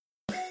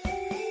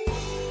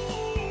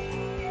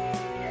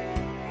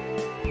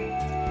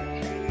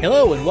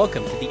Hello and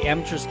welcome to the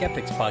Amateur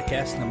Skeptics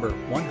podcast number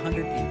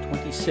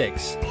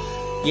 126.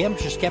 The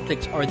Amateur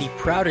Skeptics are the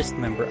proudest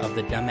member of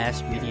the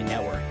Dumbass Media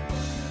Network.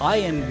 I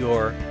am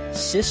your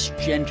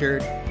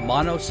cisgendered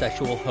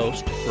monosexual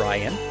host,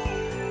 Brian.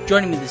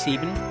 Joining me this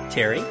evening,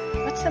 Terry.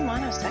 What's a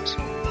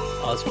monosexual?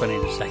 I'll explain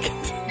in a second.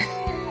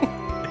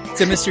 It's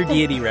a Mr.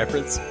 Deity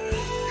reference.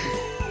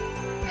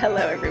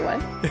 Hello,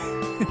 everyone.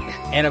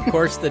 And of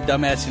course, the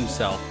dumbass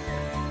himself.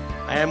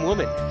 I am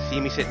woman. See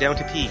me sit down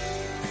to pee.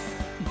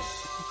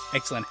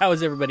 Excellent. How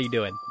is everybody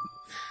doing?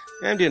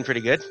 I'm doing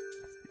pretty good.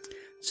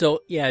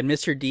 So yeah,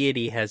 Mr.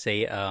 Deity has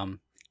he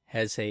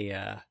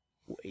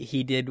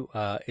did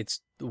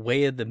it's the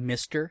way of the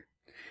Mister,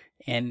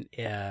 and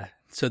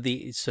so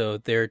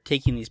they're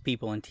taking these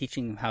people and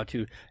teaching them how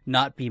to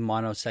not be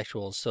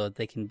monosexuals so that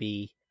they can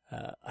be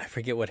I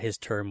forget what his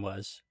term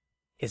was.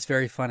 It's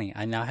very funny.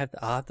 I'll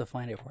have to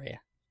find it for you.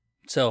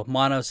 So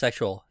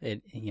monosexual,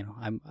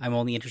 I'm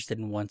only interested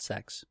in one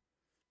sex.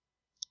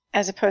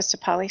 As opposed to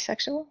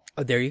polysexual?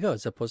 Oh, there you go.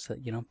 As opposed to,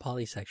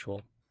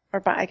 polysexual.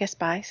 Or I guess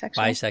bisexual?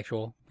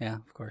 Bisexual, yeah,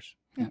 of course.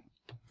 Yeah.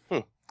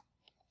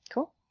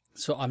 Cool.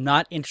 So I'm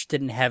not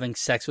interested in having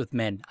sex with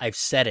men. I've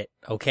said it,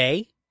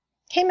 okay?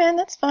 Hey, man,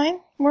 that's fine.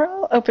 We're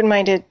all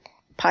open-minded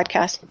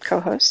podcast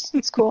co-hosts.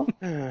 It's cool.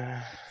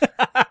 I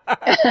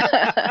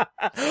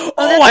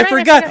right,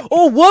 forgot.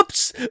 Oh,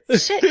 whoops.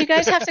 Shit, you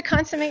guys have to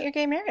consummate your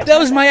gay marriage. That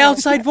was my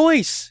outside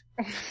voice.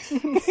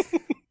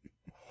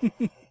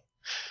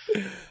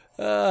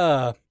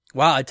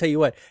 Wow, I tell you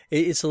what,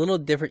 it's a little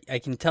different. I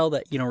can tell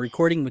that,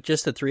 recording with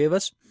just the three of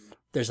us,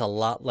 there's a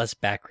lot less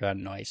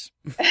background noise.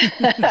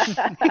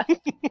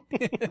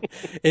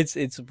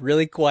 It's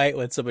really quiet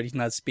when somebody's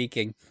not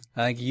speaking.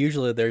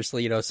 Usually there's,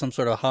 some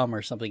sort of hum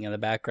or something in the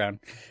background.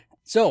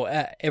 So,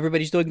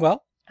 everybody's doing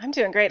well? I'm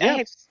doing great. Yeah. I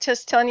was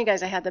just telling you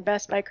guys I had the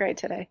best bike ride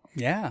today.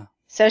 Yeah.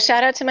 So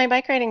shout out to my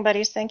bike riding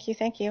buddies. Thank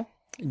you.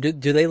 Do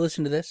they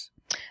listen to this?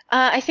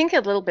 I think a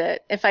little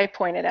bit. If I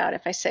point it out,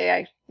 if I say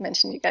I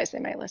mentioned you guys, they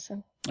might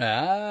listen.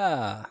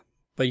 But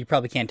you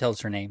probably can't tell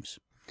us their names.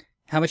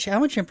 How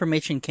much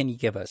information can you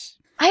give us?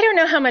 I don't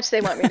know how much they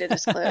want me to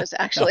disclose,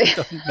 actually.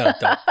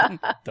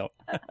 Don't.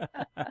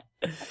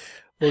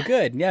 Well,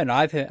 good. Yeah, no,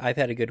 I've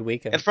had a good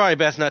week. It's probably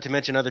best not to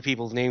mention other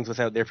people's names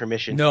without their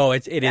permission. No,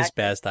 it is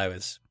best.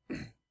 It's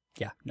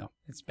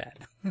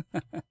bad.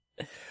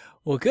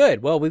 Well,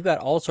 good. Well, we've got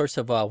all sorts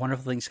of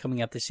wonderful things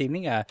coming up this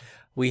evening.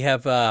 We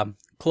have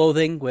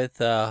clothing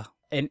with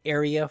an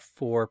area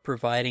for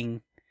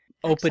providing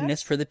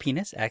openness for the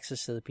penis,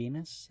 access to the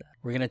penis.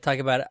 We're going to talk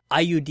about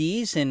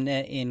IUDs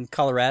in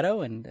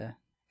Colorado and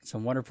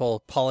some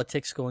wonderful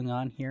politics going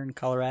on here in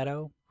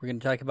Colorado. We're going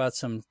to talk about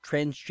some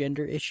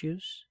transgender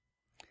issues.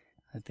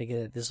 I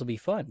think this will be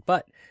fun.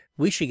 But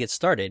we should get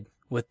started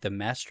with the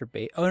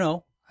masturbate. Oh,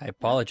 no, I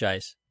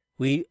apologize.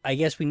 I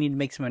guess we need to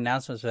make some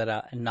announcements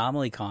about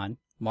AnomalyCon,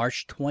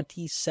 March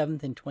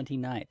 27th and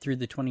 29th through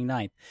the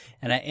 29th.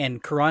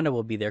 And Karanda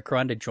will be there.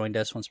 Karanda joined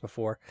us once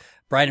before.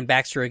 Brian and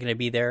Baxter are going to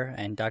be there,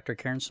 and Dr.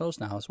 Karen Snow's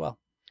now as well.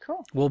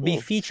 Cool. We'll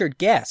be featured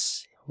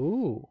guests.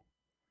 Ooh.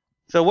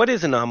 So what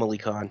is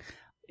AnomalyCon?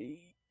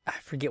 I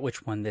forget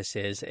which one this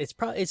is. It's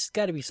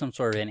got to be some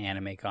sort of an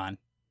anime con.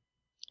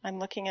 I'm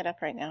looking it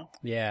up right now.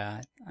 Yeah,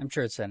 I'm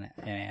sure it's an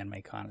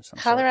anime con of some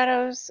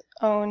Colorado's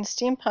own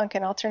steampunk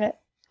and alternate.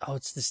 Oh,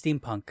 it's the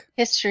steampunk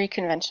history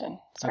convention.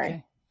 Sorry.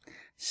 Okay.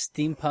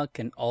 Steampunk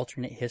and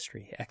alternate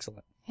history.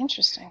 Excellent.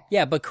 Interesting.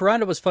 Yeah, but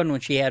Karanda was fun when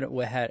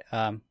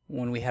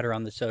when we had her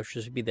on the show.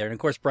 She'll be there, and of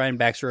course Brian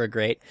Baxter are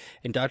great,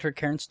 and Dr.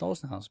 Karen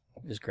Stolzenhaus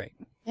is great.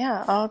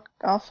 Yeah,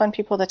 all fun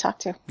people to talk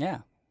to. Yeah.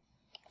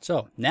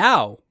 So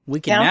now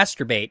we can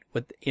masturbate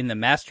in the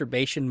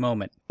masturbation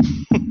moment.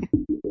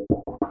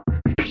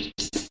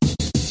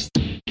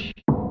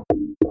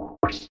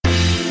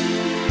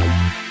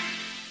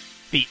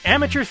 The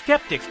Amateur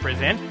Skeptics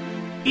present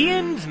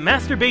Ian's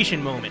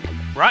Masturbation Moment,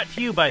 brought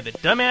to you by the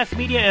Dumbass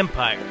Media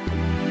Empire.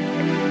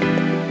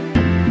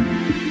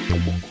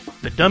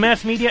 The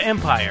Dumbass Media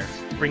Empire,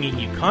 bringing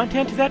you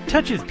content that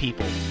touches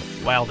people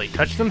while they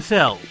touch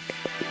themselves.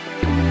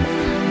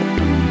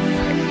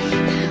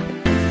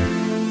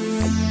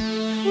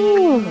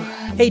 Ooh.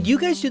 Hey, do you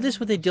guys do this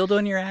with a dildo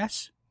in your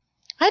ass?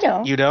 I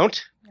don't. You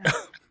don't?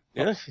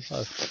 Yeah.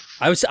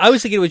 I was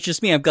thinking it was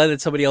just me. I'm glad that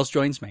somebody else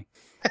joins me.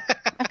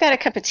 I've got a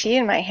cup of tea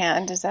in my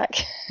hand. Is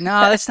that?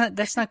 No,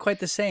 that's not quite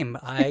the same.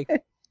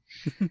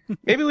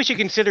 Maybe we should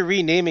consider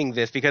renaming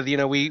this because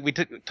we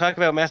talk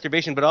about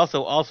masturbation, but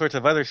also all sorts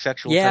of other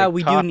sexual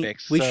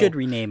topics. We should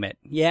rename it.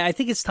 Yeah, I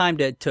think it's time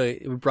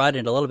to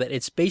broaden it a little bit.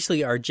 It's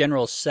basically our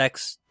general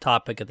sex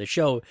topic of the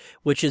show,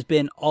 which has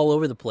been all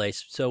over the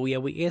place. So yeah,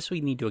 we guess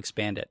we need to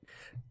expand it.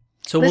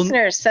 So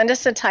listeners, send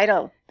us a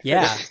title.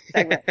 Yeah. For this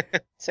segment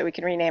so we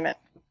can rename it.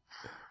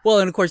 Well,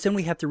 and of course, then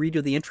we have to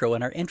redo the intro,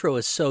 and our intro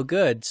is so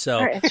good. So,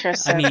 our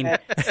intro's so good.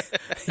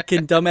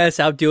 Can Dumbass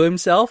outdo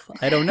himself?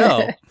 I don't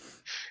know.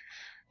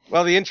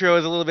 Well, the intro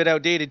is a little bit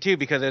outdated too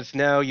because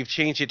you've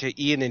changed it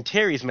to Ian and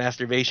Terry's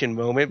masturbation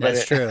moment.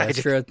 That's true.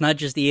 That's true. It's not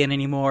just Ian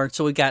anymore.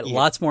 So we got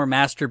lots more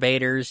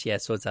masturbators. Yeah,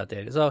 so it's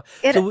outdated. So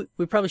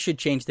we probably should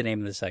change the name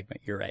of the segment.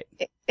 You're right.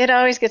 It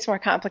always gets more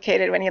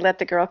complicated when you let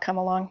the girl come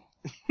along.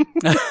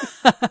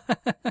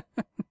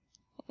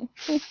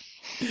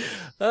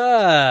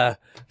 So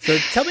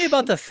tell me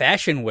about the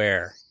fashion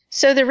wear.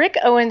 So the Rick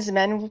Owens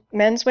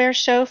menswear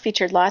show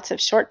featured lots of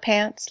short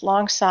pants,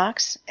 long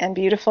socks, and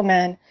beautiful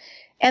men.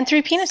 And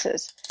 3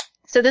 penises.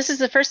 So this is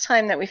the first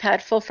time that we've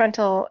had full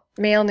frontal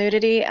male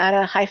nudity at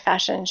a high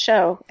fashion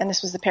show, and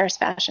this was the Paris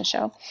Fashion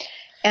Show.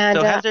 And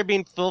so has there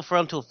been full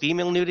frontal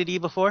female nudity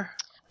before?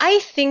 I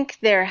think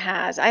there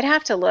has. I'd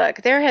have to look.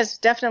 There has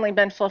definitely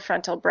been full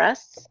frontal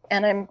breasts,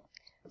 and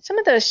some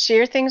of those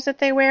sheer things that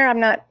they wear,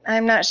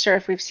 I'm not sure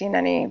if we've seen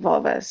any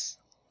vulvas.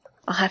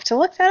 I'll have to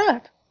look that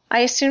up. I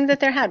assumed that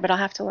there had, but I'll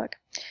have to look.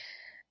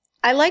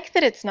 I like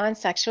that it's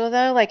non-sexual,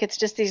 though. Like, it's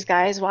just these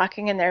guys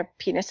walking and their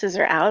penises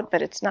are out,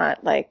 but it's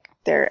not like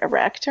they're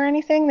erect or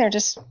anything. They're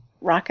just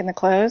rocking the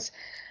clothes.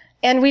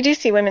 And we do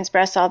see women's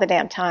breasts all the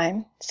damn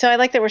time. So I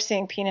like that we're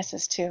seeing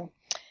penises, too.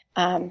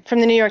 From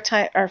the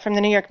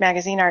New York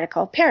Magazine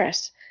article,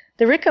 Paris.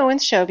 The Rick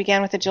Owens show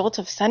began with a jolt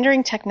of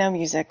thundering techno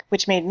music,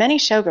 which made many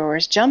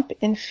showgoers jump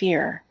in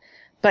fear.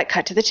 But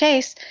cut to the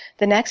chase.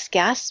 The next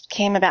gasp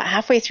came about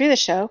halfway through the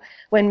show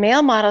when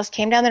male models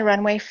came down the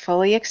runway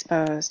fully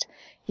exposed.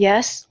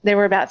 Yes, there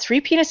were about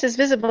 3 penises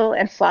visible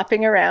and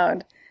flopping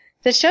around.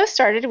 The show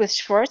started with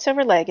shorts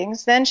over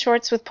leggings, then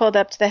shorts with pulled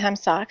up to the hem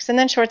socks, and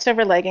then shorts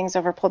over leggings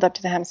over pulled up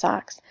to the hem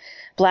socks.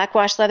 Black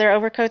wash leather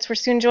overcoats were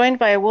soon joined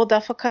by a wool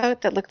duffel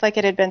coat that looked like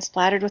it had been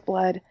splattered with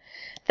blood.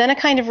 Then a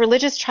kind of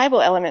religious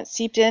tribal element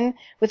seeped in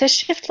with a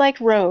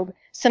shift-like robe,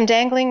 some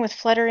dangling with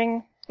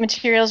fluttering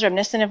materials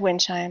reminiscent of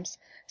wind chimes.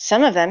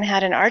 Some of them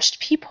had an arched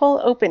peephole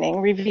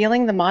opening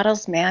revealing the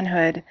model's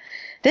manhood.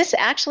 This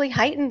actually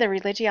heightened the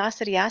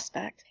religiosity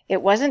aspect.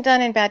 It wasn't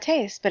done in bad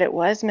taste, but it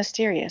was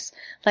mysterious,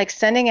 like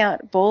sending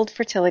out bold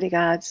fertility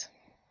gods.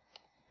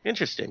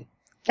 Interesting.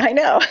 I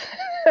know.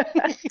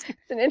 It's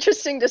an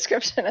interesting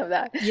description of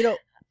that. You know,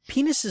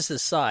 penises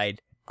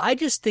aside, I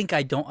just think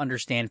I don't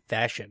understand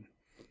fashion.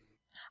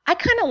 I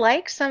kind of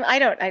like some,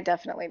 I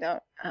definitely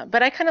don't,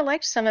 but I kind of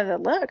liked some of the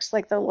looks,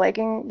 like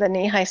the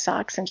knee-high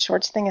socks and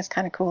shorts thing is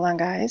kind of cool on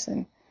guys,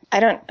 and I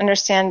don't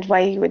understand why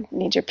you would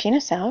need your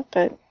penis out,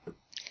 but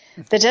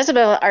the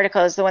Jezebel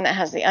article is the one that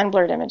has the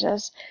unblurred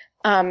images.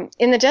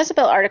 In the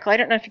Jezebel article, I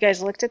don't know if you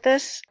guys looked at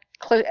this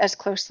as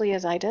closely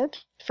as I did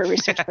for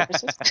research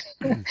purposes,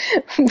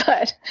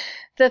 but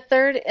the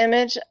third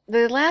image,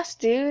 the last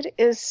dude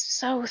is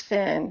so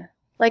thin.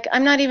 Like,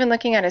 I'm not even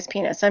looking at his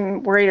penis.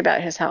 I'm worried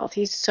about his health.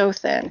 He's so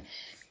thin.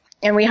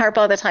 And we harp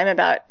all the time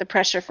about the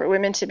pressure for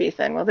women to be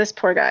thin. Well, this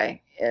poor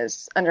guy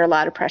is under a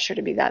lot of pressure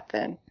to be that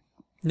thin.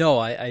 No,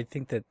 I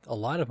think that a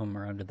lot of them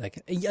are under that.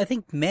 I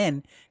think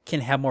men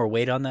can have more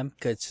weight on them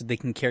because they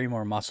can carry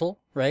more muscle,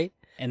 right?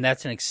 And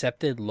that's an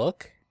accepted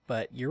look.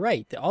 But you're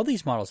right. All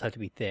these models have to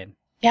be thin.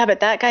 Yeah, but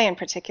that guy in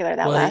particular,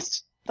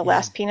 last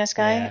penis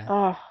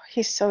guy,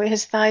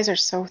 his thighs are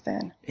so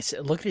thin.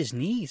 Look at his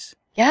knees.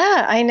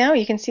 Yeah, I know.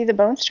 You can see the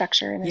bone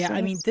structure in his knees.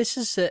 I mean, this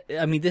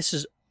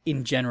is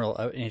in general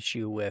an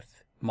issue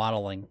with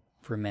modeling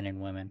for men and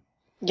women.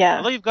 Yeah.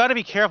 Although you've got to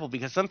be careful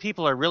because some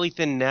people are really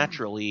thin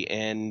naturally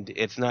and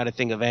it's not a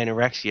thing of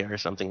anorexia or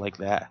something like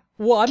that.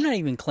 Well, I'm not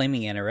even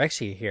claiming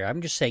anorexia here.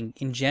 I'm just saying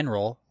in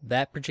general,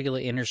 that particular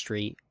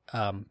industry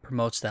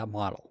promotes that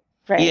model.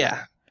 Right.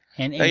 Yeah.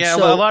 And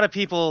so a lot of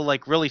people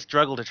like really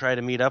struggle to try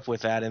to meet up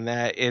with that, and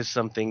that is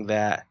something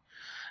that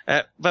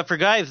but for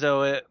guys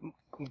though,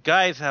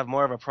 guys have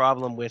more of a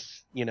problem with,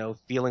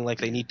 feeling like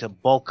they need to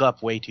bulk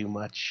up way too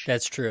much.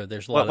 That's true.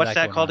 There's a lot of What's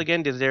that called on.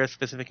 again? Is there a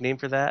specific name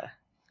for that?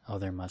 Oh,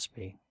 there must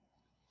be.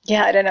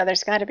 Yeah, I don't know.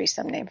 There's got to be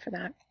some name for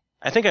that.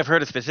 I think I've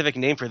heard a specific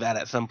name for that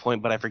at some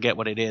point, but I forget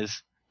what it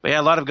is. But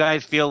yeah, a lot of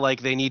guys feel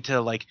like they need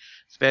to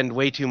spend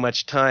way too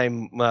much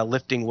time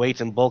lifting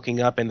weights and bulking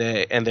up, and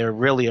they're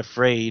really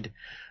afraid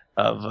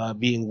of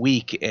being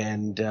weak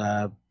and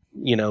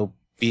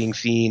being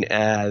seen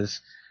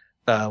as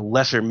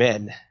lesser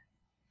men.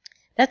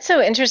 That's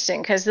so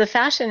interesting because the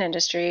fashion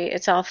industry,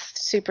 it's all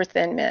super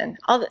thin men.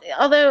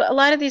 Although a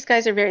lot of these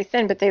guys are very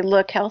thin, but they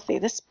look healthy.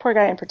 This poor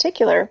guy in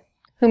particular,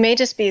 who may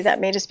just be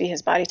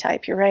his body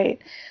type. You're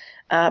right,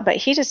 but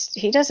he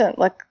doesn't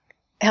look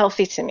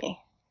healthy to me.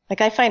 Like,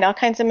 I find all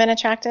kinds of men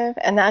attractive,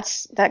 and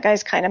that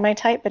guy's kind of my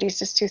type, but he's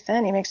just too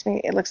thin.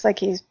 It looks like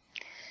he's.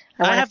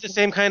 I have the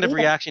same kind of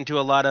reaction to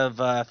a lot of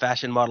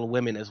fashion model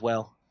women as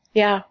well.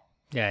 Yeah.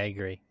 Yeah, I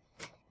agree.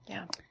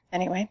 Yeah.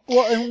 Anyway.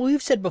 Well, and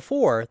we've said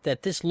before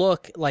that this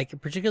look,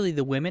 particularly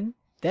the women,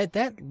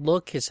 that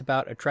look is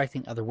about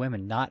attracting other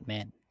women, not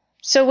men.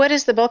 So what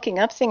is the bulking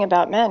up thing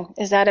about men?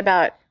 Is that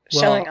about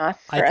showing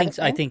off? I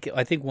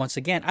think once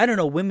again, I don't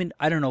know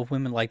if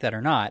women like that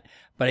or not,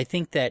 but I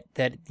think that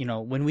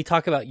when we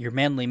talk about your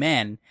manly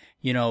man,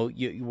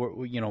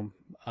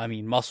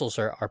 muscles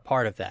are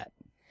part of that.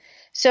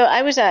 So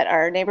I was at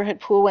our neighborhood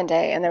pool one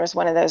day, and there was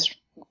one of those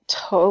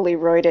totally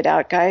roided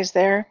out guys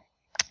there.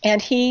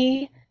 And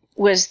he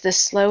was the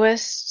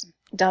slowest,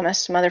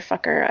 dumbest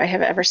motherfucker I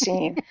have ever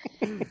seen.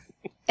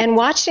 And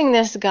watching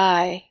this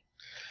guy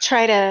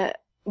try to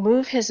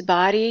move his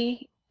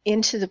body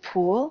into the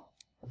pool,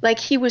 like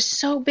he was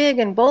so big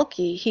and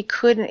bulky,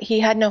 he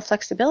had no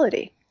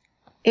flexibility.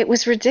 It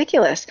was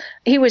ridiculous.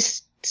 He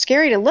was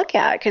scary to look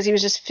at because he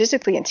was just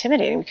physically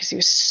intimidating because he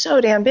was so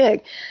damn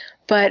big.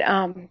 But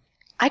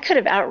I could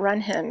have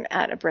outrun him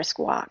at a brisk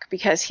walk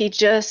because he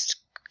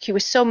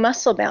was so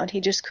muscle bound,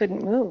 he just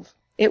couldn't move.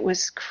 It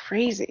was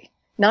crazy.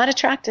 Not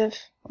attractive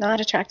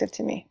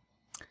to me.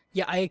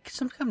 Yeah, I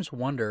sometimes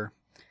wonder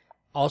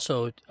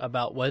also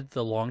about what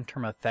the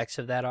long-term effects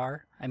of that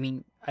are. I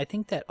mean, I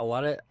think that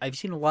I've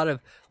seen a lot of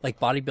like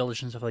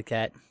bodybuilders and stuff like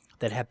that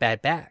have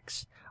bad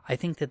backs. I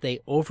think that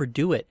they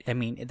overdo it. I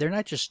mean, they're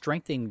not just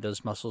strengthening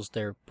those muscles,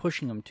 they're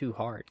pushing them too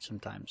hard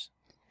sometimes.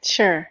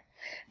 Sure.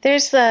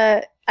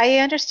 I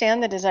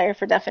understand the desire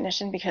for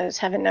definition because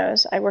heaven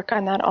knows I work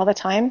on that all the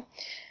time.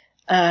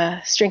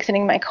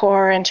 Strengthening my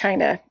core and trying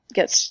to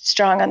get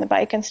strong on the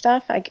bike and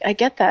stuff. I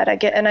get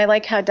that. And I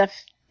like how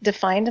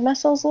defined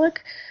muscles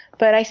look,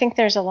 but I think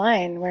there's a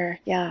line where,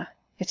 yeah,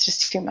 it's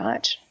just too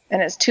much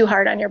and it's too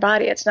hard on your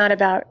body. It's not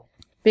about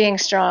being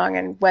strong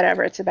and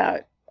whatever. It's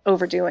about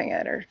overdoing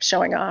it or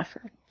showing off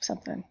or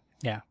something.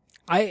 Yeah.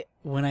 On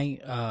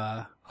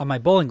my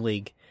bowling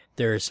league,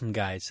 there are some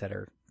guys that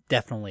are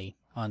definitely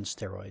on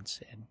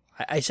steroids. And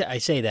I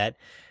say that,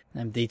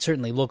 and they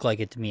certainly look like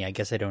it to me. I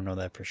guess I don't know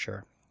that for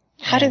sure.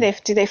 How do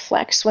they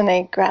flex when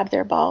they grab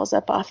their balls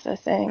up off the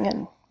thing?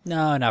 And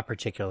no, not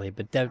particularly,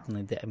 but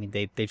definitely. I mean,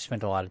 they've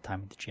spent a lot of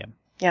time at the gym.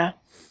 Yeah.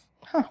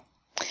 Huh.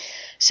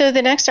 So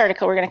the next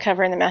article we're going to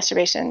cover in the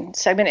masturbation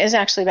segment is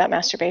actually about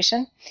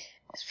masturbation.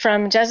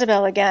 From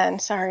Jezebel again.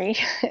 Sorry,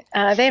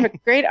 they have a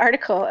great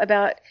article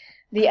about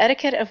the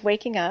etiquette of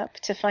waking up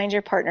to find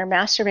your partner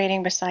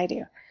masturbating beside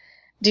you.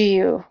 Do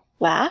you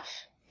laugh,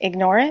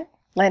 ignore it,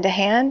 lend a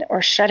hand,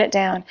 or shut it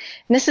down?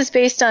 And this is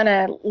based on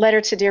a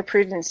letter to Dear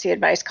Prudence, the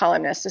advice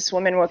columnist. This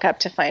woman woke up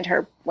to find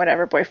her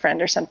whatever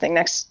boyfriend or something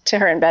next to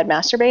her in bed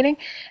masturbating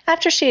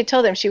after she had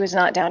told him she was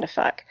not down to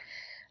fuck.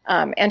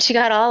 And she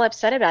got all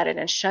upset about it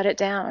and shut it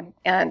down.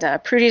 And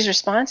Prudy's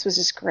response was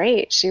just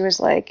great. She was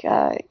like,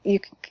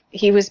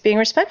 he was being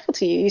respectful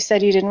to you. You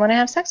said you didn't want to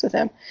have sex with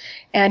him.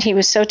 And he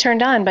was so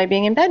turned on by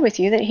being in bed with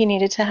you that he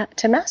needed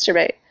to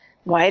masturbate.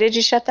 Why did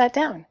you shut that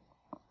down?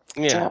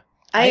 Yeah. So,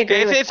 I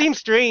agree with it seems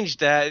strange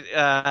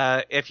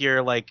that if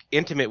you're like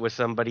intimate with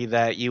somebody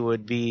that you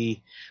would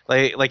be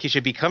like you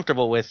should be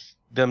comfortable with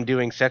them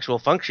doing sexual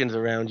functions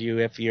around you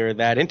if you're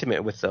that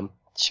intimate with them.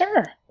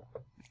 Sure.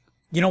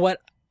 You know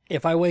what?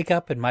 If I wake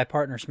up and my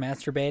partner's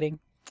masturbating,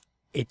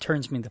 it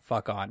turns me the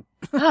fuck on.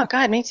 Oh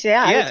God, me too.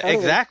 Yeah, Yeah, totally,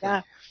 exactly.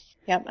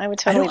 Yeah, I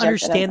would I totally. don't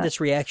understand this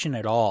reaction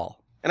at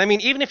all. And I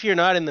mean, even if you're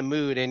not in the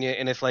mood and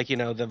it's like,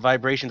 the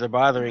vibrations are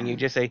bothering you,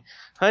 just say,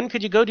 "Hun,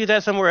 could you go do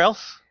that somewhere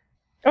else?"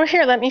 Or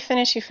here, let me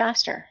finish you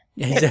faster.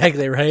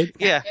 Exactly, right?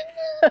 Yeah.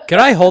 Can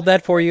I hold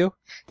that for you?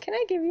 Can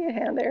I give you a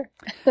hand there?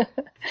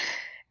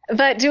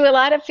 But do a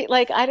lot of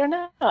I don't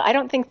know. I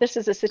don't think this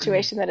is a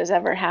situation that has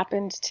ever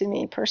happened to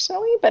me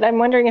personally, but I'm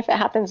wondering if it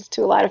happens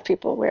to a lot of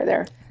people where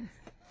their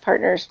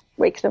partners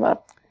wake them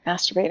up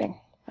masturbating.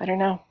 I don't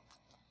know.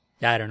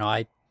 Yeah, I don't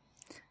know.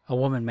 A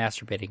woman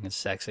masturbating is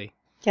sexy.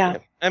 Yeah.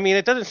 I mean,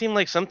 it doesn't seem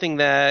like something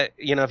that,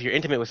 if you're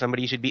intimate with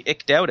somebody, you should be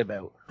icked out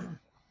about.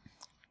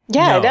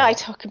 Yeah, No. I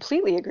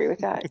completely agree with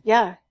that.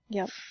 Yeah,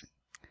 yeah.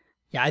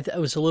 Yeah, it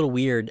was a little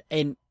weird.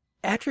 And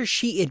after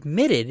she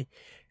admitted,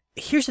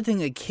 here's the thing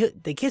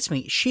that gets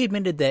me. She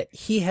admitted that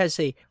he has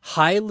a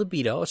high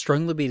libido, a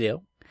strong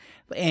libido,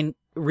 and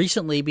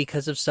recently,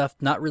 because of stuff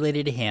not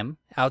related to him,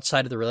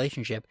 outside of the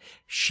relationship,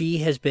 she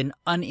has been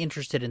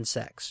uninterested in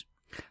sex.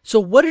 So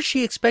what does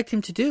she expect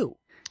him to do?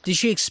 Does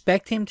she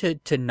expect him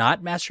to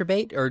not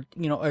masturbate or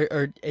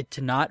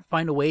to not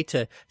find a way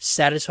to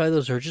satisfy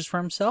those urges for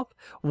himself?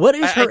 What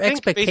is her I think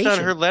expectation? based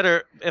on her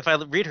letter, if I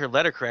read her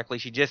letter correctly,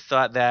 she just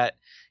thought that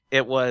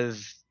it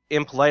was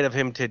impolite of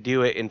him to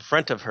do it in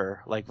front of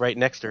her, like right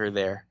next to her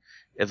there,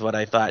 is what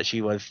I thought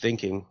she was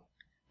thinking.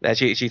 That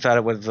she thought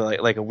it was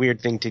like a weird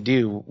thing to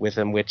do with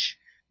him, which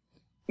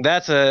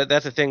that's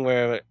a thing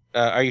where,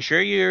 are you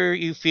sure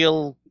you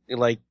feel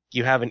like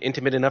you have an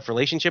intimate enough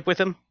relationship with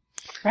him?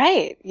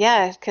 Right.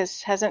 Yeah,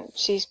 because hasn't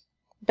she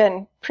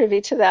been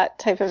privy to that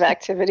type of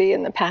activity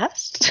in the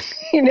past?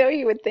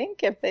 You would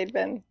think if they'd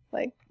been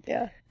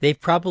yeah. They've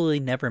probably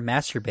never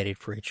masturbated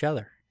for each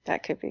other.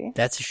 That could be.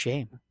 That's a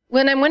shame.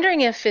 When I'm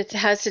wondering if it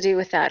has to do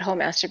with that whole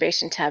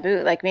masturbation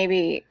taboo, like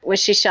maybe was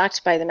she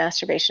shocked by the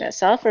masturbation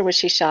itself, or was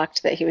she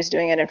shocked that he was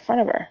doing it in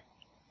front of her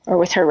or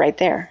with her right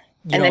there?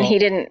 And then he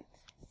didn't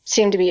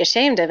seem to be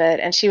ashamed of it.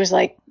 And she was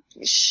like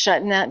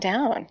shutting that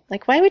down.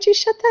 Like, why would you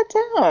shut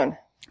that down?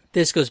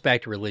 This goes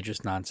back to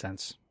religious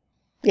nonsense.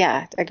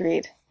 Yeah,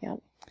 agreed. Yeah.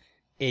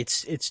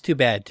 It's too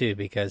bad too,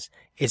 because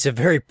it's a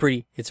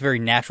very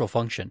natural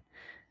function.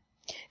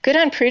 Good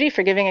on Prudy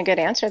for giving a good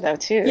answer though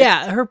too.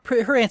 Yeah,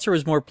 her answer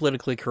was more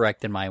politically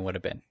correct than mine would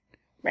have been.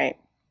 Right.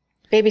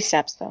 Baby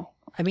steps though.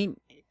 I mean,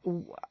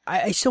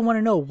 I still want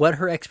to know what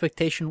her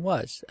expectation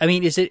was. I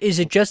mean, is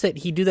it just that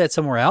he do that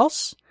somewhere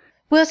else?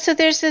 Well, so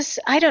there's this,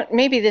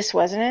 maybe this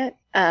wasn't it,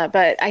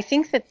 but I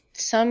think that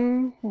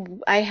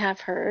I have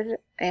heard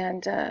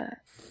and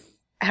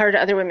heard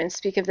other women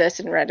speak of this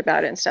and read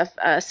about it and stuff.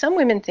 Some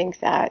women think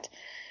that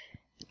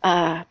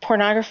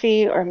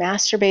pornography or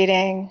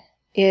masturbating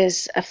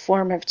is a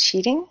form of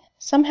cheating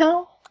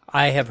somehow.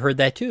 I have heard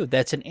that too.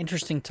 That's an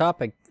interesting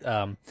topic.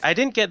 I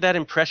didn't get that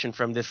impression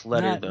from this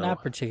letter, though.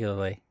 Not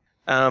particularly.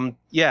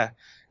 Yeah,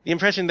 the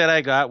impression that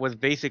I got was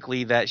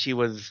basically that she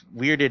was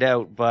weirded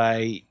out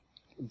by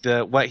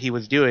what he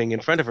was doing in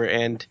front of her,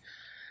 and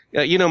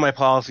my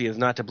policy is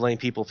not to blame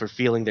people for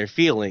feeling their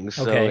feelings.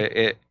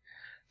 Okay.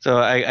 So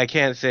I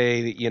can't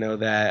say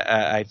that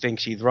I think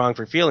she's wrong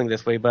for feeling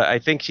this way, but I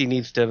think she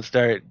needs to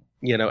start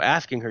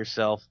asking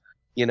herself,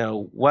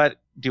 what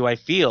do I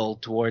feel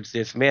towards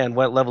this man?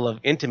 What level of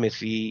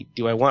intimacy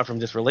do I want from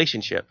this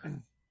relationship?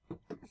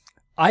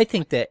 I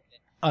think that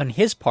on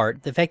his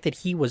part, the fact that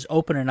he was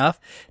open enough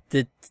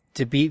to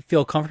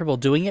feel comfortable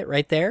doing it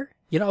right there,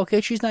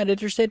 okay, she's not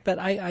interested, but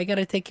I got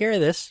to take care of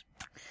this.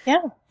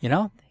 Yeah.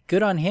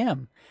 Good on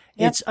him.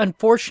 Yep. It's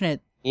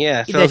unfortunate.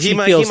 Yeah, so he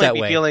might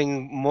be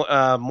feeling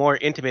more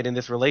intimate in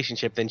this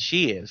relationship than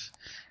she is.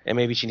 And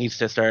maybe she needs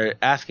to start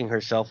asking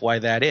herself why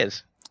that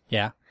is.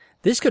 Yeah.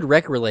 This could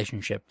wreck a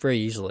relationship very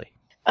easily.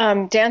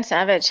 Dan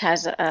Savage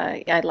has,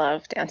 I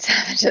love Dan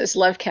Savage's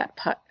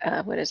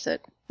what is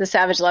it? The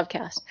Savage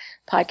Lovecast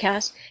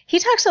podcast. He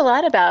talks a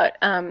lot about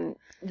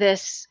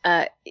this,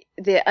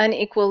 the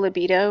unequal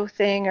libido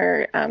thing,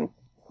 or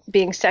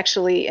being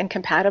sexually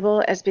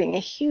incompatible as being a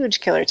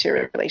huge killer to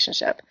a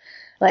relationship.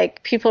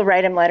 Like, people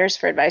write him letters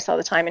for advice all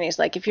the time, and he's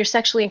like, if you're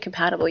sexually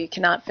incompatible, you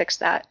cannot fix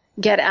that.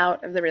 Get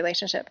out of the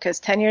relationship,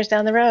 because 10 years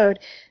down the road,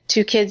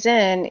 2 kids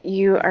in,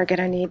 you are going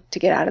to need to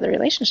get out of the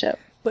relationship.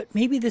 But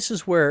maybe this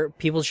is where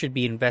people should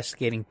be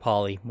investigating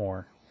poly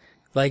more.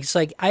 Like, it's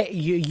like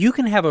you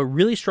can have a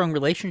really strong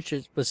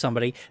relationship with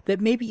somebody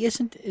that maybe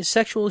isn't as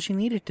sexual as you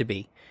need it to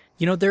be.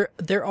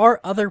 There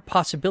are other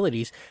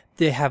possibilities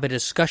to have a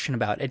discussion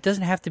about. It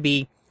doesn't have to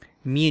be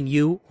me and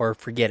you or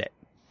forget it.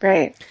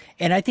 Right.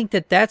 And I think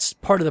that that's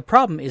part of the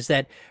problem, is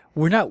that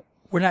we're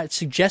not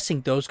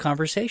suggesting those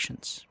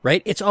conversations,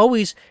 right? It's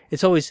always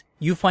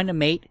you find a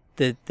mate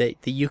that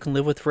you can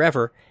live with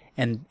forever,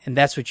 and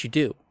that's what you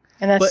do.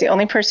 And that's the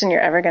only person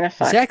you're ever going to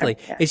fuck. Exactly.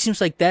 Yeah. It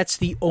seems like that's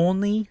the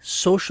only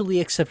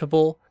socially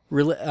acceptable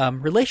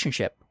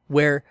relationship,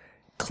 where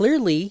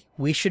clearly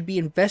we should be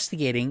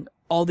investigating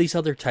all these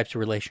other types of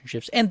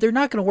relationships, and they're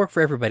not going to work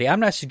for everybody. I'm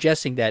not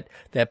suggesting that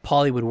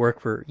poly would work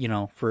for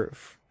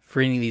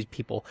any of these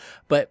people,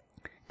 but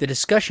the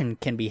discussion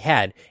can be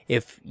had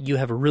if you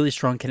have a really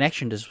strong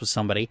connection with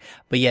somebody,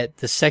 but yet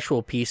the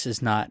sexual piece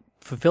is not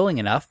fulfilling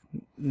enough.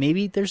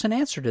 Maybe there's an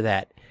answer to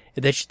that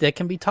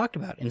can be talked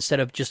about, instead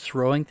of just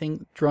throwing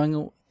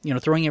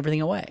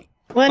everything away.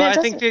 Well,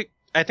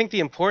 I think the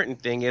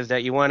important thing is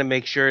that you want to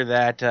make sure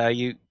that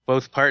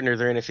both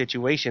partners are in a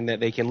situation that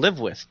they can live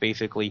with,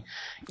 basically.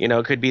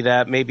 It could be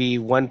that maybe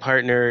one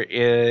partner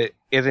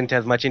isn't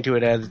as much into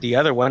it as the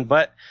other one,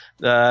 but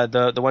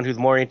the one who's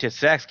more into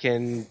sex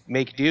can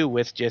make do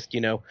with just,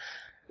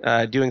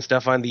 doing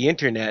stuff on the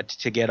internet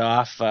to get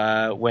off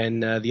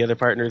when the other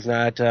partner's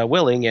not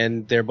willing,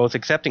 and they're both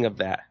accepting of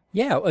that.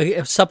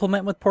 Yeah,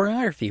 supplement with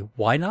pornography.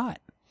 Why not?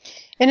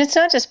 And it's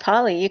not just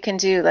poly. You can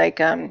do, like,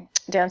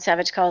 Dan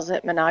Savage calls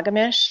it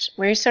monogamish,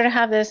 where you sort of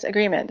have this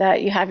agreement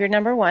that you have your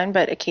number one,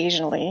 but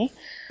occasionally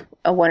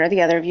one or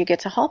the other of you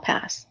gets a hall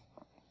pass.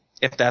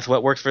 If that's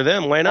what works for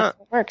them, why not?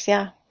 It works,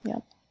 yeah.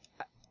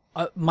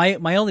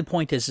 My only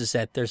point is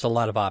that there's a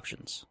lot of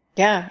options.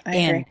 Yeah, I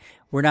agree.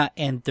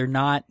 And they're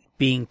not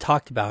being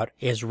talked about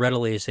as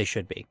readily as they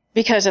should be.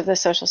 Because of the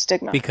social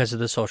stigma.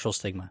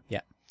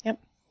 Yeah. Yep.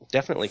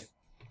 Definitely.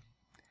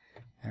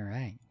 All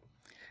right.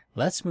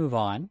 Let's move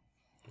on.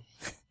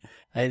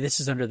 This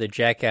is under the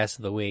Jackass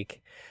of the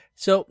Week.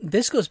 So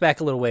this goes back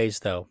a little ways,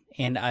 though.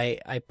 And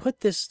I put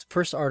this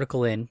first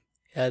article in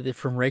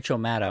from Rachel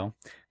Maddow.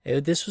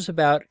 This was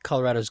about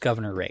Colorado's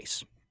governor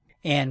race.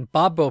 And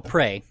Bob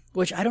Beaupre,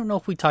 which I don't know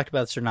if we talked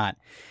about this or not,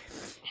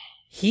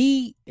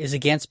 he is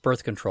against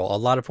birth control, a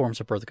lot of forms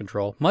of birth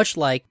control, much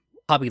like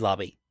Hobby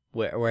Lobby,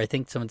 where I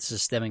think some of this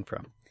is stemming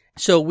from.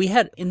 So we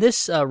had, in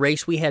this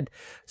race, we had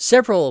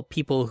several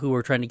people who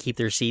were trying to keep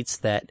their seats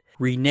that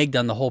reneged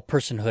on the whole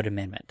personhood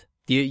amendment.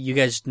 Do you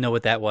guys know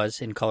what that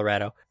was in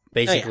Colorado?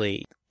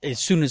 Basically, As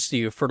soon as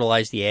you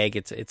fertilize the egg,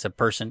 it's a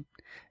person,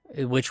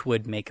 which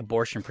would make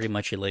abortion pretty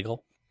much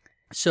illegal.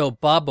 So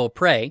Bob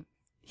Beaupre,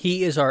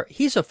 he's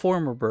a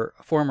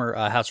former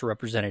House of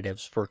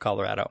Representatives for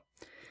Colorado,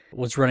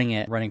 was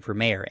running for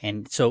mayor,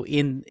 and so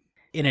in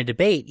a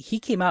debate, he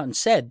came out and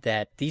said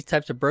that these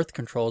types of birth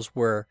controls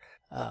were,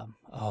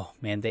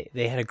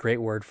 they had a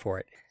great word for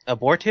it.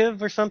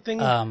 Abortive or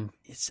something?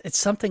 It's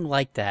something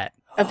like that.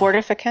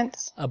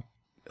 Abortificants?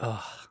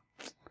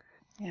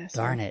 Yes.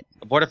 Darn it.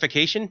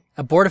 Abortification?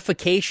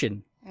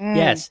 Abortification.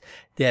 Yes.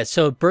 Yeah.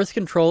 So birth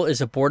control is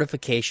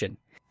abortification.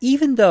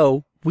 Even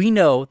though we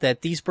know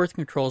that these birth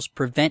controls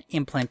prevent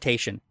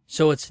implantation.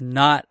 So it's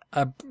not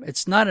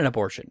an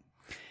abortion.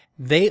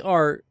 They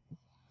are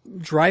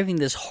driving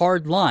this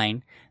hard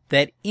line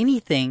that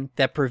anything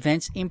that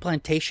prevents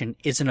implantation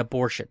is an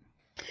abortion.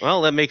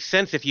 Well, that makes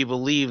sense if you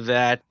believe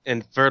that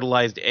an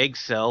fertilized egg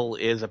cell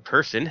is a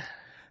person.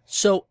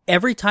 So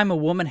every time a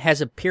woman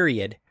has a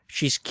period,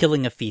 she's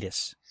killing a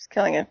fetus. She's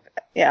killing it.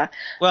 Yeah.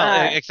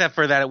 Well, except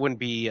for that it wouldn't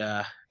be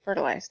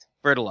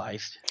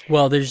Fertilized.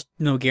 Well, there's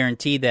no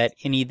guarantee that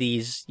any of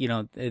these,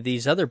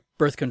 these other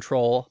birth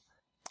control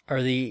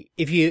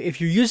if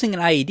you're using an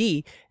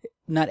IED,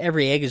 not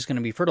every egg is going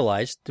to be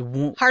fertilized.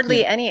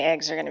 Hardly any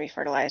eggs are going to be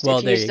fertilized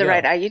if you use the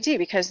right IUD,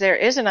 because there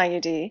is an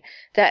IUD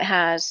that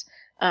has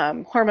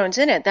hormones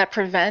in it that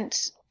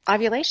prevent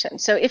ovulation.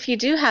 So if you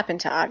do happen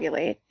to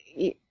ovulate,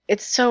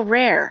 it's so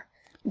rare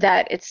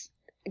that it's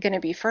going to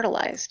be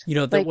fertilized.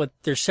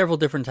 There's several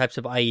different types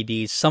of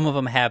IEDs. Some of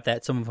them have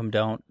that, some of them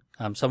don't.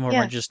 Some of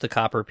them are just the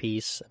copper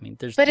piece. I mean,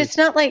 it's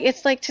not like,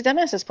 it's like to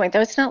Demas's point,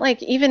 though, it's not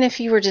like even if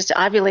you were just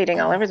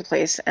ovulating all over the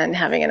place and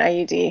having an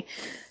IUD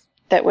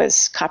that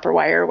was copper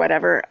wire or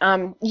whatever,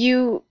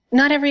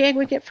 not every egg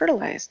would get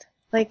fertilized.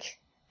 Like,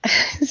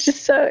 it's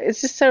just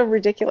so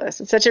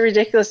ridiculous. It's such a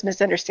ridiculous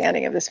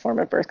misunderstanding of this form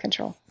of birth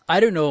control.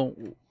 I don't know.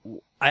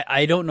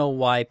 I don't know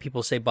why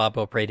people say Bob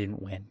Beaupre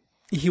didn't win.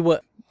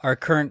 Our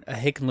current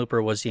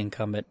Hickenlooper was the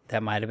incumbent.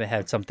 That might have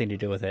had something to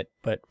do with it.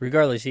 But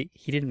regardless, he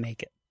didn't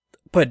make it.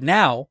 But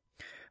now,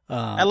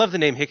 I love the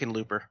name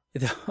Hickenlooper.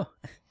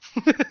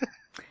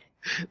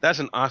 That's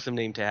an awesome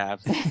name to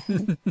have.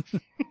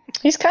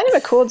 He's kind of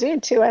a cool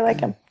dude too. I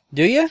like him.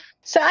 Do you?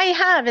 So I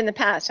have in the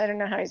past. I don't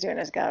know how he's doing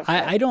as gov.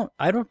 I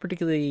don't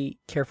particularly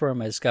care for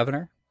him as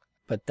governor,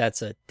 but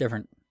that's a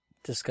different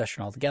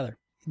discussion altogether.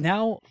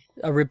 Now,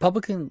 a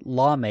Republican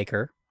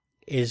lawmaker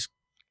is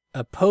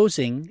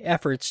opposing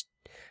efforts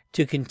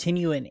to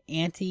continue an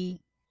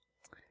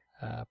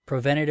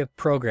preventative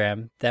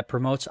program that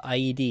promotes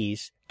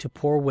IEDs to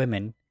poor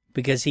women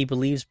because he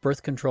believes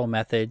birth control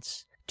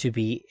methods to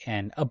be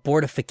an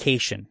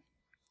abortification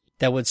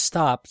that would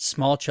stop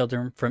small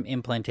children from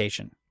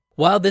implantation.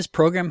 While this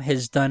program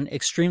has done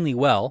extremely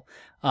well,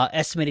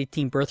 estimated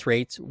teen birth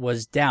rates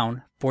was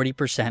down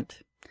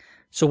 40%.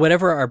 So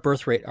whatever our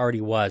birth rate already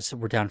was,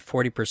 we're down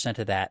 40%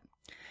 of that.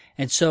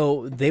 And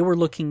so they were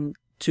looking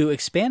to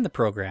expand the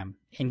program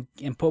and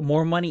put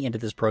more money into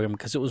this program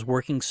because it was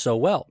working so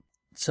well.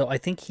 So I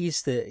think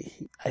he's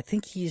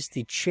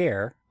the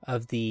chair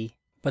of the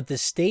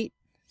State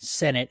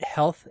Senate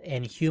Health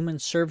and Human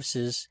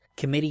Services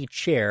Committee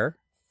Chair,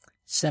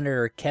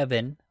 Senator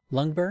Kevin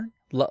Lumberg,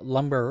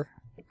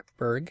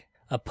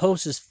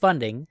 opposes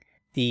funding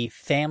the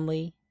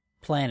family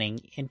planning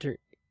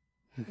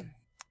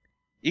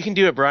You can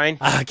do it, Brian.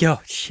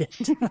 Shit.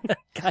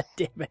 God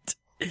damn it.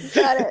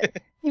 Got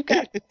it. You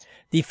got it.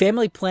 The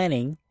family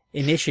planning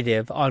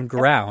initiative on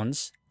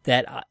grounds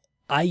that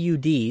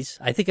IUDs,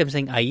 I think I'm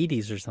saying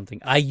IEDs or something,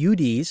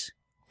 IUDs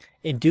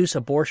induce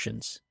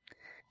abortions,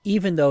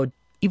 even though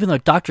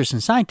doctors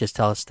and scientists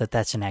tell us that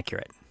that's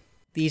inaccurate.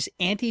 These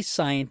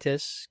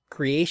anti-scientists,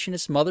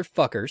 creationist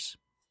motherfuckers,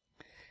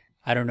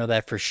 I don't know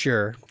that for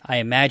sure. I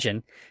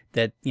imagine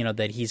that,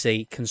 that he's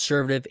a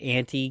conservative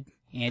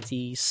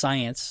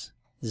anti-science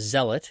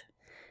zealot.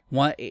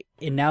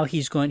 And now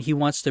he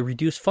wants to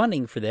reduce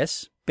funding for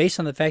this based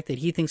on the fact that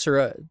he thinks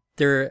they're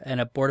an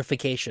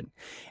abortification.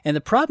 And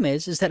the problem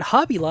is that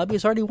Hobby Lobby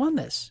has already won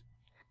this.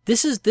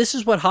 This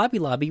is what Hobby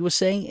Lobby was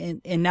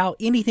saying, and now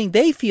anything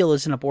they feel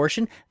is an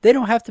abortion, they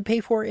don't have to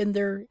pay for in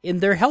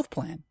their health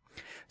plan.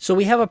 So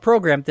we have a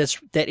program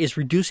that is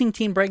reducing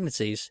teen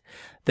pregnancies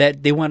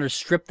that they want to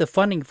strip the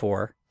funding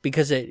for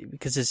because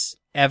it's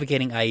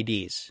advocating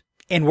IEDs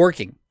and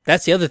working.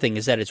 That's the other thing,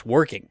 is that it's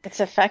working.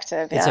 It's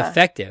effective. It's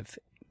effective.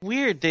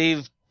 Weird.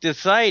 They've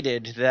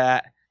decided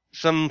that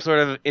some sort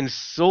of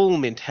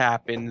ensoulment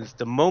happens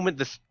the moment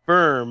the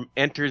sperm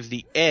enters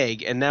the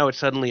egg, and now it's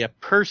suddenly a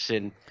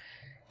person.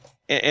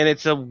 And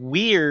it's a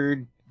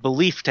weird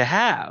belief to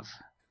have,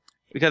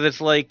 because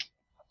it's like,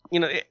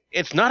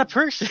 it's not a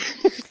person.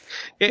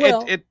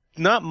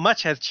 Not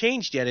much has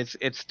changed yet.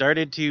 It's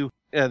started to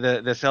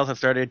the cells have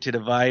started to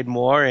divide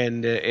more,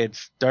 and it's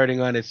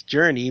starting on its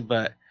journey.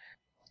 But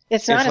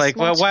it's not like,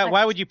 well,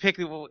 why would you pick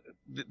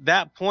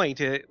that point?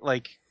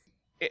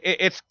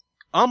 It's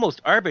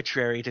almost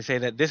arbitrary to say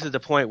that this is the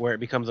point where it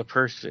becomes a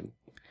person.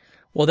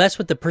 Well, that's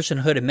what the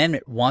Personhood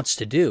Amendment wants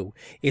to do,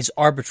 is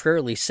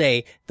arbitrarily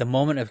say the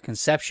moment of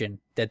conception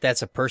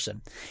that's a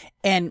person.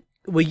 And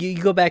when you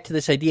go back to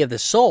this idea of the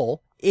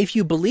soul, if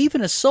you believe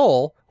in a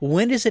soul,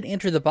 when does it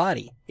enter the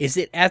body? Is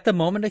it at the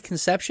moment of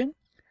conception?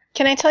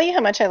 Can I tell you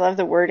how much I love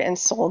the word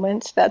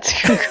ensoulment? That's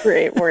a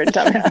great word,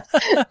 dumbass.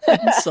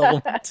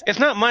 Ensoulment. It's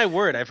not my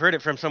word. I've heard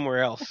it from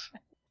somewhere else.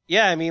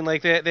 Yeah, I mean,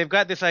 like they've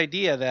got this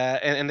idea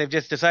that, and they've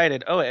just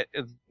decided,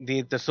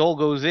 the soul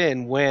goes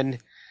in when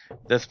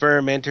the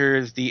sperm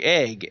enters the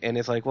egg, and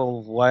it's like,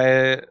 well,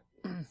 why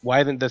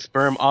why isn't the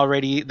sperm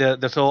already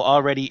the soul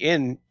already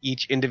in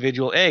each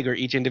individual egg or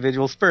each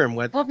individual sperm?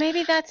 Well,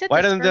 maybe that's it.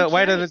 Why the sperm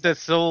why carries. doesn't the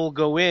soul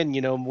go in,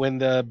 when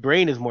the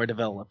brain is more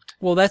developed?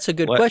 Well, that's a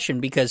good question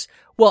because,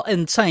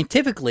 and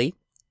scientifically,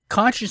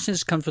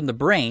 consciousness comes from the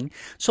brain,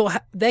 so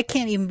that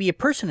can't even be a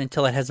person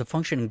until it has a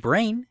functioning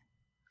brain.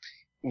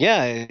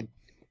 Yeah,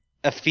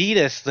 a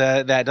fetus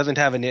that doesn't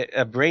have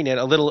a brain yet,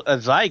 a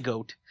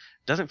zygote,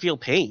 doesn't feel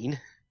pain.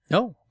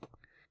 No.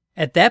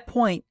 At that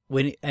point,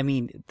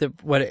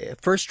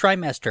 first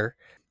trimester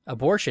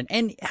abortion,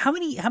 and how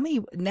many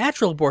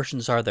natural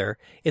abortions are there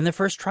in the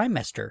first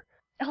trimester?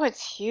 Oh,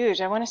 it's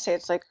huge. I want to say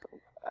it's like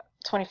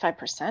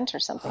 25% or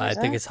something. I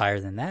think it's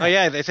higher than that. Oh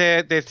yeah,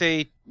 they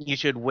say you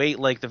should wait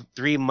like the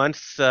 3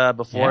 months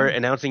before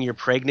announcing you're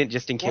pregnant,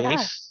 just in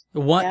case.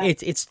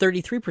 It's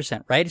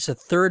 33%, right? It's a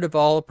third of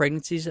all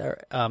pregnancies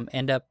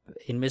end up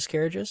in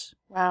miscarriages.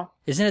 Wow,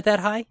 isn't it that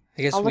high?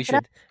 I guess we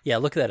should. Yeah,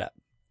 look that up.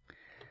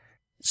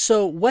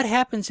 So what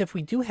happens if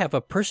we do have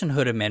a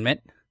personhood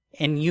amendment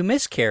and you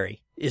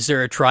miscarry? Is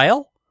there a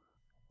trial?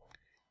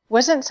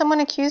 Wasn't someone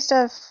accused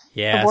of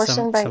abortion?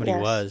 Somebody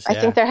was. I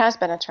think there has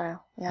been a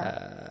trial.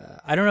 Yeah.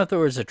 I don't know if there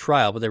was a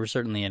trial, but there was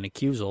certainly an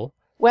accusal.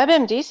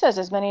 WebMD says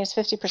as many as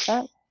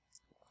 50%.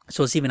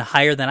 So it's even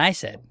higher than I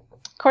said.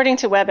 According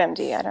to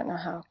WebMD, I don't know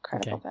how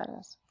credible that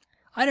is.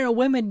 I don't know.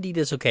 WebMD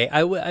is okay.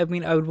 I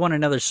would want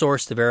another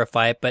source to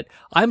verify it, but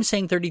I'm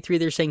saying 33.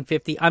 They're saying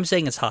 50. I'm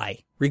saying it's high,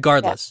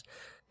 regardless. Yeah.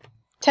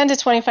 10 to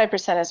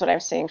 25% is what I'm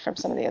seeing from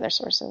some of the other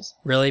sources.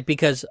 Really?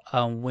 Because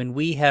when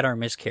we had our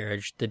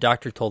miscarriage, the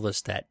doctor told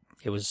us that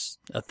it was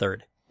a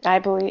third. I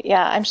believe,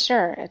 I'm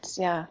sure it's,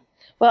 Well,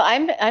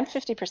 I'm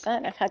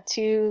 50%. I've had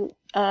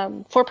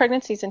 4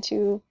 pregnancies and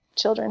 2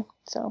 children.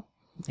 So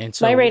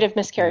my rate of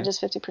miscarriage is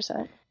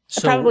 50%.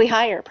 So, probably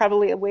higher,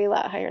 probably a way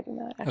lot higher than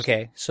that, actually.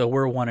 Okay, so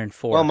we're 1 in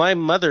 4. Well, my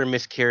mother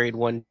miscarried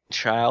 1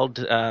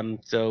 child,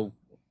 so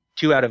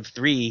 2 out of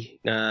 3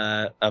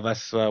 of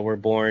us were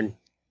born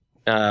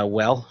I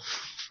was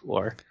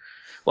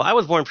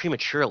born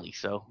prematurely,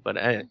 but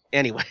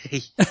anyway.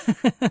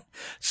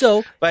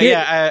 So, but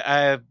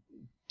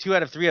 2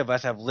 out of 3 of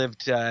us have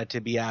lived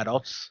to be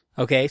adults.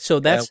 Okay, so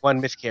that's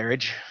 1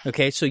 miscarriage.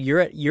 Okay, so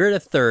you're at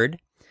a third.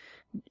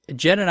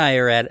 Jen and I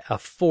are at a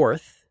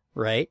fourth,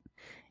 right?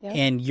 Yep.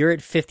 And you're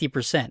at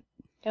 50%.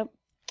 Yep.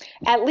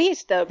 At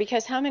least, though,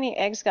 because how many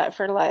eggs got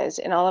fertilized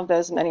in all of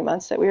those many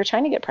months that we were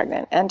trying to get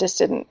pregnant and just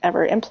didn't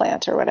ever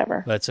implant or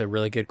whatever? That's a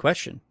really good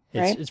question.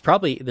 Right?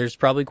 There's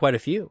probably quite a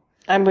few.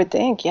 I would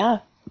think, yeah.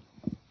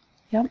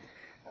 Yep.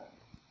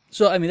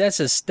 So,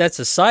 that's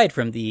aside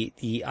from the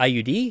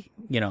IUD,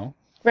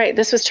 Right,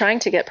 this was trying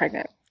to get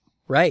pregnant.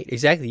 Right,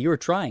 exactly. You were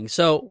trying.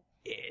 So,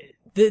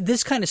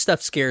 this kind of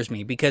stuff scares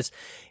me because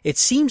it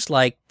seems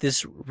like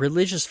this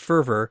religious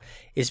fervor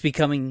is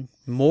becoming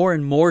more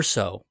and more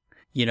so.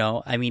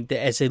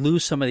 As they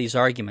lose some of these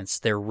arguments,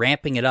 they're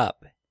ramping it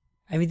up.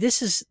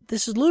 This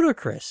is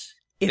ludicrous.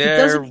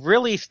 They're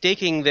really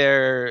staking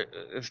their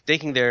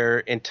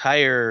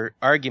entire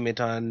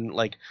argument on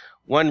like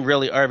one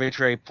really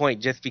arbitrary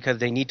point just because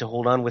they need to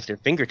hold on with their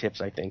fingertips,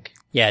 I think.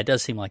 Yeah, it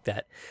does seem like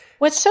that.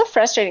 What's so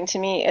frustrating to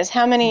me is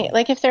how many,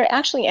 if they're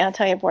actually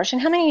anti-abortion,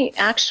 how many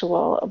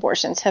actual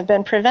abortions have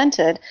been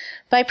prevented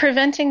by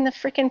preventing the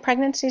freaking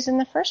pregnancies in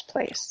the first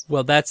place?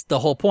 Well, that's the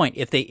whole point.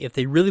 If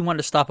they really wanted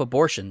to stop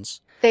abortions,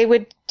 they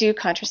would do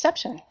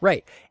contraception.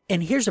 Right.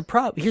 And here's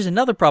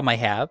another problem I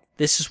have.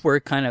 This is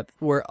where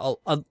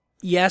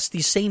you ask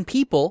these same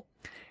people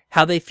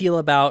how they feel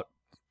about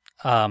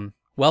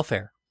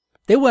welfare.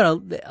 They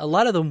want a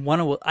lot of them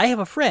want to. I have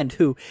a friend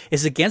who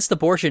is against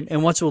abortion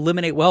and wants to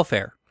eliminate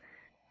welfare.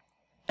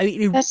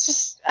 That's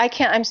just,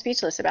 I'm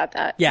speechless about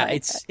that. Yeah,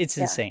 it's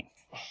insane.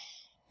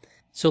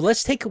 So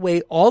let's take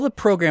away all the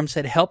programs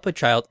that help a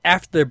child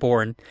after they're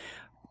born,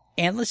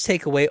 and let's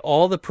take away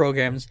all the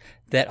programs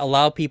that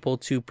allow people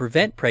to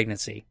prevent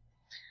pregnancy.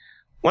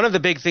 One of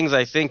the big things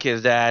I think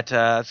is that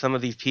some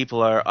of these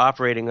people are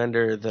operating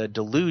under the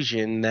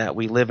delusion that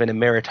we live in a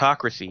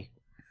meritocracy,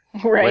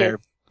 right?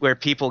 Where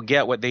people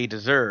get what they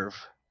deserve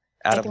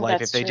out of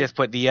life if they just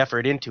put the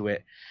effort into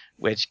it.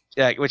 Which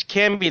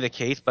can be the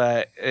case,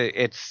 but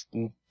it's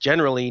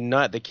generally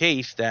not the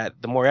case that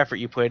the more effort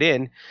you put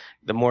in,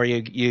 the more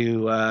you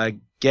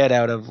get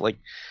out of,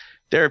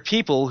 there are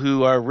people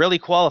who are really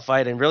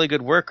qualified and really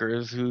good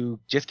workers who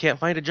just can't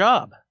find a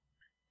job.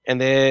 And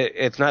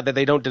it's not that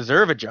they don't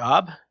deserve a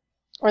job.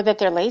 Or that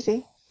they're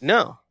lazy.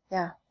 No.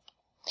 Yeah.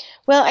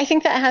 Well, I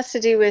think that has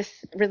to do with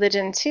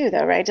religion too,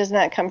 though, right? Doesn't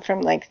that come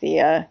from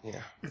yeah.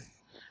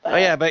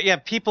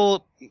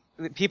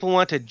 People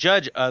want to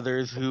judge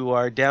others who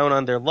are down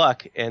on their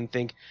luck and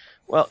think,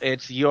 well,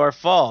 it's your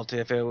fault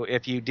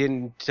if you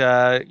didn't.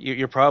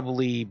 You're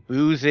probably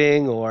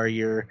boozing or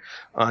you're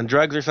on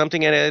drugs or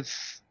something, and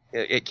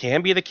it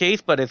can be the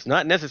case, but it's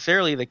not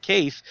necessarily the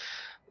case.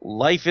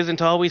 Life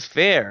isn't always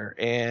fair,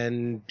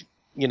 and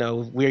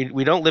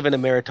we don't live in a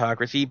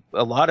meritocracy.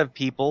 A lot of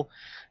people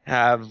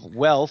have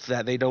wealth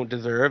that they don't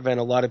deserve, and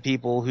a lot of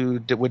people who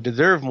would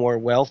deserve more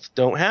wealth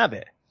don't have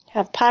it.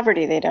 Have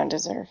poverty they don't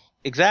deserve.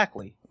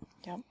 Exactly.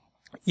 Yep.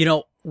 You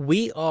know,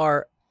 we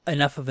are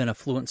enough of an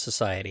affluent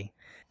society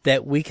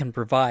that we can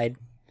provide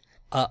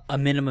a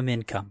minimum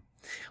income.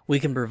 We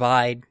can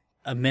provide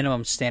a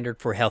minimum standard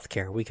for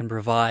healthcare. We can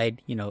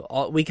provide,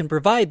 we can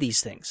provide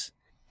these things,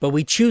 but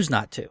we choose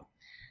not to.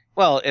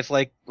 Well, it's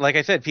like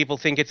I said, people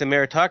think it's a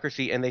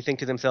meritocracy, and they think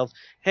to themselves,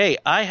 hey,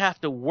 I have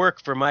to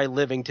work for my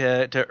living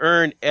to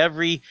earn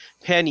every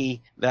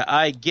penny that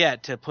I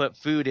get to put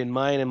food in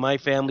mine and my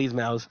family's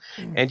mouths,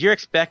 and you're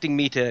expecting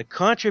me to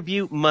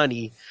contribute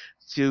money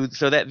so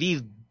that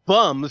these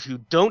bums who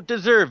don't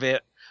deserve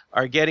it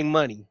are getting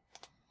money.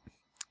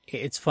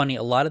 It's funny,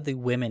 a lot of the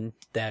women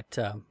that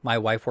my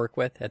wife worked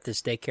with at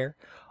this daycare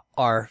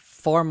are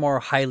far more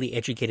highly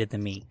educated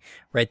than me,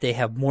 right? They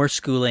have more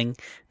schooling,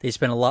 they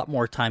spend a lot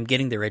more time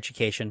getting their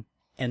education,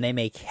 and they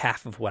make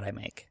half of what I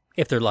make,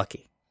 if they're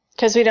lucky.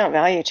 Because we don't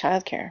value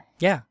childcare.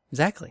 Yeah,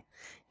 exactly.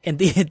 And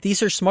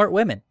these are smart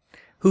women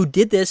who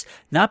did this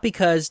not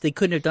because they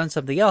couldn't have done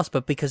something else,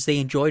 but because they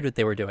enjoyed what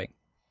they were doing.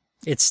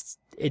 It's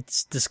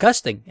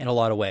disgusting in a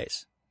lot of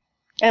ways.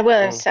 And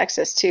well, it's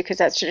sexist too, because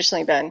that's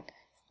traditionally been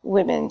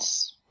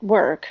women's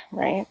work,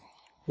 right?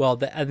 Well,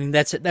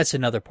 that's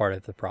another part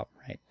of the problem,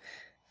 right?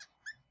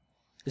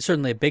 It's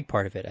certainly a big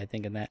part of it, I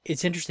think, in that.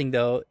 It's interesting,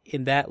 though,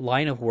 in that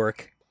line of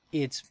work,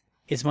 it's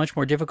much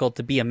more difficult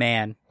to be a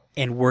man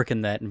and work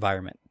in that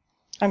environment.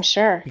 I'm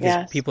sure,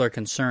 because people are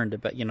concerned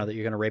about, that you're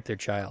going to rape their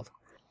child.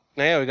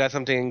 Yeah, we got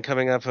something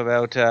coming up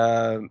about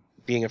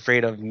being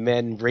afraid of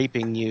men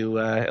raping you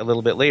a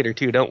little bit later,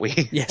 too, don't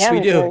we? Yes,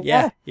 we do.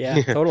 Yeah,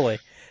 totally.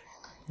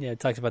 Yeah, it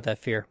talks about that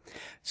fear.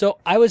 So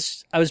I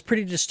was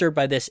pretty disturbed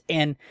by this,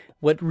 and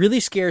what really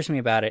scares me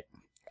about it,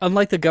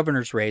 unlike the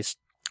governor's race,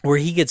 where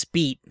he gets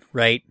beat,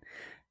 right?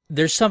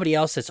 There's somebody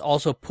else that's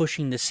also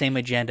pushing the same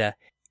agenda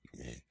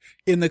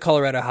in the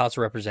Colorado House of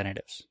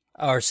Representatives,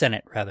 or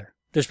Senate, rather.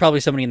 There's probably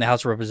somebody in the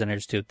House of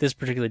Representatives, too. This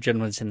particular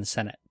gentleman's in the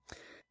Senate.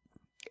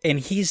 And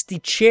he's the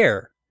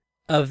chair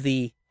of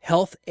the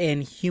Health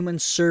and Human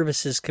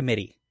Services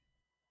Committee.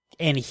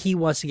 And he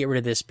wants to get rid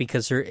of this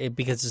because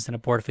it's an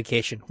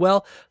abortification.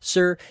 Well,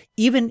 sir,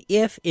 even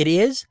if it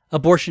is,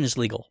 abortion is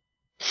legal.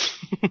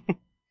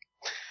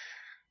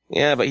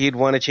 Yeah, but he'd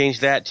want to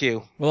change that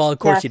too. Well, of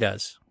course he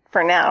does.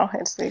 For now,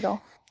 it's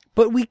legal.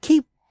 But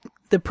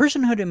the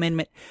personhood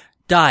amendment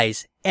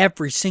dies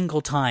every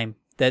single time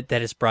that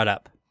is brought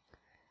up.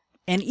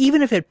 And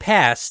even if it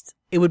passed,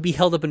 it would be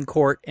held up in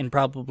court and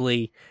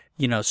probably,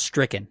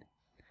 stricken.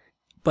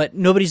 But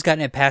nobody's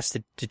gotten it passed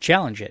to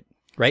challenge it.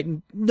 Right?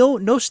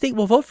 No state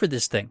will vote for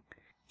this thing.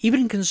 Even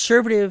in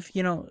conservative,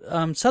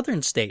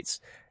 southern states,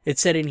 it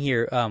said in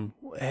here,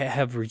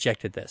 have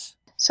rejected this.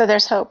 So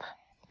there's hope,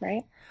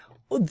 right?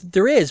 Well,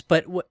 there is,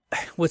 but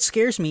what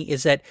scares me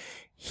is that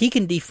he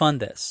can defund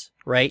this,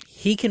 right?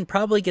 He can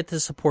probably get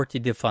the support to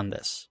defund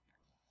this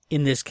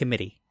in this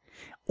committee,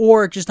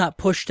 or just not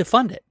push to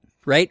fund it,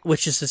 right?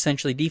 Which is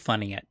essentially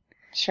defunding it.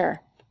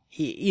 Sure.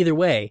 Either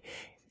way,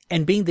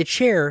 and being the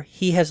chair,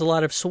 he has a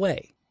lot of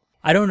sway.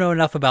 I don't know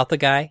enough about the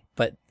guy,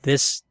 but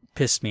this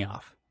pissed me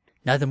off.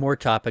 Now the more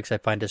topics I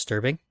find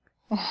disturbing.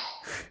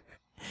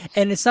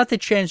 And it's not the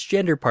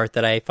transgender part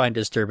that I find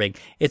disturbing.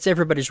 It's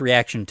everybody's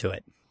reaction to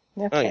it.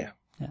 Okay. Oh, yeah.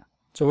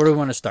 So where do we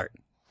want to start?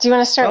 Do you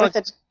want to start with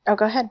the... Oh,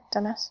 go ahead,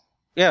 dumbass.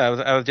 Yeah,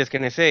 I was just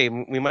going to say,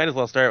 we might as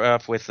well start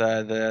off with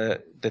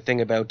the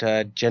thing about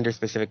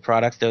gender-specific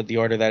products, the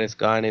order that it's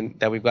gone and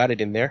that we've got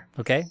it in there.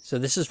 Okay, so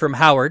this is from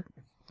Howard.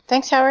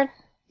 Thanks, Howard.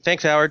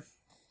 Thanks, Howard.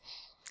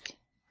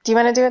 Do you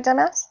want to do it,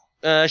 dumbass?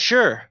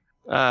 Sure.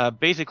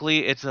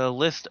 Basically, it's a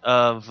list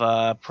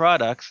of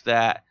products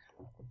that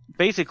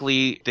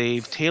basically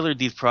they've tailored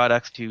these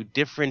products to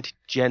different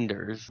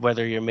genders,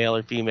 whether you're male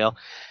or female.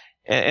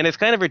 And it's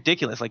kind of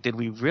ridiculous. Like, did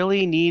we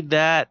really need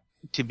that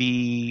to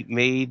be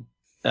made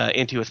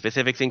into a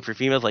specific thing for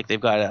females? Like, they've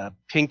got a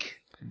pink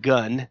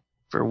gun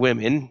for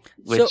women,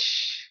 which... So,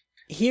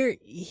 here,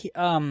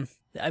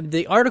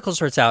 the article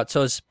starts out,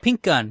 so it's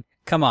pink gun,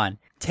 come on,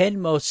 10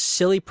 most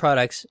silly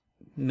products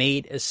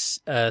made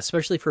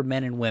especially for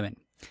men and women.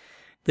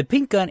 The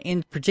pink gun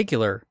in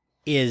particular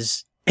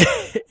is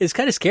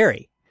kind of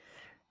scary.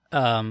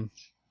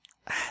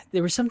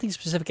 There was something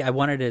specific I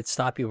wanted to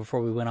stop you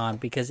before we went on,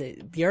 because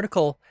the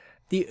article,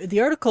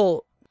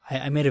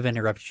 I may have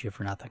interrupted you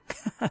for nothing.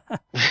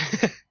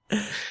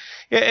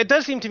 Yeah, it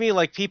does seem to me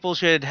like people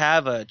should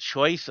have a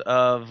choice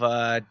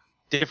of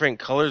different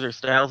colors or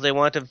styles they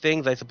want of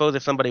things. I suppose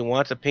if somebody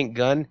wants a pink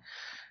gun,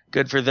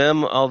 good for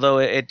them. Although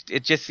it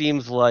just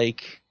seems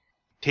like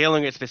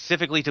tailoring it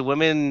specifically to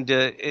women,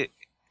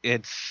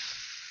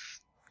 it's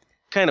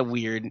kind of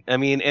weird. I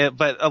mean,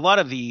 but a lot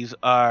of these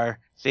are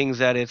things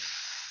that it's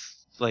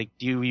like,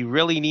 do we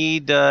really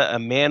need a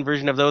man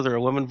version of those or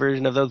a woman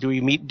version of those? Do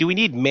we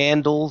need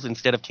mandals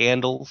instead of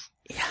candles?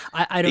 Yeah,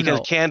 I don't know.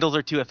 Because candles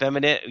are too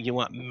effeminate. You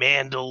want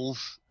mandals.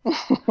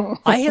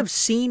 I've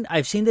seen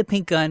the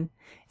pink gun,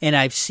 and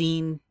I've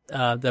seen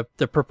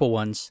the purple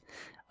ones.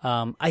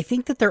 I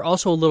think that they're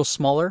also a little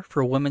smaller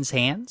for women's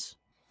hands,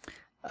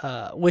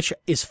 which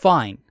is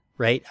fine,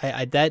 right?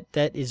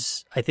 That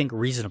is, I think,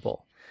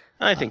 reasonable.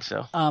 I think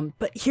so.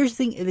 But here's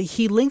the thing: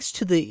 he links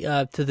to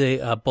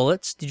the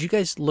bullets. Did you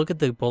guys look at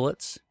the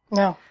bullets?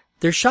 No.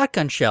 They're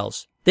shotgun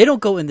shells. They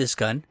don't go in this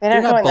gun. They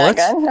don't They're go not in bullets.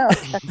 that gun. No,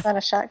 that's not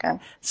a shotgun.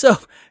 So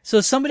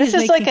somebody's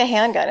This is making, like a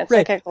handgun. It's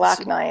right. like a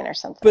Glock 9 or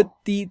something. But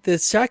the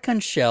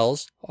shotgun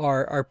shells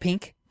are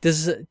pink.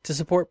 This is to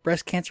support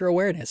breast cancer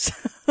awareness.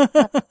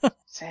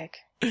 Sick.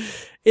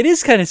 It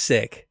is kind of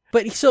sick.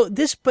 But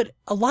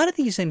a lot of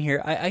these in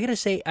here, I gotta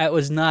say, I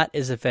was not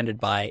as offended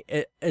by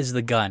it as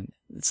the gun.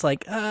 It's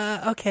like,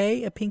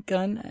 okay, a pink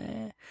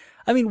gun.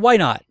 I mean, why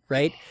not,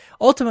 right?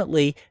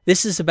 Ultimately,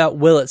 this is about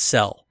will it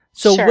sell?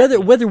 So Sure.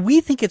 whether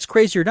we think it's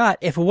crazy or not,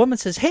 if a woman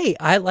says, "Hey,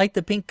 I like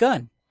the pink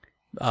gun,"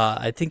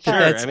 I think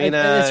that's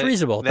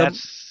reasonable.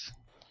 That's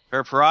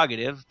her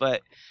prerogative,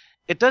 but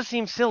it does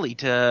seem silly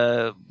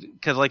because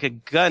like a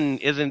gun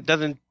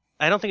doesn't.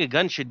 I don't think a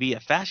gun should be a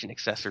fashion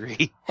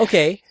accessory.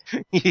 Okay.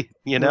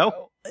 You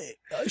know?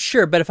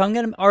 Sure, but if I'm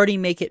going to already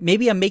make it,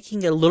 maybe I'm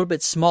making it a little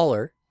bit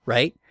smaller,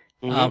 right?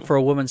 For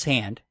a woman's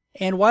hand.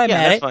 And while I'm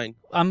at it, fine.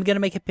 I'm going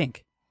to make it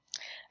pink.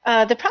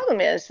 The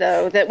problem is,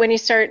 though, that when you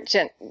start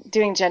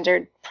doing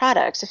gendered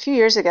products, a few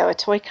years ago, a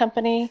toy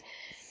company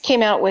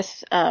came out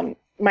with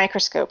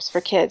microscopes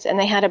for kids, and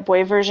they had a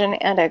boy version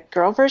and a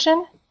girl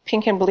version,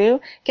 pink and blue.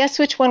 Guess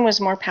which one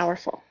was more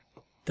powerful?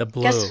 The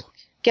blue.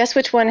 Guess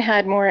which one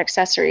had more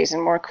accessories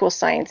and more cool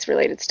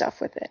science-related stuff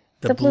with it?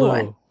 The blue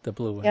one. The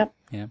blue one. Yep.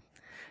 Yeah.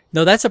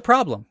 No, that's a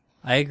problem.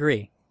 I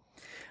agree.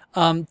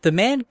 The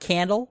man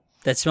candle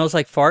that smells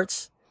like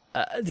farts,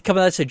 come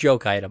on, that's a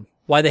joke item.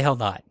 Why the hell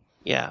not?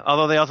 Yeah,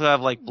 although they also have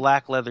like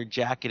black leather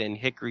jacket and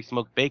hickory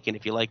smoked bacon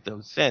if you like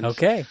those scents.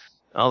 Okay.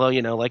 Although,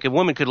 like a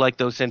woman could like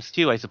those scents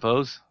too, I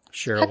suppose.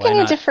 Sure, How why can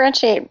you not?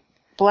 differentiate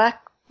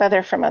black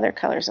leather from other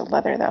colors of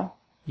leather, though?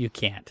 You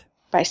can't.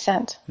 By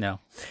scent. No.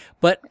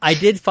 But I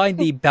did find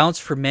the bounce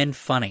for men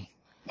funny.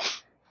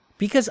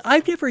 Because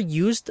I've never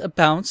used a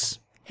bounce,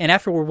 and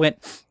afterward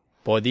went,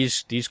 boy,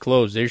 these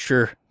clothes, they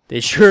smell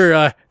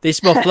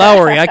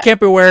flowery. I can't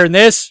be wearing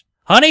this.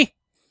 Honey?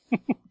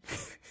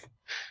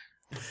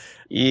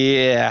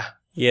 Yeah.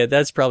 Yeah,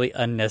 that's probably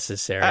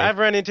unnecessary. I've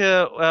run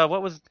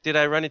into, did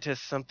I run into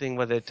something,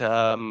 was it,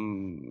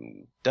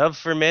 Dove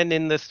for Men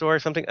in the store or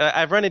something?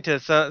 I've run into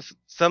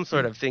some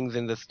sort of things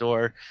in the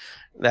store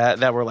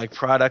that were like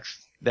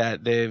products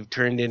that they've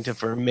turned into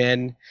for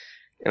men.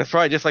 And it's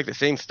probably just like the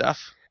same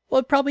stuff.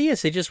 Well, it probably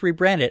is. They just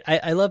rebrand it.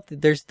 I love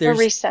that there's Or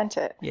resent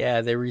it.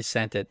 Yeah, they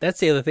resent it. That's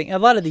the other thing. A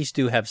lot of these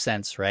do have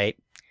scents, right?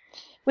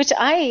 Which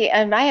I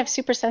have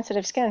super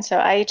sensitive skin, so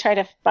I try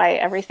to buy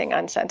everything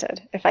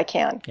unscented if I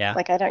can. Yeah.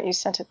 Like I don't use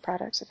scented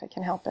products if I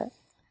can help it.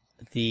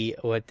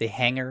 The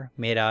hanger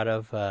made out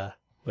of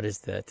what is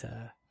that?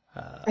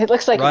 It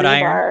looks like wrought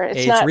rebar. iron.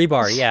 It's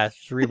rebar. Yeah,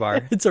 it's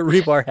rebar. It's a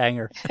rebar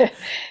hanger.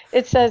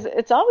 It says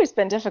it's always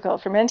been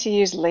difficult for men to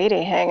use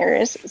lady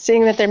hangers,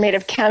 seeing that they're made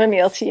of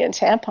chamomile tea and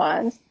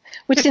tampons,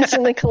 which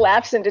instantly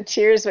collapse into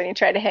tears when you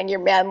try to hang your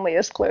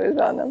manliest clothes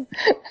on them.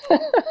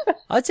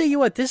 I'll tell you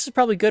what, this is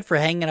probably good for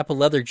hanging up a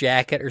leather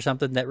jacket or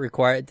something that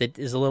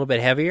is a little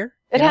bit heavier.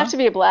 It'd have to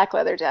be a black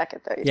leather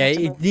jacket, though. Yeah,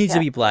 it needs to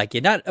be black.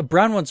 Yeah,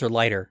 brown ones are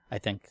lighter, I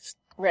think.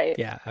 Right.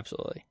 Yeah,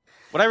 absolutely.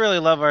 What I really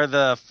love are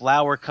the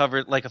flower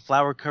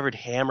covered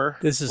hammer.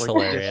 This is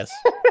hilarious.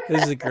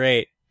 This is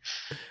great.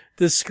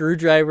 The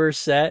screwdriver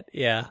set,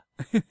 yeah.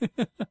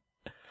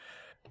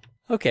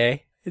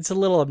 Okay. It's a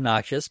little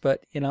obnoxious,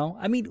 but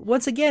I mean,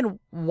 once again,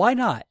 why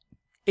not?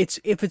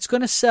 If it's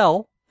going to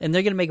sell and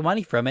they're going to make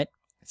money from it,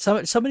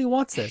 somebody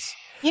wants this.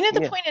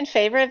 The point in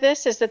favor of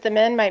this is that the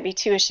men might be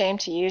too ashamed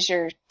to use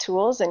your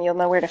tools, and you'll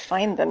know where to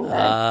find them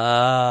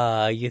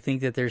then. You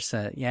think that there's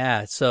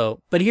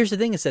but here's the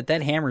thing is that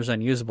hammer is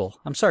unusable.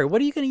 I'm sorry,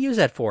 what are you going to use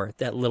that for?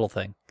 That little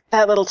thing.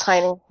 That little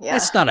tiny, yeah.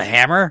 That's not a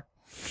hammer.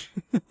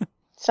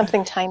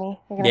 Something tiny.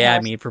 Yeah, I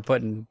mean, for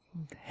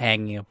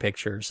hanging a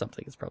picture or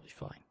something, it's probably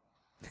fine.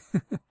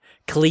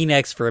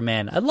 Kleenex for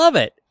men. I love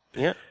it.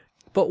 Yeah.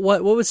 But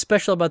what was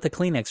special about the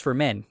Kleenex for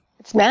men?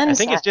 It's men's.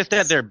 I think it's just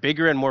that they're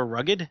bigger and more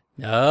rugged.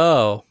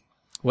 Oh.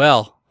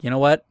 Well, you know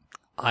what?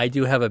 I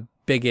do have a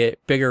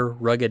bigger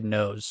rugged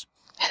nose.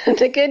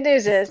 The good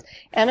news is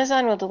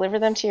Amazon will deliver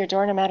them to your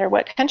door no matter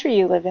what country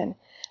you live in.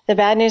 The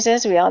bad news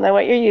is we all know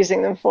what you're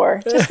using them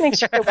for. Just make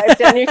sure to wipe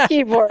down your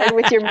keyboard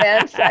with your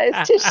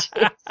man-sized tissues.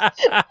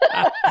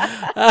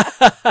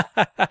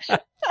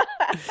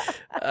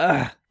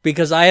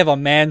 Because I have a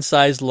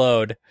man-sized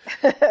load.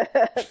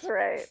 That's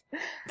right.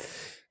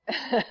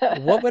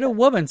 What would a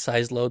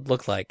woman-sized load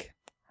look like?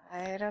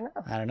 I don't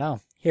know. I don't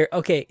know. Here,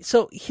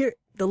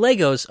 the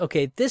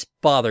Legos, this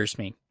bothers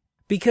me.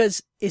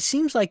 Because it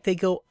seems like they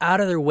go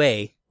out of their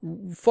way,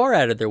 far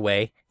out of their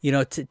way,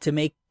 to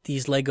make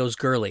these Legos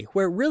girly.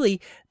 Where really,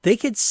 they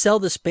could sell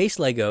the space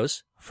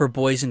Legos for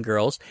boys and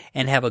girls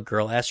and have a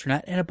girl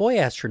astronaut and a boy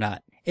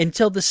astronaut.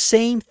 Until the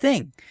same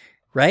thing,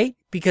 right?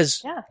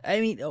 Because, yeah.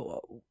 I mean...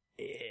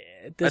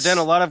 But then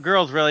a lot of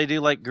girls really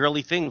do like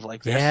girly things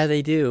like this. Yeah,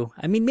 they do.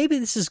 I mean, maybe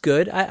this is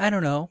good. I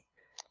don't know.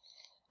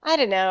 I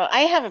don't know.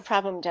 I have a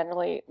problem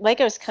generally.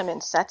 Legos come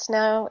in sets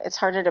now. It's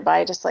harder to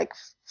buy just like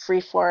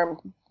free-form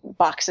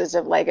boxes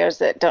of Legos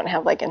that don't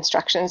have like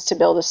instructions to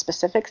build a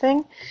specific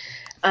thing.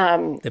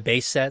 The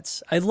base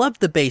sets. I loved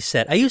the base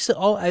set. I used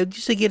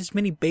to get as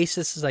many base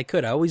sets as I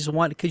could. I always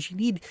wanted, because you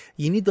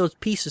need those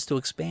pieces to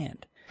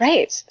expand.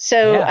 Right.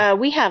 So Yeah.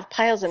 we have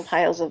piles and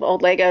piles of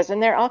old Legos,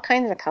 and they're all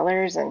kinds of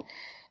colors, and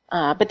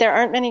but there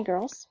aren't many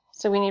girls,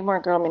 so we need more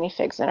girl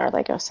minifigs in our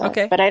Lego set.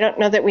 Okay. But I don't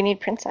know that we need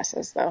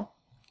princesses though.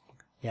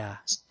 Yeah.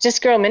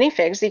 Just girl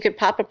minifigs. You could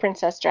pop a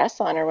princess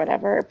dress on or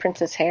whatever, or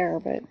princess hair,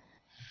 but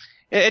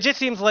It just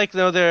seems like,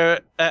 though,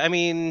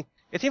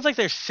 it seems like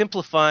they're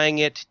simplifying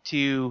it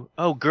to,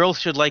 oh, girls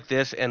should like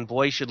this and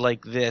boys should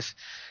like this,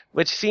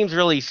 which seems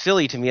really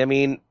silly to me. I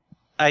mean,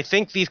 I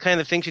think these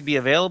kind of things should be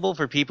available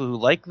for people who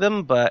like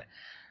them, but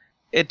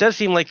it does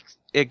seem like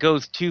it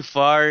goes too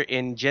far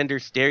in gender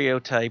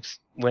stereotypes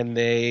when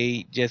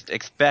they just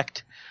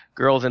expect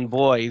girls and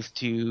boys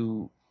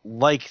to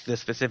like the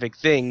specific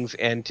things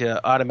and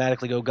to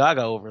automatically go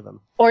gaga over them.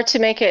 or to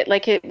make it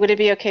like it. Would it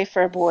be okay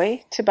for a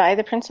boy to buy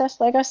the princess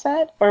Lego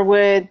set, or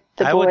would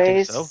the I would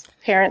think boys' so.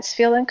 parents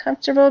feel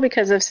uncomfortable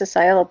because of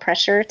societal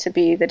pressure to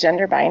be the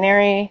gender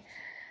binary?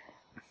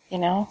 You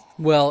know.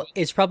 Well,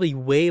 it's probably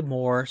way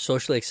more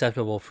socially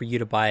acceptable for you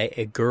to buy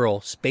a girl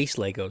space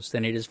Legos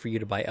than it is for you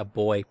to buy a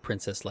boy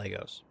princess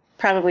Legos.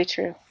 Probably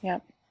true. Yeah.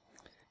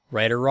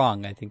 Right or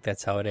wrong, I think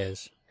that's how it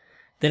is.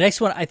 The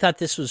next one, I thought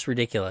this was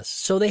ridiculous.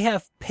 So they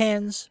have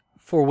pens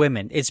for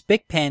women. It's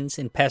big pens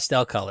in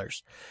pastel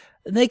colors.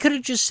 And they could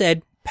have just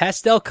said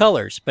pastel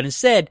colors, but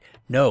instead,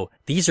 no,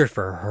 these are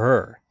for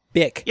her.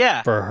 Bic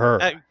Yeah. for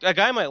her. A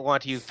guy might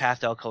want to use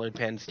pastel-colored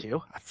pens,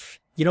 too.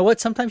 You know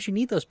what? Sometimes you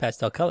need those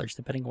pastel colors,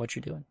 depending on what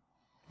you're doing.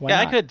 Why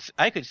Yeah, not?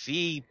 I could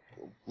see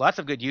lots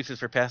of good uses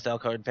for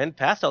pastel-colored pen.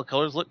 Pastel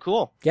colors look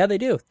cool. Yeah, they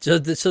do. So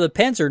the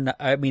pens are,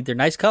 they're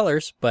nice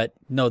colors, but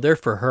no, they're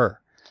for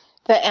her.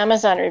 The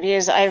Amazon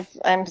reviews,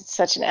 I'm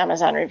such an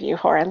Amazon review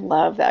whore. I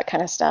love that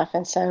kind of stuff.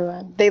 And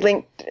so they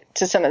linked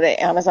to some of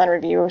the Amazon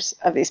reviewers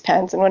of these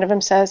pens, and one of them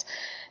says,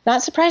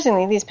 not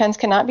surprisingly, these pens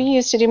cannot be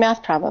used to do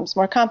math problems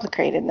more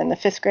complicated than the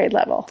 5th grade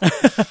level.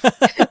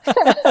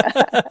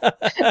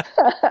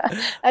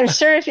 I'm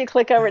sure if you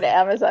click over to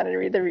Amazon and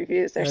read the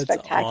reviews, they're That's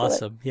spectacular.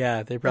 awesome.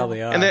 Yeah, they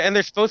probably are. And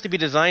they're supposed to be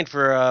designed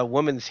for a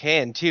woman's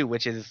hand, too,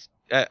 which is...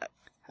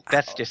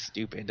 that's just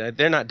stupid.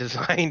 They're not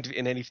designed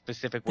in any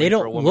specific way They for a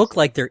don't woman's look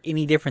like they're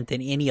any different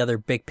than any other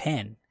big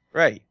pen.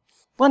 Right.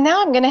 Well,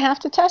 now I'm going to have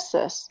to test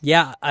this.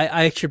 Yeah,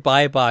 I should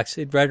buy a box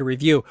and write a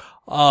review.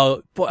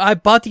 But I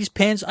bought these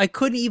pens. I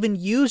couldn't even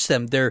use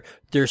them. They're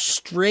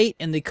straight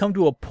and they come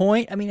to a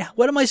point. I mean,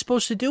 what am I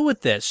supposed to do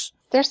with this?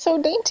 They're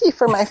so dainty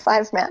for my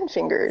 5-man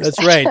fingers.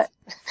 That's right.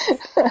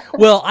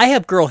 Well, I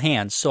have girl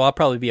hands, so I'll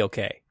probably be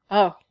okay.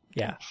 Oh.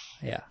 Yeah.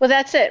 Well,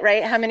 that's it,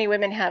 right? How many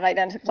women have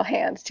identical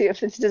hands, too,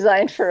 if it's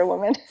designed for a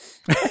woman?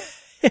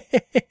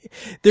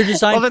 They're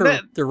designed for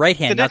the the right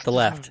hand, not next- the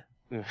left.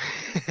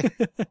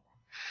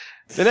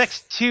 The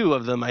next two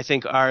of them, I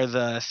think, are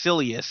the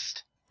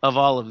silliest of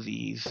all of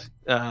these.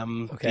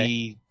 Okay.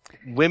 The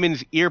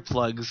women's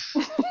earplugs.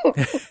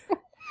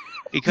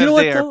 Because You know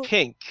what, they are though?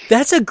 pink.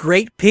 That's a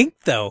great pink,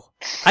 though.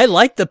 I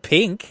like the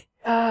pink.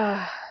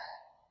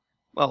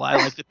 Well, I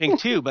like the pink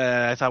too, but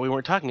I thought we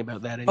weren't talking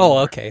about that anymore. Oh,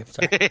 okay.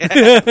 Sorry.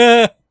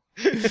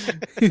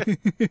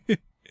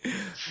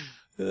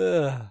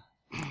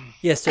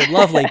 Yes, they're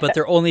lovely, but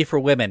they're only for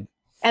women.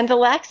 And the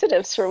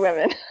laxatives for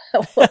women.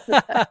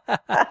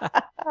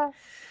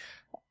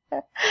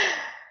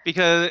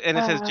 And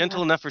it says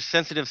gentle enough for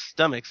sensitive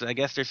stomachs. I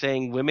guess they're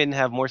saying women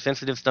have more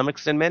sensitive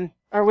stomachs than men.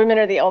 Or women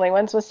are the only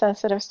ones with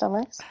sensitive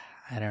stomachs.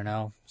 I don't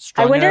know. I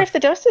Strong wonder enough? if the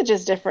dosage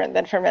is different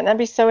than for men. That'd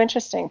be so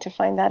interesting to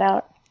find that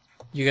out.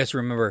 You guys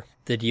remember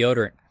the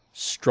deodorant.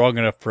 Strong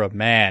enough for a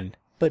man,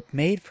 but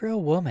made for a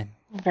woman.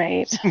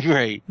 Right.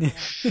 Right.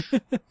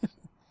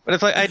 But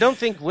it's like, I don't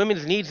think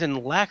women's needs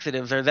and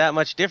laxatives are that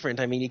much different.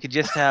 I mean, you could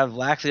just have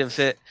laxatives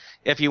that,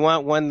 if you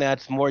want one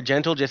that's more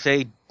gentle, just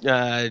say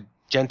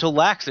gentle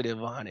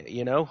laxative on it,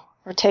 you know?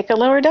 Or take a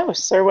lower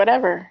dose or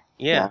whatever.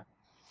 Yeah.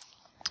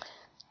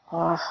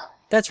 Oh.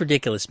 That's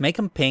ridiculous. Make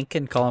them pink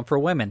and call them for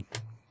women.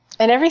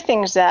 And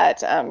everything's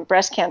that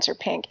breast cancer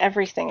pink.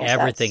 Everything is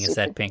Everything that is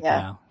that pink yeah.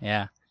 now.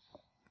 Yeah.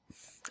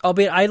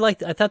 Albeit, I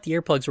thought the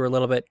earplugs were a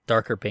little bit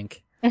darker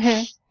pink.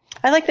 Mm-hmm.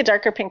 I like the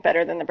darker pink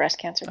better than the breast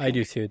cancer pink. I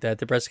do too.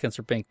 The breast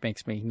cancer pink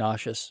makes me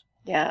nauseous.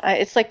 Yeah,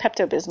 it's like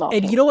Pepto-Bismol.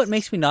 And pink. you know what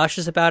makes me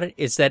nauseous about it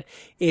is that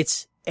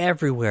it's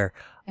everywhere.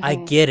 I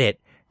get it.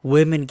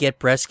 Women get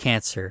breast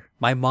cancer.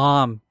 My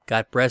mom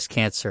got breast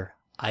cancer.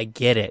 I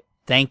get it.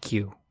 Thank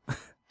you.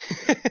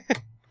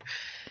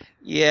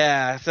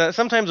 Yeah. So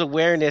sometimes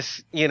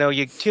awareness,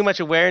 too much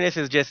awareness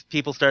is just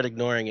people start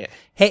ignoring it.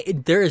 Hey,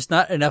 there is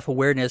not enough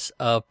awareness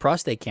of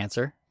prostate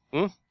cancer.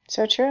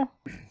 So true.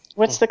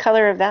 What's the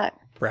color of that?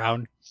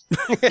 Brown.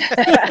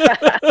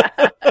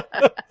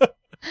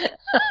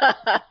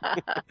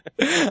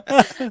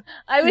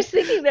 I was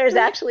thinking there's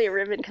actually a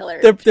ribbon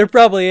color. There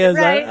probably is.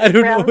 Right? I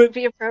don't Brown know. would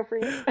be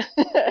appropriate.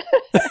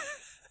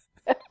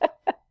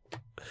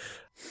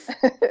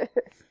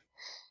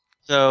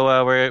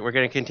 So we're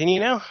going to continue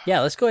now?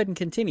 Yeah, let's go ahead and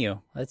continue.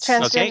 Let's.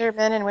 Transgender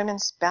men in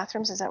women's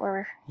bathrooms, is that where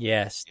we're...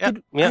 Yes. Yep,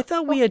 Dude, yep. I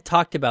thought we had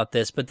talked about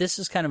this, but this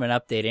is kind of an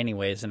update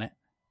anyway, isn't it?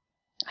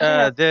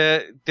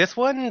 This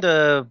one,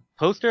 the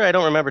poster, I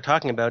don't remember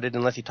talking about it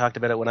unless you talked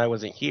about it when I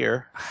wasn't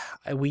here.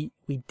 We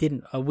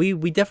didn't. We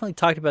definitely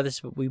talked about this,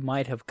 but we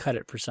might have cut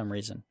it for some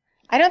reason.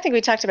 I don't think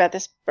we talked about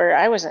this, or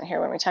I wasn't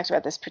here when we talked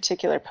about this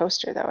particular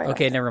poster, though.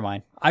 Okay, never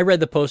mind. I read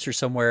the poster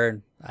somewhere,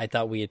 and I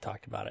thought we had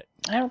talked about it.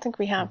 I don't think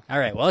we have. All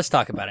right, well, let's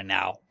talk about it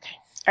now.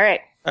 All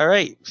right.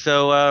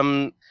 So,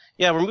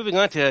 we're moving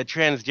on to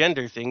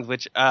transgender things,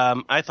 which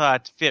I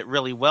thought fit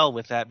really well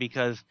with that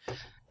because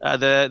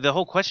the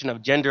whole question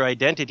of gender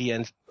identity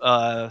and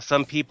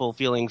some people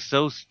feeling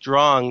so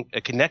strong a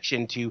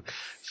connection to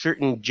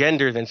certain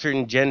genders and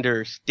certain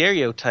gender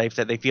stereotypes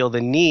that they feel the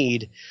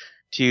need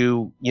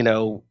to,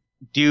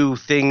 do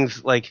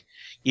things like,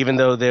 even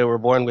though they were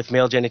born with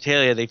male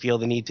genitalia, they feel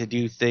the need to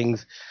do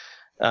things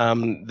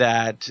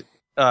that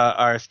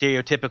are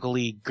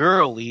stereotypically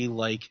girly,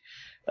 like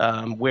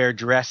wear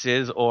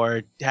dresses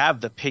or have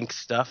the pink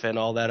stuff and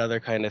all that other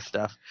kind of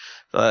stuff.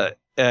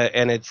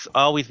 And it's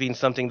always been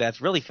something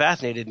that's really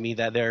fascinated me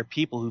that there are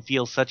people who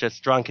feel such a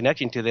strong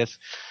connection to this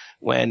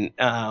when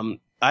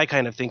I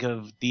kind of think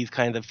of these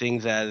kinds of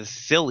things as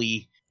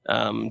silly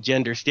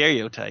gender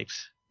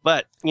stereotypes.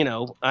 But,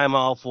 I'm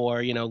all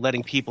for,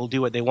 letting people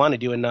do what they want to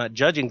do and not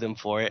judging them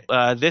for it.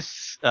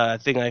 This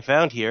thing I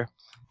found here,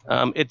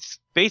 it's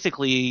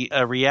basically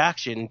a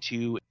reaction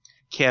to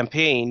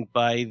campaign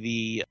by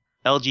the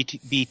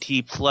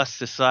LGBT plus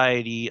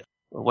society.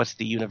 What's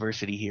the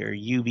university here?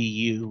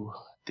 UBU,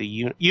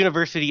 the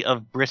University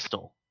of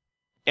Bristol.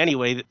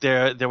 Anyway,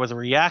 there was a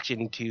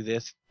reaction to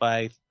this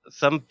by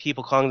some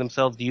people calling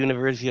themselves the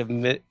University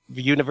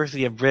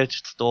of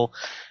Bristol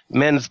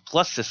Men's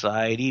Plus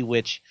Society,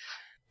 which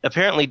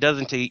apparently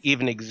doesn't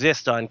even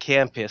exist on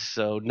campus,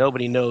 so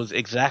nobody knows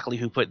exactly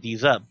who put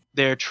these up.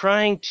 They're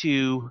trying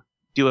to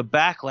do a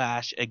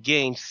backlash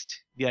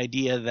against the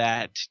idea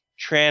that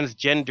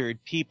transgendered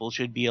people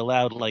should be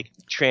allowed, like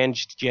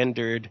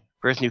transgendered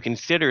person who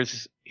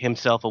considers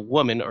himself a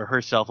woman or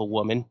herself a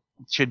woman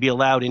should be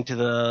allowed into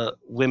the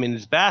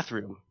women's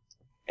bathroom.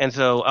 And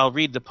so I'll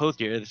read the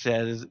poster. It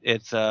says,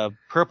 it's a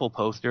purple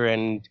poster,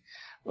 and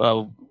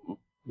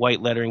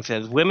white lettering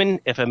says, "Women,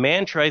 if a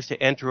man tries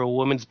to enter a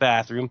woman's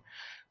bathroom,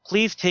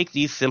 please take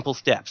these simple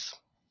steps."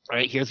 All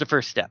right, here's the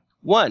first step.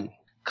 1,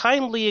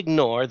 kindly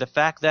ignore the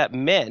fact that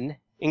men,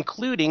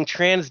 including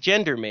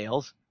transgender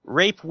males,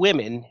 rape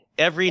women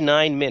every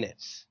 9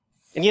 minutes.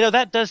 And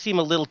that does seem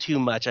a little too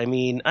much. I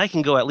mean, I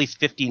can go at least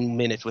 15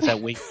 minutes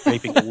without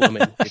raping a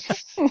woman.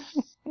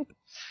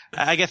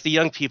 I guess the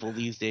young people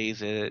these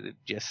days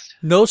just...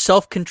 No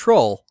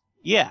self-control.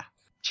 Yeah.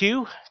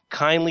 2,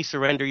 kindly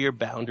surrender your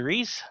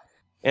boundaries.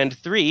 And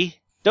 3,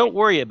 don't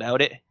worry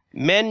about it.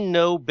 Men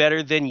know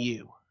better than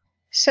you.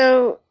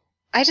 So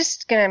I'm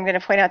going to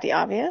point out the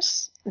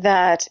obvious,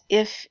 that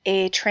if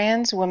a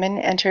trans woman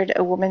entered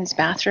a woman's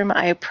bathroom,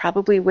 I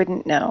probably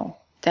wouldn't know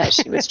that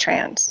she was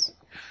trans.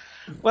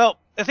 Well,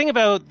 the thing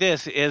about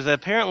this is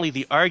apparently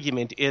the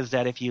argument is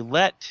that if you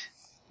let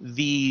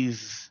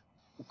these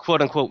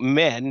quote-unquote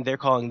men, they're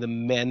calling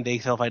them men, they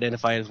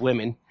self-identify as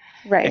women,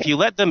 right. If you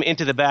let them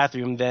into the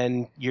bathroom,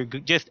 then you're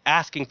just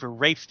asking for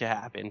rapes to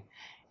happen.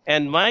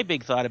 And my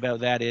big thought about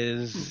that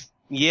is,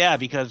 yeah,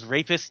 because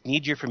rapists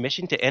need your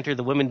permission to enter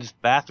the women's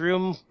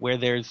bathroom where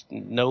there's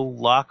no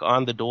lock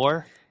on the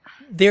door.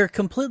 They're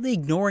completely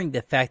ignoring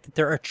the fact that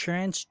there are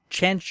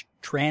transgendered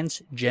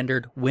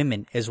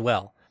women as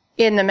well.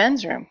 In the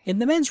men's room. In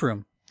the men's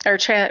room. Or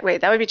that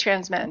would be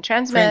trans men.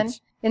 Trans men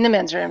in the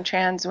men's room,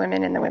 trans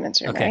women in the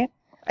women's room, okay. Right?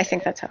 I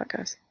think that's how it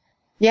goes.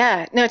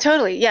 Yeah, no,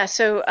 totally. Yeah,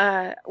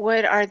 so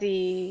what are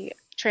the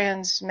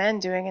trans men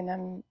doing in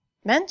the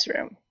men's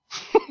room?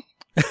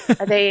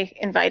 Are they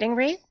inviting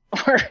rape?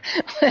 Or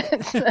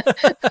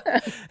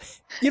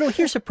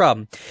here's the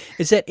problem,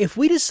 is that if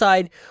we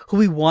decide who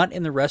we want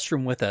in the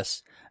restroom with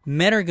us,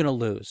 men are going to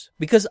lose.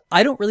 Because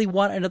I don't really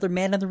want another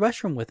man in the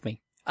restroom with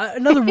me.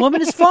 Another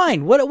woman is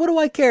fine. What do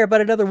I care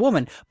about another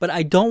woman? But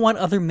I don't want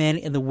other men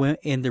in the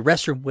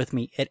restroom with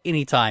me at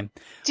any time.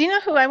 Do you know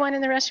who I want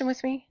in the restroom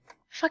with me?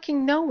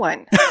 Fucking no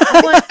one.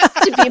 I want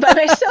to be by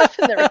myself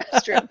in the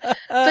restroom.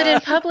 But in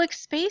public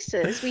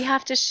spaces, we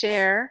have to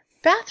share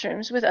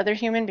bathrooms with other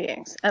human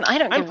beings, and I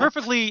don't. I'm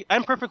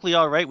perfectly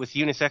all right with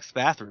unisex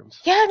bathrooms.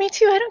 Yeah, me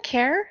too. I don't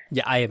care.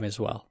 Yeah, I am as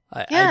well.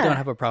 I don't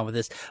have a problem with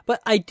this,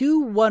 but I do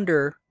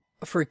wonder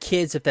for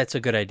kids if that's a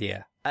good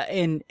idea.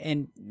 And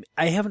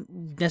I haven't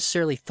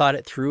necessarily thought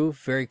it through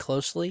very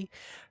closely,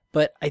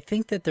 but I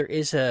think that there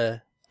is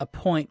a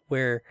point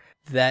where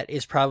that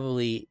is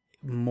probably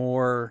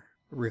more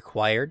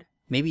required.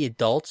 Maybe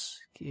adults,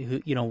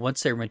 who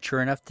once they're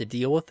mature enough to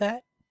deal with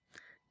that.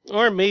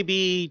 Or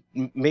maybe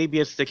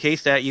it's the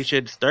case that you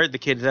should start the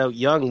kids out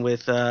young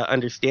with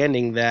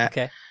understanding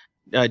that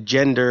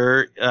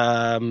gender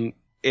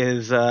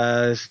is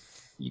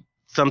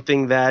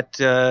something that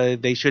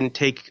they shouldn't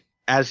take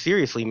as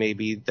seriously.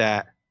 Maybe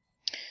that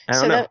I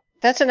don't know.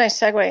 That's a nice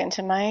segue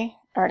into my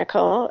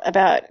article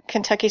about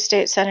Kentucky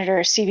State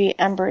Senator C.B.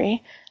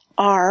 Embry,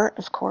 R,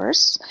 of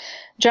course,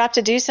 dropped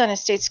a deuce on his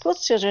state school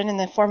children in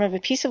the form of a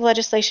piece of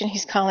legislation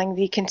he's calling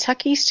the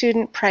Kentucky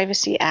Student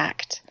Privacy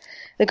Act.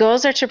 The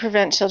goals are to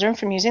prevent children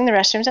from using the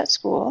restrooms at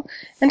school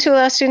and to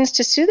allow students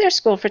to sue their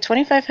school for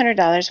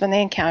 $2,500 when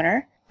they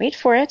encounter, wait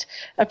for it,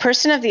 a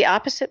person of the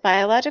opposite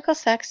biological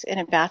sex in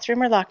a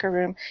bathroom or locker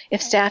room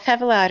if staff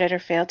have allowed it or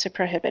failed to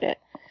prohibit it.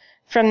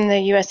 From the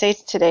USA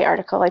Today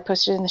article I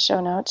posted in the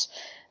show notes,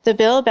 the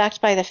bill,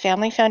 backed by the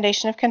Family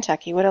Foundation of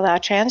Kentucky, would allow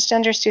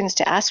transgender students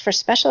to ask for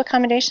special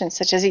accommodations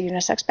such as a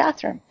unisex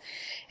bathroom.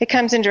 It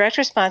comes in direct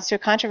response to a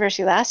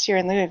controversy last year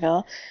in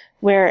Louisville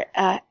where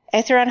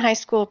Atheron High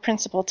School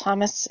principal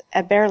Thomas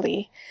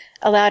Aberle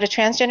allowed a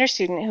transgender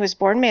student who was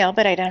born male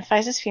but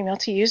identifies as female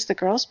to use the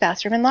girls'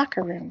 bathroom and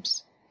locker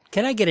rooms.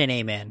 Can I get an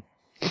amen?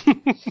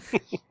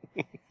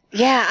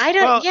 Yeah, I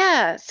don't.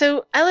 Yeah,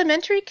 so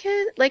elementary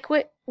kid, like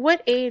what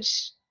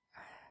age?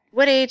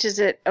 What age is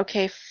it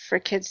okay for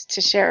kids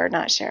to share or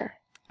not share?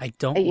 I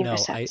don't know.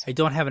 I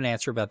don't have an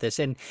answer about this,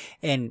 and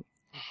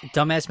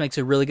Dumbass makes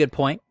a really good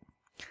point.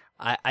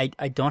 I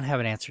don't have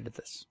an answer to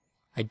this.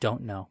 I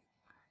don't know.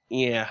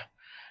 Yeah.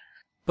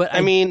 But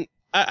I mean,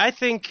 I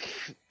think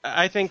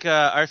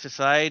our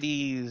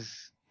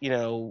society's,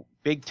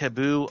 big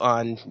taboo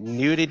on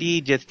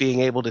nudity, just being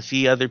able to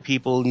see other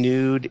people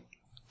nude,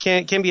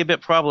 can be a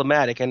bit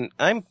problematic. And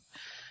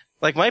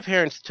my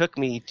parents took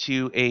me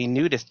to a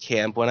nudist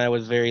camp when I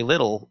was very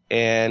little,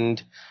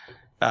 and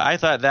I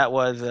thought that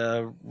was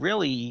a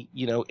really,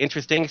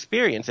 interesting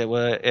experience. It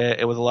was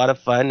a lot of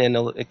fun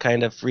and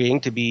kind of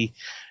freeing to be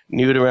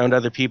nude around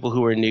other people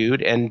who were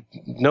nude, and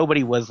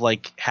nobody was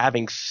like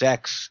having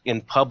sex in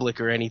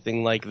public or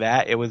anything like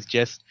that. It was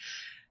just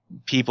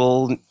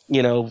people,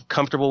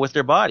 comfortable with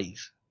their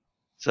bodies.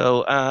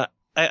 So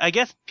I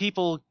guess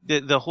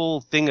the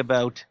whole thing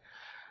about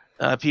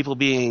people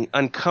being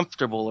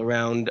uncomfortable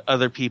around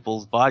other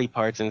people's body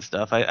parts and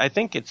stuff, I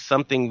think it's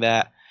something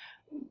that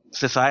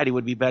society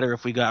would be better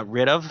if we got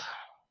rid of.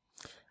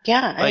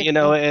 Yeah.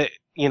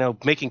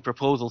 But, making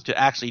proposals to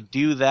actually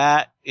do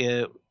that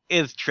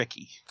is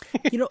tricky.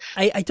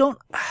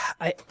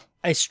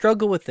 I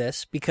struggle with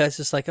this because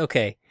it's like,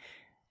 okay,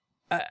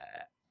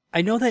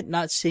 I know that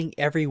not seeing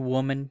every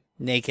woman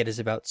naked is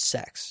about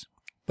sex,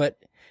 but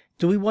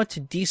do we want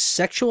to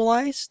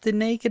desexualize the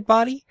naked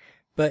body?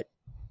 But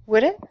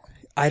would it?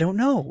 I don't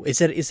know. Is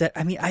that,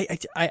 I mean,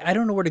 I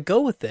don't know where to go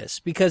with this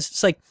because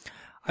it's like,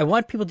 I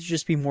want people to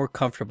just be more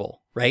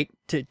comfortable, right?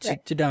 To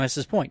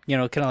Damas's point,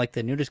 kind of like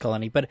the nudist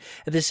colony. But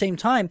at the same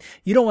time,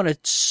 you don't want to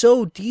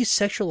so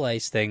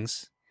desexualize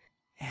things.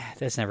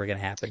 That's never going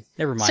to happen.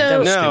 Never mind. So, that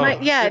was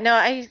stupid.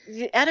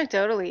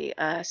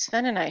 Anecdotally,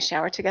 Sven and I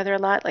shower together a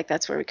lot. Like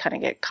that's where we kind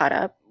of get caught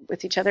up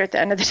with each other at the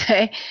end of the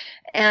day.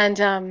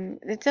 And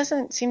it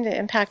doesn't seem to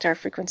impact our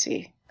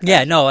frequency.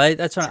 Yeah, no,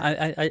 that's what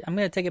I'm going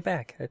to take it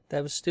back.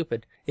 That was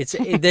stupid.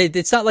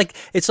 It's not like,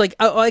 it's like,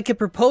 I could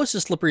propose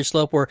a slippery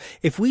slope where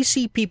if we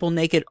see people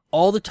naked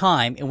all the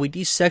time and we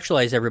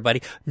desexualize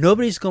everybody,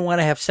 nobody's going to want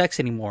to have sex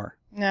anymore.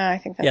 No, I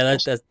think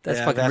that's that's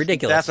fucking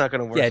ridiculous. That's not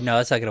going to work. Yeah, no,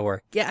 that's not going to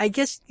work. Yeah, I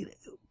guess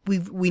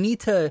we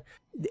need to,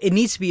 it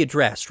needs to be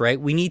addressed, right?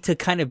 We need to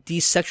kind of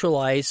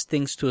desexualize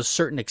things to a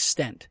certain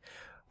extent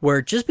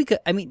where just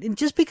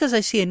because I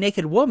see a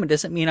naked woman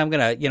doesn't mean I'm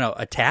going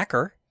to, attack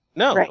her.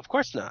 No, right. Of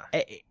course not.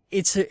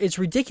 It's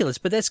ridiculous,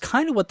 but that's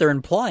kind of what they're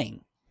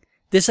implying.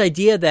 This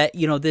idea that,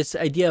 this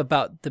idea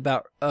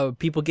about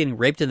people getting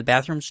raped in the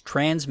bathrooms,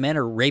 trans men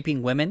are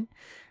raping women.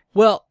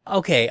 Well,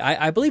 okay,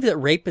 I believe that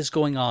rape is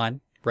going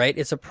on, right?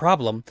 It's a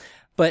problem,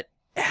 but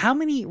how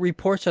many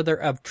reports are there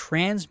of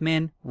trans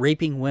men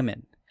raping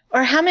women?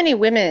 Or how many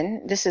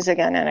women, this is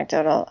again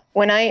anecdotal,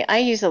 when I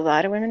use a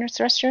lot of women's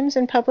restrooms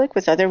in public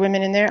with other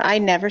women in there, I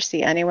never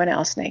see anyone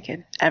else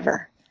naked,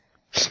 ever.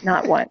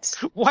 Not once.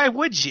 Why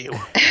would you?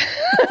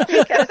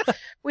 Because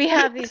we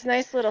have these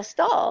nice little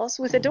stalls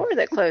with a door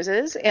that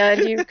closes,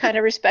 and you kind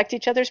of respect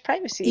each other's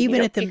privacy. Even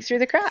you at don't peek through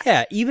the cracks.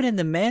 Yeah, even in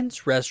the men's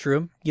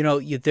restroom,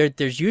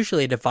 there's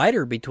usually a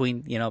divider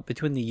between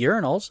the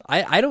urinals.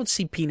 I don't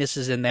see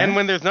penises in there. And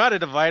when there's not a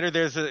divider,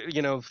 there's a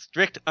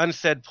strict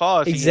unsaid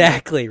policy.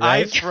 Exactly,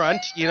 right. Eyes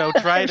front.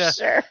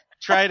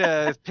 Try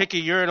to pick a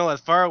urinal as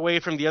far away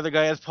from the other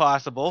guy as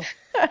possible.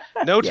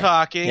 No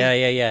talking.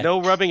 Yeah.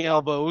 No rubbing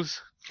elbows.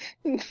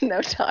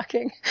 No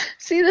talking.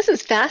 See, this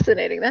is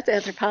fascinating. That's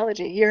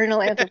anthropology,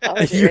 urinal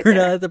anthropology.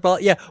 Urinal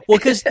anthropology. Yeah. Well,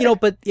 because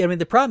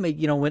the problem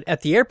is, when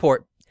at the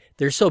airport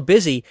they're so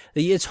busy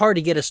that it's hard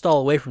to get a stall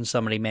away from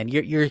somebody. Man,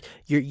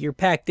 you're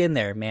packed in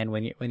there, man.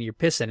 When you're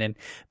pissing,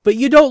 but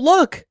you don't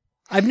look.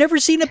 I've never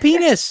seen a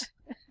penis.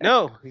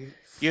 No.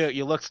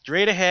 You look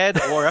straight ahead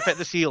or up at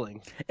the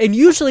ceiling. And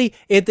usually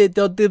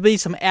there'll be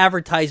some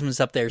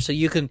advertisements up there, so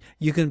you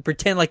can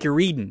pretend like you're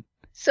reading.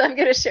 So I'm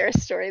going to share a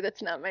story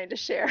that's not mine to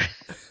share.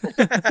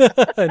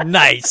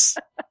 Nice.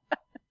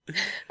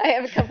 I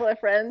have a couple of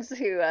friends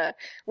who,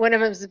 one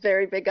of them's a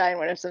very big guy and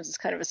one of them's is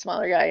kind of a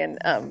smaller guy.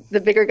 And the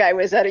bigger guy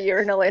was at a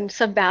urinal in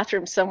some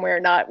bathroom somewhere,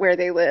 not where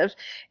they live.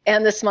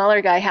 And the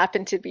smaller guy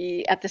happened to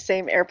be at the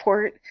same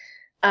airport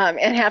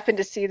and happened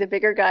to see the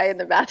bigger guy in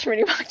the bathroom.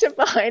 And he walked up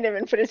behind him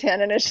and put his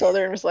hand on his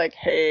shoulder and was like,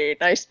 "Hey,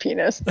 nice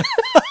penis."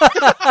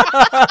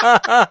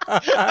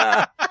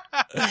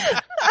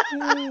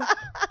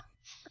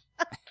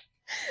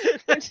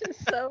 Which is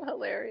so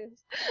hilarious.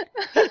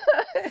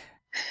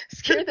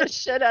 Scared the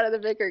shit out of the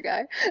bigger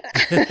guy.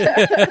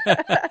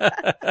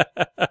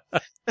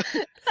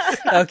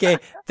 Okay,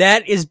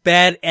 that is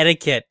bad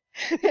etiquette.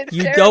 It's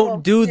You terrible,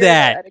 don't do terrible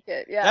that.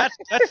 etiquette, yeah.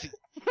 That's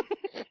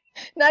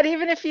Not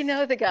even if you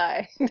know the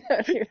guy.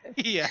 Not even.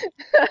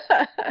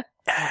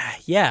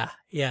 yeah.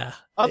 Yeah.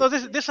 Although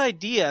this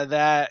idea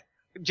that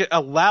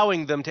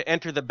allowing them to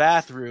enter the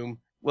bathroom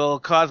will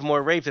cause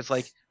more rapes, it's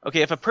like,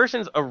 okay, if a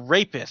person's a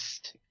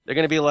rapist, they're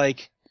going to be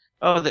like,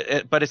 oh,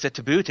 but it's a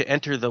taboo to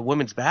enter the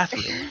women's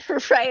bathroom.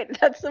 Right.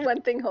 That's the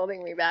one thing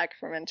holding me back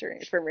from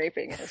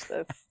raping is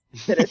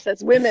that it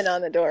says women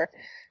on the door.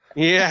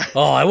 Yeah.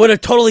 Oh, I would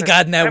have totally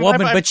gotten that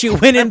woman, but she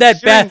went in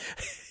that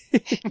bath.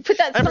 Put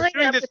that I'm sign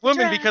pursuing up this with the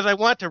woman dress. because I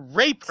want to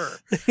rape her.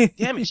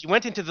 Damn it, she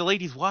went into the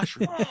ladies'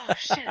 washroom. Oh,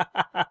 shit.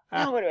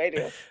 Now what do I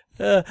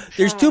do?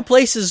 There's two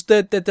places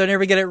that they'll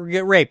never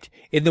get raped: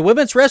 in the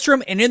women's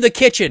restroom and in the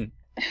kitchen.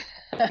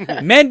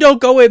 Men don't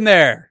go in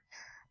there.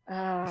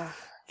 Oh.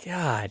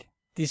 God,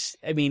 it's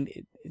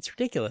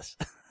ridiculous.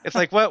 It's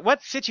like,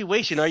 what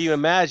situation are you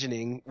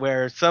imagining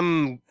where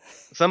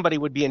somebody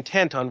would be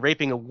intent on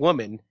raping a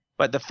woman,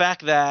 but the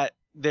fact that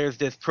there's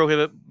this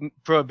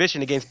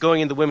prohibition against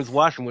going in the women's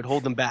washroom would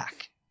hold them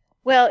back?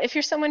 Well, if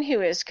you're someone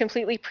who is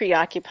completely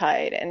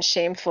preoccupied and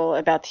shameful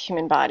about the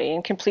human body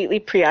and completely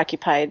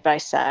preoccupied by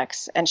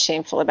sex and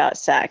shameful about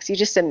sex, you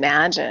just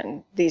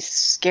imagine these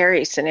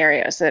scary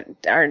scenarios that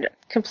are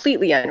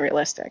completely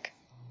unrealistic.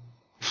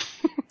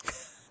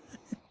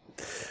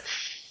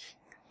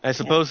 I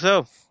suppose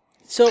so.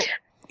 So,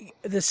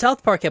 the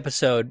South Park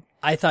episode,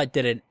 I thought,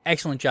 did an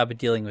excellent job of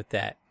dealing with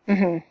that.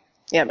 Mm-hmm.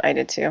 Yeah, I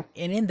did too.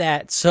 And in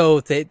that,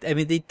 so they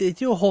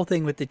do a whole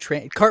thing with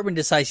Cartman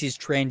decides he's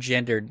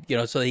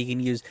transgendered, so he can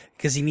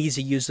because he needs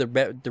to use the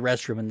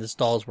restroom and the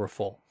stalls were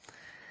full.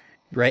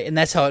 Right. And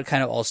that's how it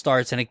kind of all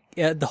starts. And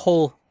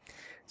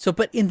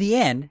but in the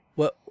end,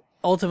 what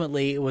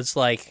ultimately it was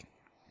like,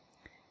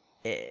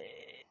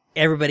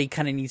 everybody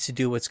kind of needs to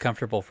do what's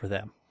comfortable for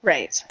them.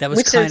 Right. That was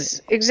Which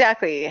is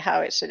exactly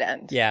how it should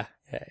end. Yeah.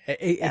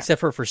 Except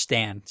for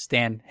Stan.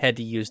 Stan had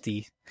to use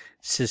the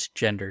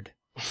cisgendered.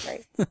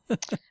 Right.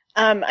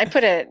 I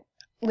put a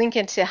link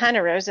into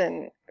Hannah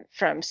Rosen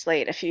from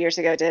Slate a few years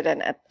ago, did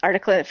an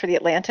article for The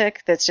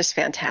Atlantic that's just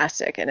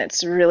fantastic, and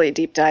it's really a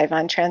deep dive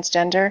on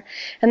transgender.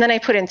 And then I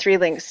put in 3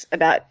 links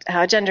about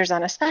how gender's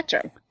on a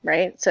spectrum,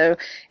 right? So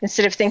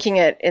instead of thinking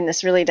it in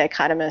this really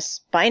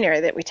dichotomous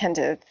binary that we tend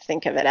to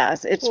think of it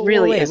as, it's isn't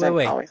always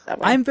that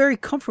way. I'm very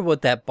comfortable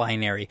with that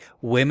binary.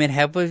 Women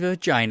have a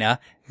vagina,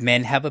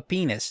 men have a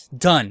penis.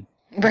 Done.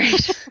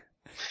 Right.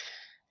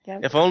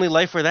 Yep. If only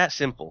life were that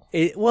simple.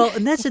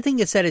 And that's the thing,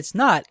 is that it's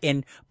not.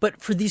 But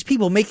for these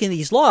people making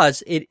these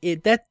laws,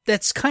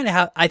 that's kind of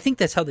how, I think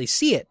that's how they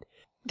see it.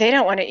 They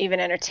don't want to even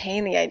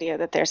entertain the idea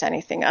that there's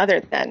anything other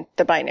than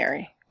the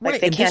binary. Like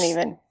Right. they can't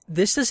even.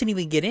 This doesn't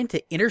even get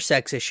into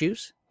intersex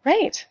issues.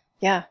 Right.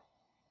 Yeah.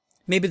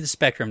 Maybe the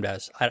spectrum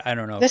does. I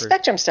don't know. The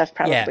spectrum stuff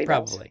probably does.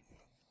 probably.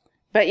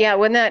 But yeah,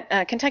 when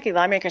that Kentucky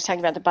lawmaker was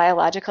talking about the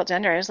biological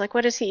gender, I was like,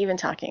 what is he even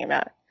talking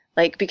about?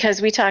 Like,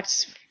 because we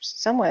talked,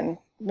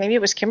 maybe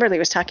it was Kimberly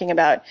was talking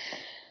about,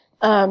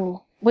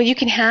 well, you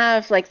can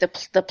have like the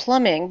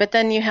plumbing, but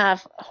then you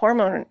have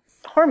hormones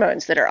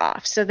that are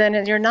off. So then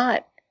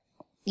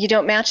you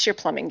don't match your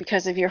plumbing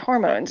because of your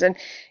hormones. And,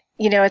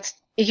 you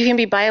can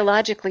be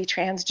biologically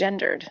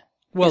transgendered.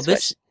 Well,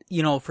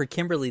 for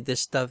Kimberly,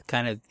 this stuff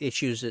kind of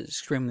issues is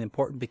extremely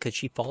important because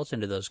she falls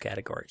into those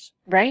categories.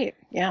 Right.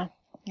 Yeah.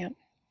 Yeah.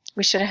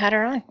 We should have had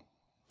her on.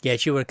 Yeah,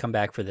 she would have come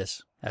back for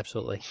this.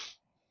 Absolutely.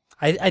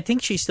 I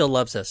think she still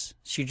loves us.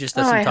 She just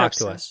doesn't talk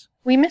to us.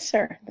 We miss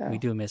her, though. We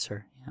do miss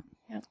her.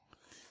 Yeah.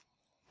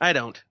 I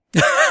don't.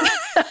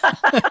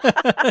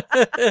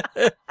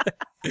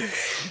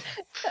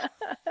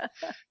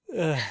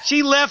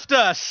 She left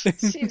us.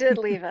 She did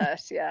leave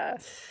us, yeah.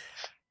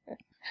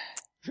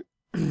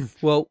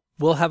 Well,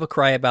 we'll have a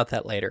cry about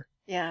that later.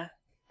 Yeah.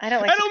 I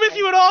don't miss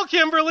you at all,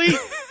 Kimberly.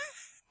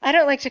 I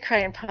don't like to cry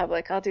in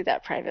public. I'll do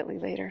that privately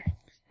later.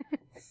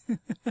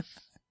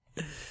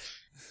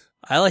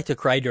 I like to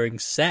cry during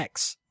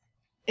sex.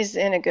 Is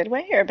it in a good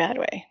way or a bad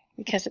way?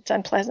 Because it's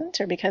unpleasant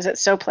or because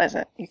it's so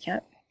pleasant you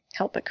can't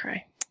help but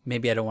cry?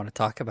 Maybe I don't want to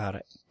talk about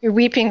it. You're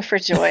weeping for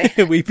joy.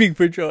 Weeping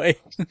for joy.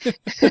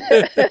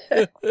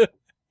 But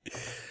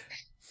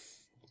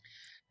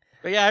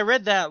yeah, I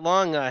read that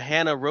long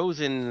Hannah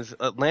Rosen's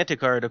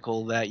Atlantic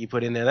article that you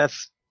put in there.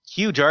 That's a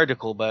huge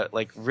article, but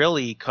like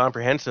really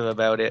comprehensive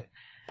about it.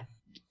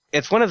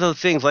 It's one of those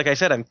things, like I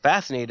said, I'm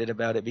fascinated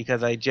about it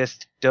because I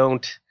just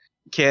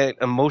can't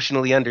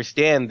emotionally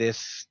understand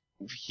this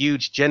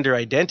huge gender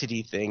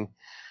identity thing.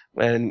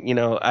 When,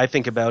 I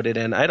think about it,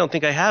 and I don't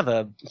think I have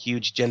a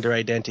huge gender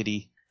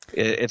identity.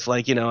 It's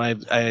like,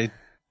 I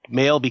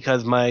male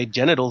because my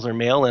genitals are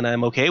male, and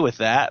I'm okay with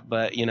that,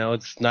 but,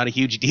 it's not a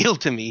huge deal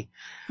to me.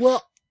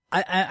 Well,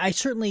 I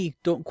certainly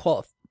don't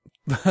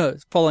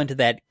fall into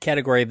that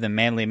category of the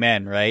manly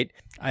men, right?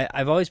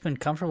 I've always been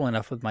comfortable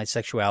enough with my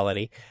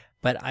sexuality,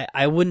 but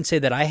I wouldn't say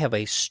that I have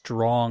a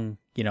strong,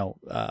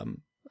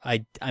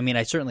 I mean,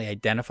 I certainly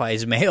identify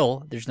as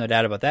male. There's no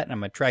doubt about that. And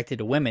I'm attracted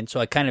to women. So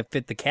I kind of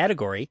fit the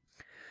category.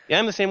 Yeah,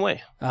 I'm the same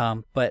way.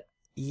 But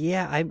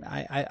yeah,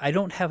 I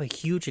don't have a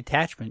huge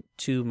attachment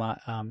to my,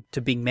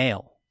 to being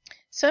male.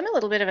 So I'm a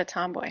little bit of a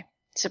tomboy,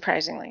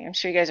 surprisingly. I'm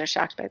sure you guys are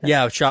shocked by that.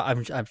 Yeah,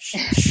 I'm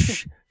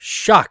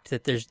shocked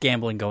that there's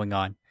gambling going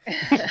on.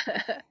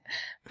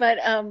 But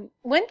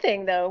one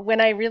thing though,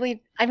 when I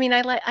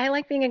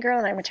like being a girl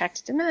and I'm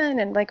attracted to men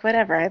and like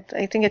whatever.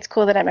 I think it's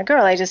cool that I'm a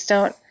girl. I just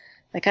don't.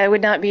 Like, I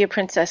would not be a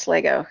Princess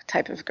Lego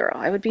type of girl.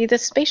 I would be the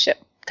spaceship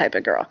type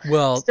of girl.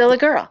 Well, still a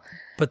girl.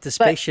 But the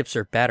spaceships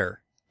are better.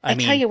 I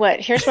mean, tell you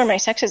what, here's where my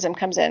sexism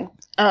comes in.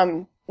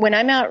 When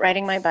I'm out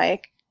riding my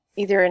bike,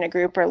 either in a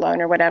group or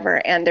alone or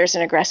whatever, and there's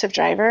an aggressive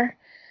driver,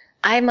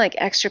 I'm like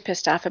extra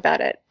pissed off about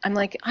it. I'm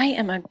like, I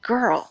am a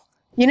girl.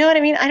 You know what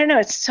I mean? I don't know.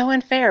 It's so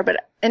unfair.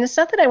 And it's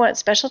not that I want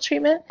special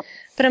treatment,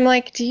 but I'm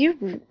like, do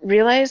you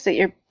realize that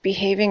you're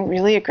behaving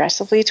really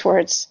aggressively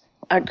towards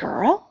a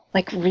girl?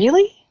 Like,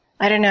 really?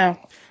 I don't know.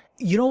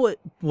 You know what?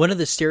 One of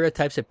the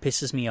stereotypes that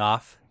pisses me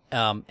off,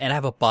 and I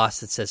have a boss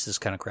that says this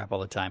kind of crap all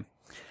the time,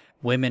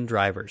 women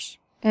drivers.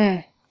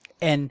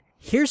 And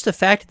here's the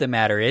fact of the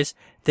matter is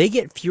they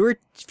get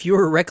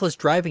fewer reckless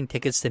driving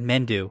tickets than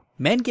men do.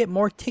 Men get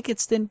more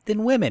tickets than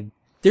women.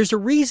 There's a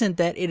reason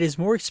that it is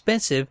more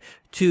expensive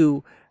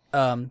to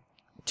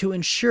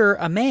insure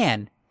a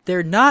man.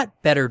 They're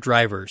not better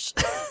drivers.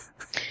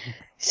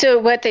 So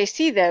what they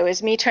see, though,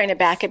 is me trying to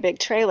back a big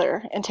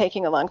trailer and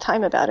taking a long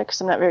time about it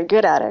because I'm not very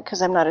good at it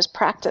because I'm not as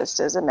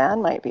practiced as a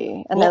man might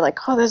be. And they're like,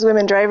 oh, those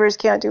women drivers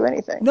can't do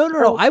anything.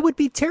 No. I would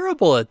be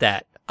terrible at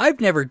that. I've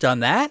never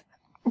done that.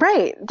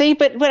 Right.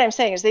 But what I'm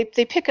saying is they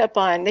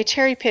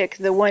cherry pick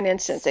the one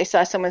instance. They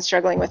saw someone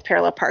struggling with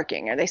parallel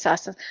parking or they saw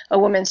a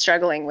woman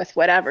struggling with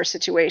whatever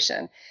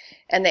situation.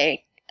 And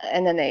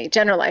then they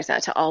generalize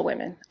that to all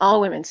women. All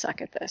women suck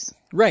at this.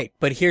 Right.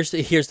 But here's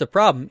the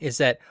problem is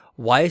that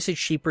why is it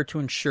cheaper to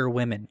insure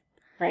women?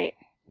 Right.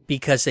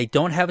 Because they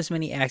don't have as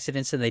many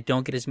accidents and they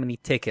don't get as many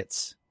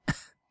tickets.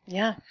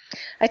 Yeah.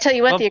 I tell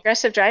you what, the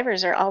aggressive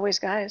drivers are always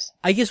guys.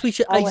 I guess we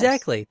should, always.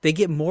 Exactly. They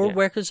get more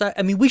reckless.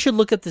 I mean, we should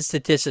look at the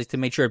statistics to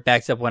make sure it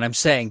backs up what I'm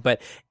saying,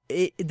 but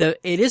it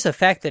is a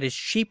fact that it's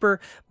cheaper.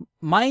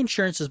 My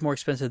insurance is more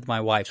expensive than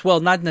my wife's. Well,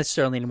 not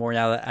necessarily anymore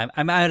now that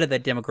I'm out of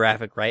that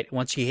demographic, right?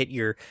 Once you hit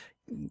your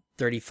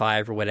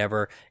 35 or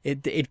whatever,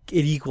 it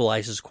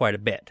equalizes quite a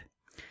bit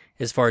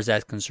as far as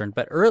that's concerned.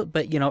 But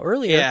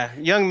earlier. Yeah,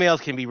 young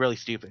males can be really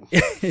stupid.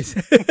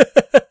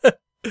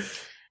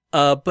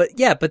 But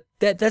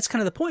that's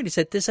kind of the point is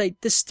that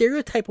this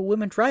stereotype of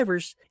women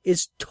drivers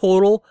is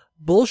total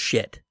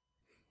bullshit.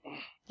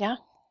 Yeah.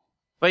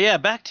 But yeah,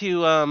 back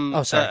to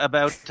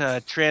about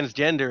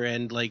transgender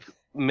and like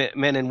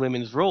men and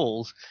women's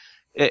roles.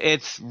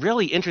 It's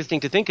really interesting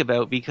to think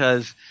about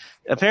because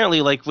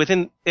apparently, like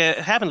it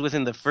happens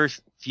within the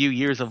first few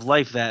years of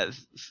life that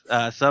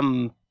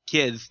some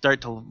kids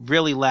start to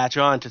really latch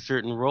on to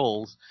certain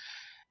roles,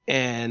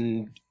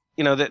 and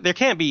there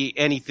can't be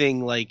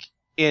anything like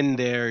in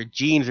their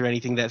genes or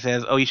anything that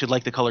says, oh, you should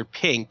like the color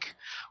pink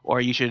or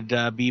you should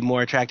be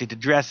more attracted to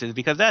dresses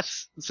because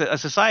that's a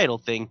societal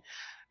thing.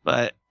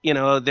 But,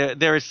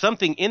 there is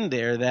something in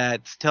there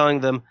that's telling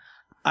them,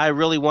 I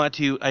really want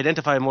to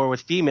identify more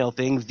with female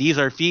things. These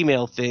are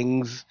female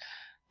things.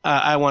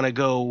 I want to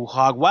go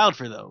hog wild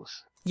for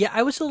those. Yeah,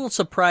 I was a little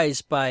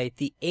surprised by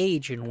the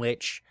age in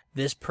which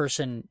this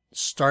person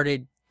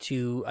started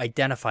to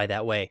identify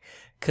that way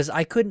because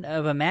I couldn't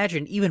have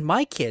imagined even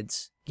my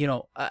kids.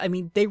 I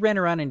mean, they ran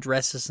around in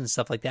dresses and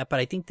stuff like that,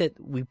 but I think that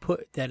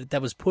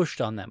that was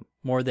pushed on them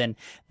more than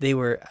they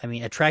were,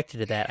 attracted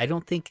to that. I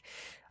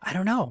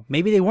don't know.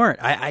 Maybe they weren't.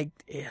 I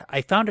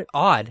found it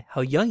odd how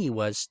young he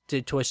was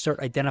to start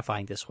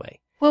identifying this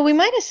way. Well, we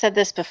might have said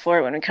this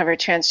before when we covered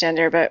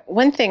transgender, but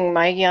one thing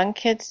my young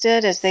kids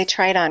did is they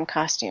tried on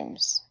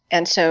costumes.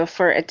 And so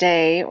for a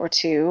day or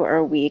two or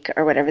a week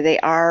or whatever, they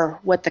are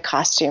what the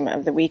costume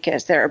of the week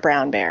is. They're a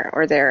brown bear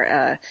or they're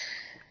a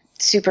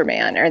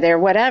Superman or they're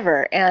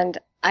whatever. And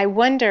I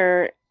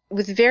wonder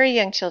with very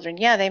young children,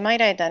 yeah, they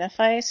might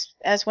identify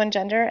as one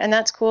gender and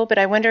that's cool. But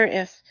I wonder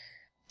if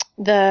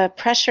the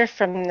pressure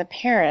from the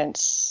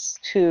parents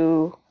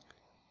who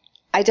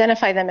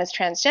identify them as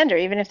transgender,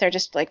 even if they're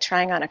just like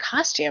trying on a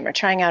costume or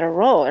trying out a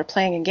role or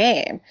playing a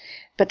game,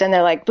 but then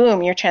they're like,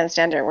 boom, you're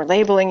transgender. We're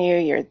labeling you.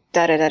 You're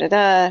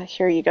da-da-da-da-da.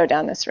 Here you go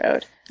down this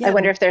road. Yeah. I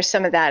wonder if there's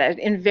some of that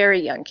in very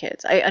young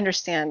kids. I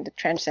understand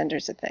transgender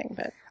is a thing,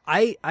 but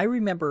I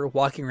remember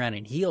walking around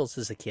in heels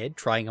as a kid,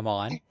 trying them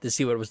on to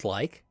see what it was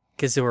like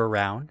because they were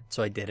around.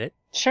 So I did it.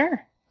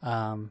 Sure.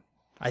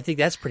 I think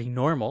that's pretty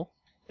normal.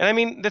 And I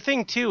mean, the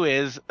thing too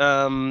is,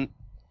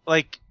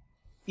 like,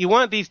 you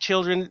want these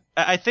children.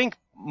 I think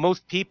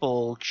most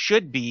people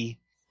should be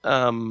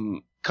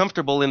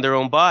comfortable in their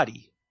own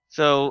body.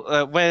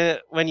 So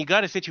when you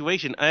got a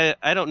situation,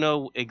 I don't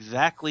know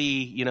exactly,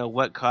 you know,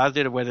 what caused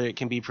it or whether it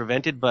can be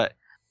prevented, but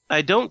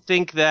I don't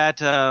think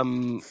that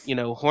you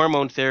know,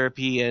 hormone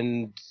therapy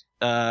and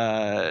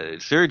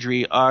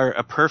surgery are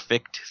a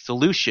perfect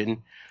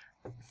solution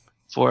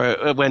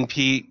for when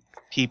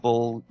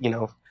people, you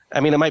know. I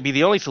mean, it might be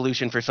the only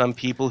solution for some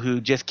people who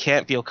just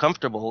can't feel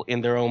comfortable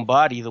in their own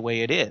body the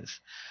way it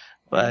is.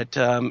 But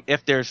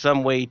if there's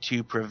some way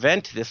to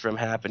prevent this from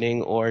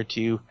happening or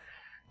to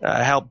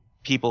help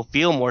people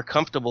feel more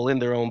comfortable in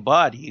their own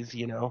bodies,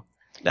 you know,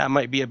 that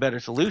might be a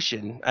better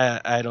solution.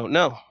 I don't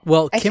know.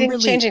 Well, I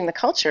Kimberly, think changing the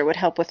culture would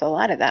help with a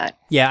lot of that.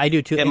 Yeah, I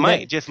do too. It And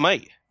might, just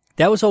might.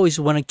 That was always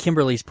one of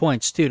Kimberly's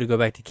points too. To go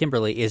back to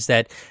Kimberly, is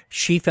that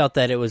she felt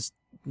that it was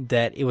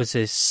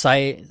a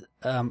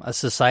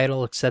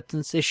societal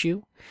acceptance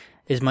issue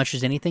as much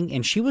as anything,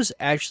 and she was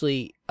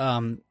actually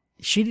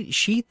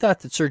she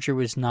thought that surgery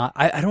was not.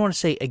 I don't want to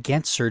say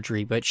against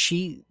surgery, but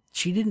she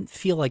didn't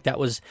feel like that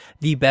was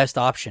the best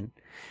option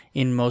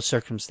in most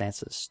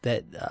circumstances,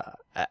 that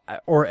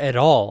or at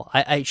all.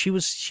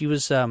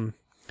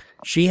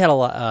 She had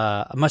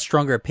a much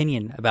stronger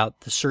opinion about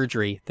the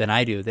surgery than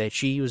I do. That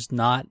she was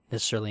not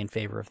necessarily in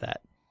favor of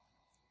that.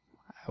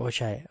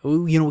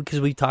 Because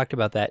we talked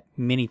about that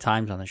many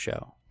times on the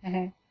show.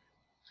 Mm-hmm.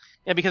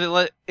 Yeah,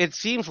 because it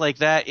seems like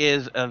that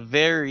is a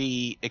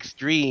very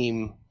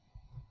extreme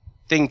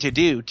thing to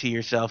do to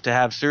yourself, to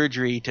have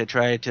surgery to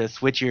try to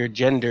switch your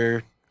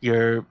gender,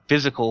 your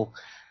physical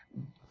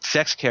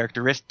sex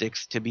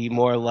characteristics to be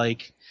more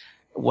like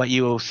what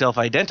you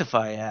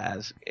self-identify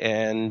as.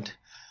 And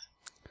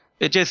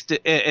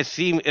it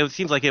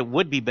seems like it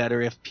would be better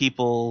if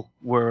people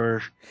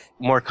were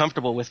more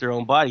comfortable with their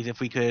own bodies, if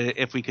we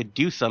could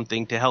do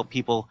something to help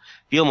people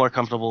feel more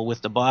comfortable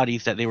with the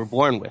bodies that they were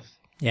born with.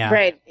 Yeah.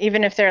 Right,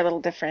 even if they're a little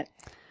different.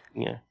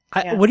 Yeah.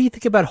 What do you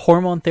think about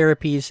hormone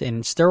therapies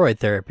and steroid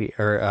therapy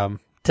or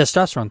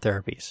testosterone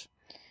therapies?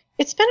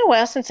 It's been a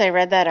while since I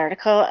read that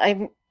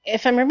article.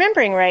 If I'm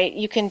remembering right,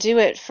 you can do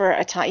it for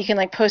a time. You can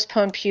like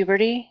postpone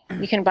puberty.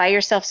 You can buy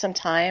yourself some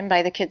time,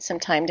 buy the kids some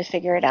time to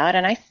figure it out.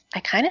 And I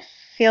kind of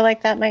feel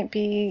like that might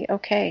be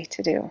okay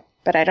to do,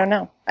 but I don't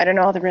know. I don't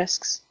know all the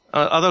risks.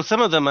 Although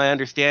some of them, I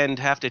understand,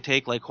 have to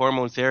take like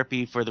hormone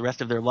therapy for the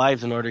rest of their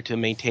lives in order to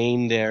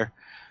maintain their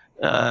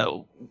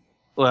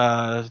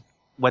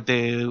what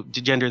the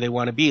gender they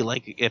want to be.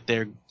 Like if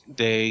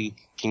they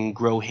can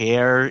grow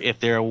hair, if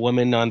they're a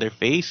woman on their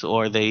face,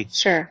 or they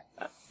Sure.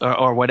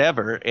 or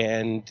whatever,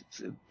 and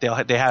they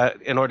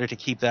have, in order to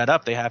keep that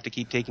up, they have to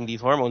keep taking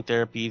these hormone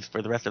therapies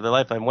for the rest of their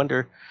life. I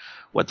wonder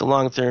what the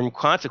long-term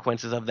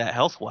consequences of that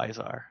health-wise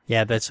are.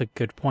 Yeah, that's a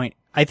good point.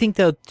 I think,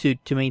 though, to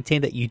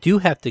maintain that, you do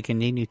have to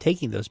continue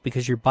taking those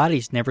because your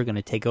body's never going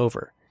to take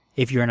over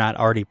if you're not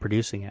already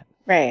producing it.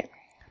 Right.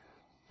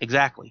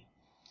 Exactly.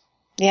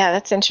 Yeah,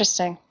 that's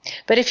interesting.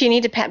 But if you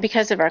need to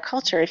because of our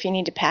culture, if you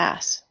need to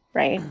pass,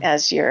 right,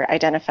 as your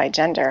identified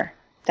gender,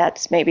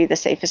 that's maybe the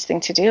safest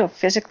thing to do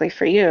physically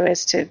for you,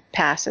 is to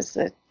pass as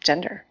the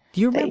gender. Do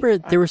you remember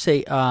there was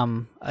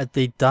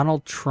the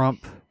Donald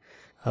Trump,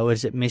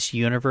 Miss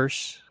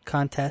Universe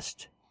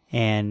contest?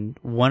 And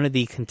one of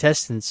the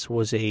contestants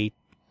was they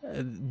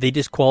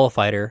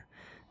disqualified her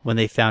when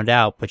they found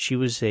out, but she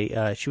was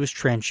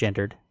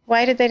transgendered.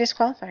 Why did they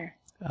disqualify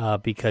her?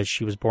 Because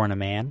she was born a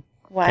man.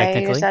 Why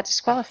is that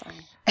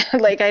disqualifying?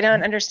 Like, I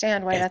don't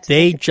understand why that's...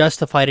 They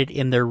justified it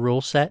in their rule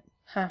set.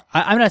 Huh.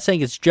 I'm not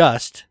saying it's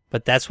just,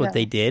 but that's what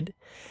they did.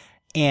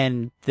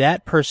 And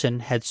that person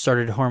had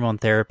started hormone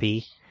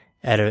therapy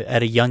at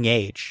a young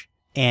age.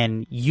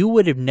 And you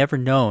would have never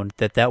known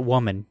that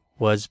woman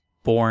was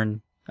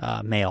born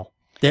male.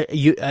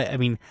 I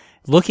mean,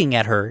 looking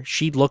at her,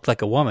 she looked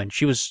like a woman.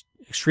 She was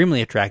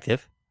extremely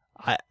attractive.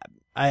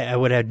 I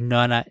would have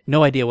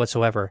no idea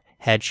whatsoever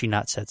had she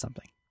not said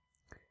something.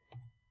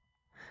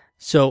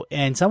 So,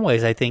 in some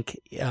ways, I think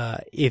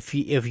if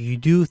you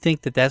do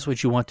think that that's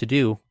what you want to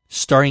do,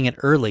 starting it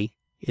early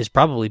is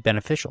probably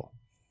beneficial.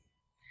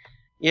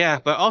 Yeah,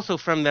 but also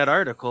from that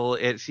article,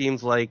 it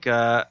seems like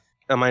a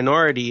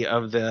minority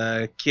of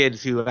the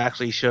kids who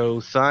actually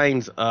show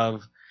signs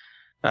of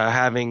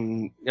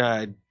having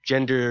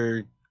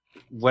gender,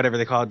 whatever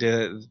they call it,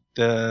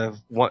 the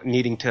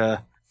needing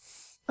to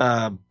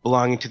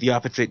belonging to the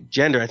opposite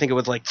gender. I think it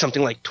was like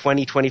something like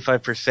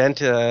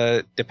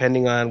 20-25%,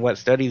 depending on what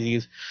studies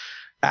use,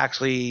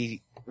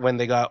 actually, when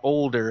they got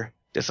older,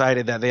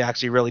 decided that they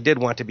actually really did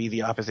want to be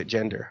the opposite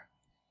gender.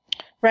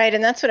 Right,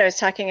 and that's what I was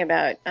talking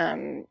about,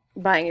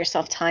 buying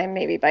yourself time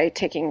maybe by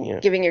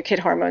giving your kid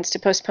hormones to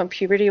postpone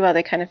puberty while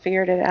they kind of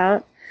figured it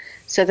out,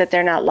 so that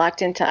they're not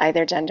locked into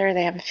either gender.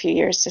 They have a few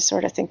years to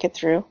sort of think it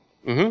through.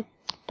 Mm-hmm.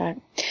 But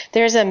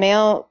there's a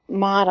male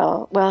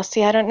model. Well,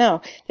 see, I don't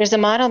know. There's a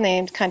model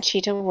named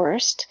Conchita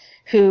Wurst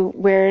who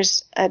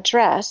wears a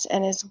dress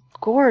and is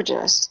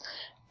gorgeous,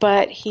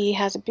 but he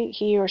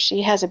or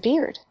she has a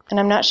beard, and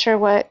I'm not sure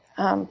what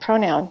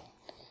pronoun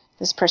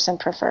this person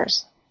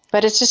prefers.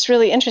 But it's just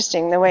really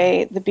interesting the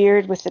way the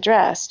beard with the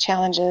dress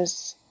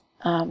challenges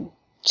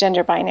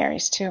gender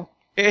binaries too.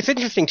 It's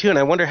interesting too, and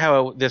I wonder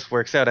how this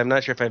works out. I'm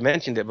not sure if I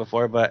mentioned it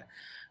before, but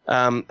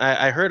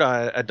I heard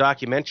on a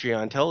documentary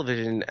on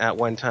television at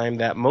one time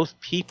that most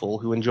people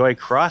who enjoy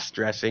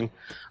cross-dressing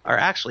are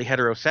actually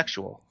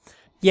heterosexual.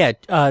 Yeah,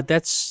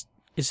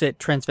 is it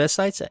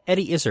transvestites?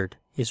 Eddie Izzard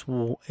is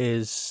it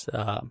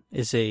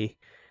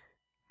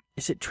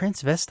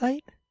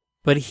transvestite?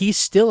 But he's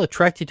still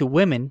attracted to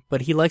women,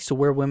 but he likes to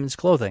wear women's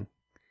clothing.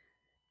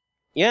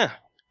 Yeah,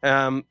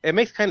 it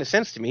makes kind of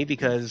sense to me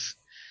because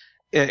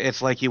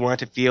it's like you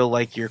want to feel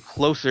like you're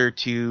closer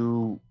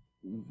to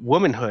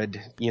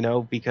womanhood,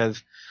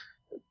 because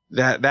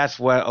that's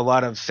what a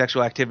lot of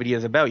sexual activity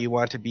is about. You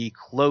want to be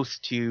close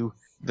to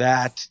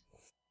that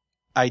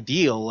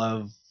ideal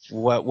of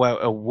what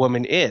a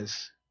woman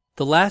is.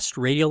 The last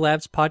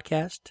Radiolabs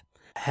podcast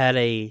had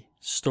a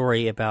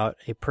story about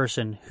a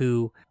person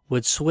who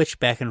would switch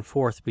back and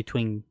forth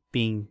between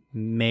being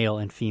male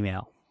and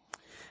female.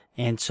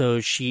 And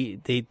so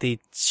she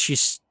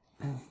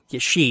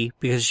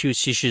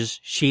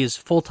is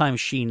full-time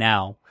she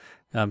now.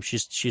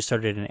 She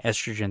started an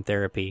estrogen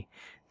therapy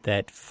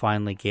that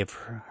finally gave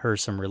her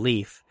some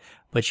relief,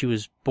 but she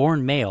was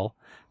born male,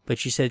 but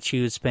she said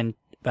she would spend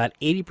about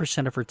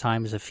 80% of her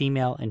time as a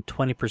female and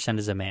 20%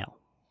 as a male.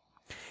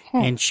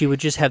 And she would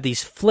just have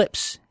these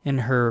flips in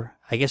her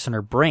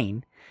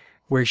brain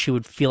where she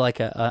would feel like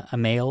a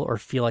male or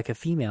feel like a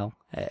female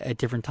at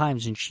different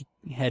times, and she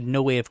had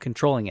no way of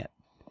controlling it.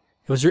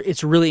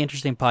 It's a really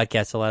interesting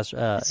podcast. The last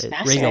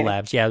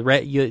Radiolabs, yeah,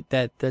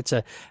 that's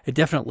a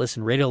definite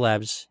listen.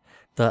 Radiolabs.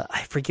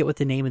 I forget what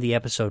the name of the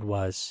episode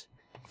was.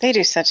 They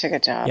do such a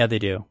good job. Yeah, they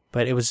do.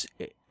 But it was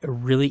a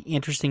really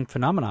interesting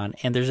phenomenon,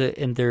 and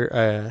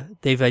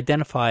they've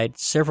identified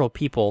several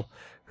people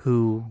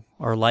who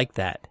are like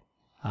that.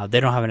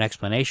 They don't have an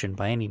explanation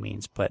by any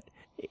means, but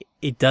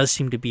it does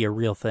seem to be a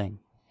real thing.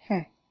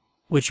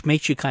 Which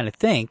makes you kind of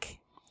think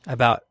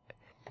about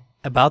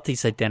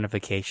these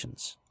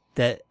identifications,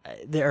 that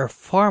they are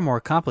far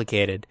more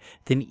complicated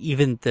than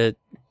even the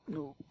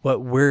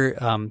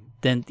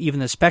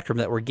spectrum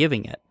that we're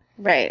giving it.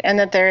 Right, and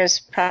that there is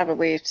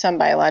probably some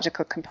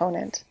biological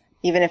component,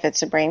 even if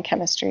it's a brain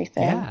chemistry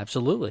thing. Yeah,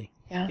 absolutely.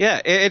 Yeah,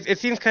 it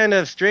seems kind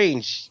of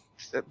strange.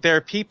 There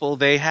are people,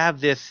 they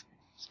have this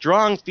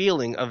strong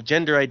feeling of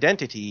gender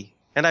identity,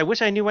 and I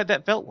wish I knew what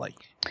that felt like.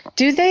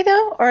 Do they,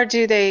 though? Or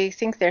do they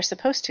think they're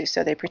supposed to,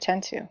 so they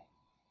pretend to?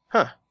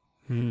 Huh.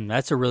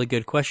 That's a really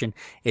good question.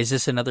 Is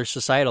this another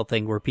societal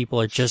thing where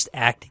people are just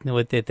acting the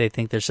way that they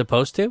think they're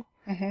supposed to?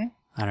 Mm-hmm.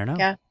 I don't know.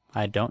 Yeah.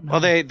 I don't know.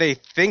 Well, they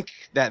think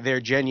that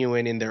they're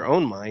genuine in their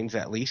own minds,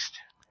 at least.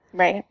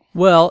 Right.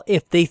 Well,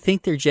 if they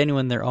think they're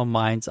genuine in their own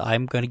minds,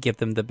 I'm going to give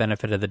them the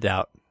benefit of the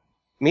doubt.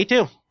 Me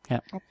too. Yeah.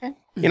 Okay.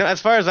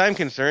 As far as I'm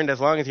concerned,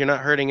 as long as you're not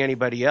hurting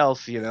anybody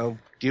else,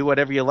 do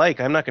whatever you like.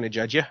 I'm not going to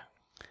judge you.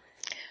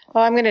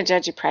 Well, I'm going to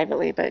judge you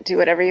privately, but do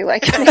whatever you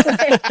like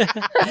anyway.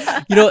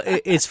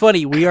 It's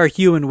funny. We are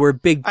human. We're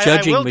big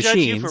judging I will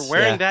machines. Judge you for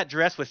wearing that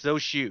dress with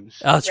those shoes.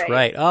 Oh, that's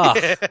right. Oh,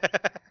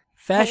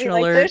 fashion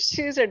alert. Those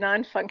shoes are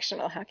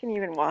non-functional. How can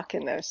you even walk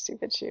in those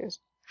stupid shoes?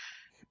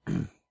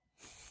 I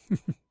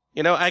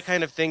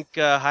kind of think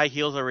high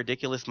heels are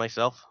ridiculous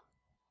myself.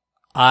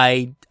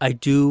 I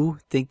do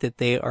think that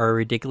they are a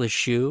ridiculous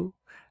shoe,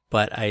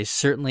 but I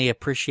certainly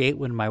appreciate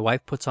when my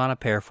wife puts on a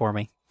pair for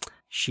me.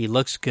 She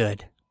looks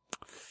good.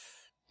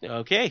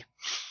 Okay.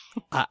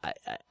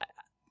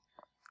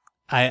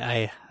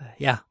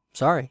 Yeah,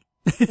 sorry.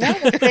 No,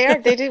 they are.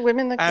 They do.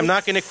 Women look I'm good.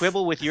 not going to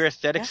quibble with your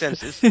aesthetic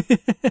senses.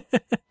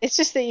 It's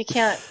just that you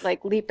can't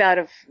leap out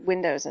of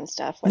windows and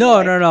stuff.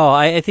 No.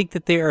 I think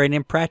that they are an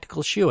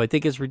impractical shoe. I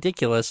think it's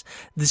ridiculous,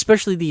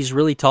 especially these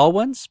really tall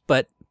ones,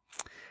 but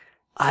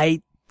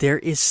there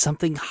is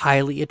something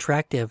highly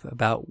attractive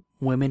about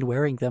women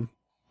wearing them.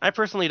 I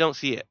personally don't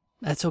see it.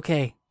 That's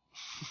okay.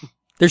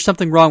 There's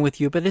something wrong with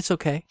you, but it's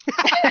okay.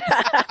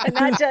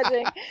 Not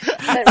judging.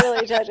 Not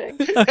really judging.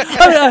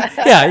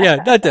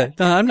 Yeah.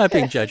 No, I'm not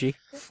being judgy.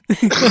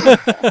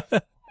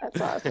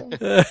 That's awesome.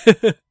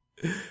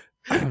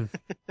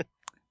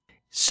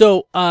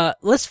 So,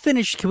 let's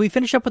finish. Can we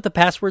finish up with the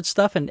password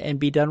stuff and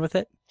be done with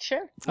it?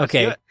 Sure.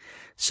 Okay.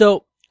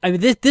 So, I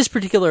mean, this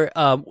particular,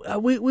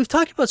 we've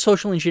talked about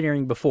social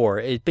engineering before.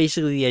 It's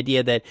basically the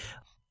idea that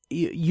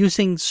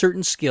using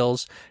certain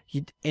skills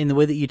in the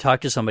way that you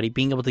talk to somebody,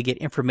 being able to get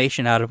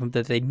information out of them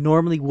that they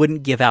normally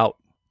wouldn't give out.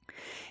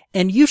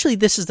 And usually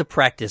this is the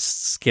practice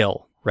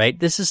skill, right?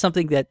 This is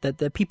something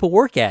that people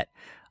work at.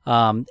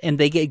 And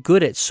they get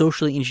good at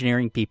socially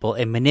engineering people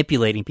and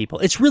manipulating people.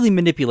 It's really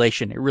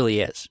manipulation. It really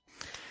is.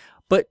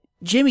 But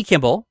Jamie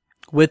Kimball,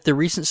 with the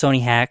recent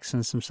Sony hacks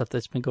and some stuff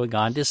that's been going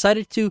on,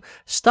 decided to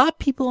stop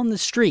people on the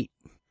street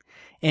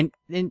and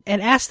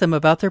ask them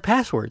about their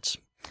passwords.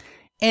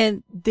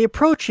 And the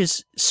approach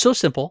is so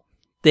simple.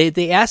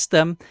 They ask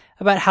them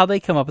about how they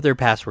come up with their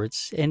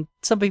passwords. And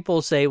some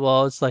people say,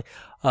 well, it's like,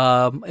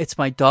 it's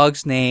my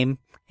dog's name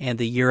and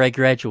the year I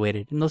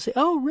graduated. And they'll say,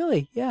 oh,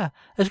 really? Yeah,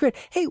 that's great.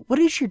 Hey, what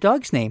is your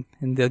dog's name?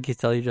 And they'll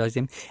tell you your dog's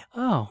name.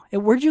 Oh,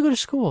 and where did you go to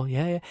school?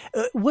 Yeah.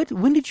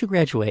 When did you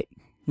graduate?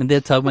 And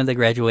they'll tell them when they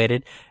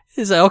graduated.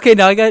 It's like, okay,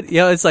 now I got,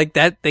 it's like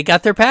that. They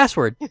got their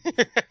password.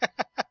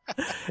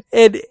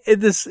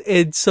 This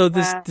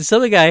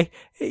other guy,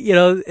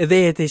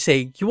 they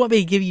say, you want me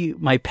to give you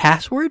my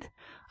password?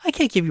 I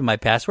can't give you my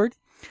password.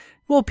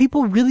 Well,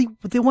 people really,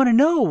 they want to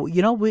know,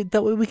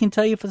 that way we can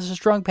tell you if it's a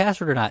strong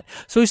password or not.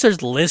 So he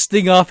starts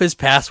listing off his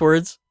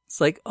passwords. It's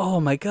like, oh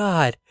my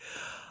God.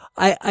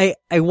 I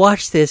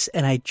watched this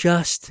and I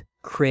just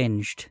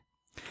cringed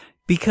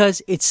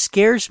because it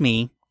scares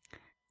me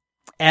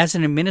as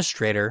an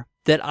administrator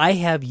that I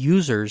have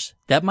users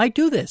that might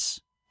do this.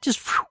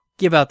 Just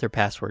give out their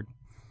password.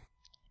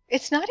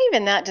 It's not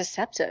even that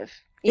deceptive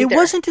either. It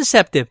wasn't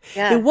deceptive.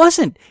 Yeah. It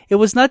wasn't. It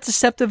was not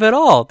deceptive at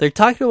all. They're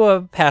talking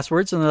about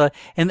passwords and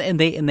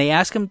they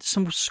ask them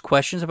some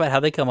questions about how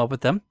they come up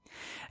with them.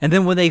 And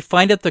then when they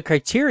find out the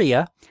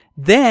criteria,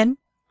 then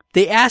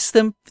they ask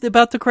them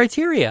about the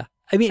criteria.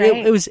 I mean,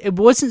 right. it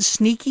wasn't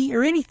sneaky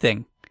or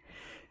anything.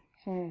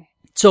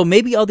 So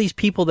maybe all these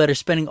people that are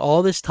spending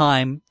all this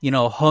time,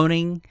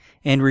 honing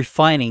and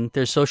refining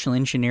their social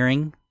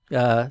engineering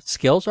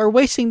skills are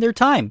wasting their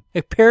time.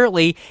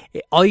 Apparently,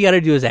 all you got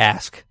to do is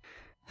ask.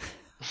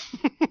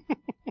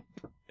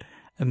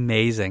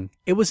 Amazing.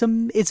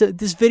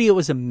 This video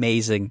was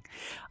amazing.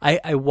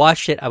 I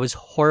watched it. I was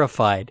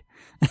horrified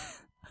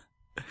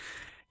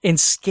and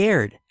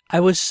scared.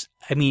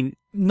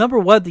 Number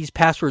one, these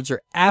passwords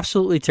are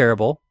absolutely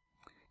terrible,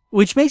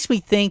 which makes me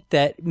think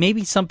that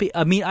maybe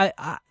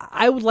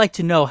I would like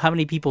to know how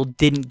many people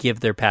didn't give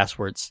their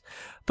passwords,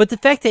 but the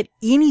fact that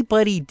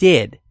anybody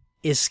did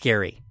is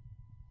scary.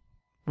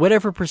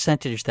 Whatever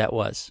percentage that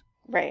was.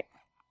 Right.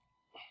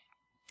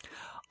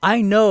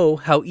 I know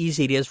how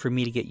easy it is for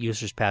me to get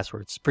users'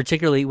 passwords,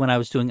 particularly when I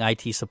was doing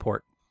IT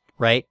support,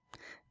 right?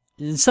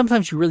 And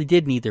sometimes you really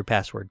did need their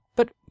password,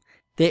 but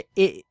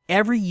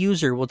every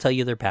user will tell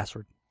you their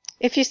password.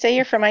 If you say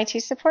you're from IT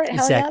support,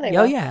 exactly. Hell yeah, they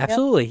will. will. Yeah,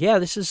 absolutely. Yep. Yeah,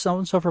 this is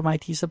so-and-so from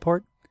IT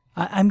support.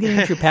 I'm going to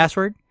need your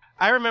password.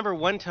 I remember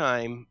one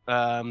time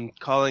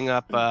calling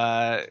up,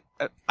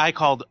 I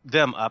called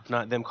them up,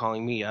 not them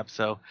calling me up,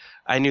 so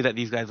I knew that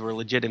these guys were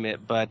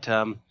legitimate, but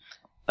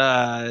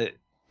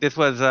this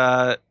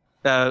was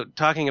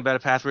talking about a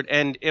password,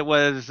 and it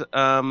was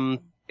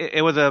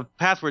a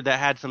password that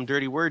had some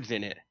dirty words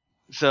in it.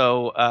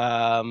 So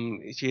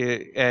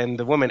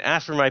the woman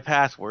asked for my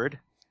password,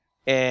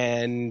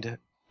 and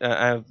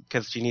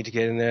because she needed to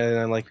get in there, and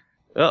I'm like,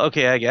 well,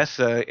 okay, I guess.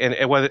 And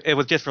it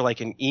was just for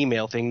like an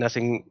email thing,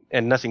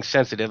 nothing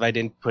sensitive. I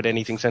didn't put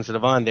anything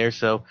sensitive on there,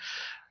 so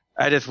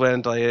I just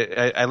went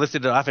I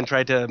listed it off and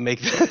tried to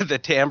make the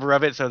timbre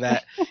of it so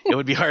that it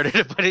would be harder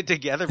to put it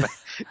together. But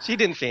she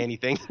didn't say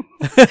anything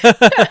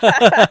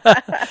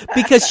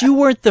because you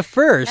weren't the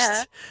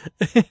first.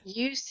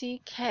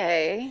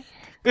 UCK.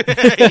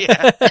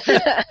 Yeah.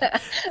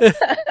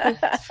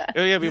 It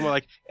would be more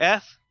like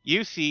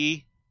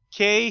FUCKIN.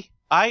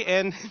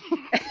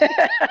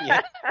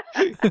 Yeah.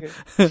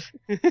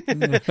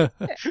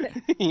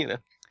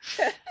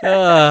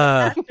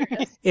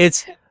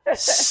 It's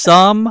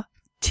some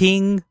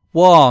Ting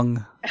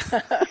Wong.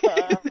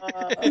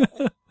 That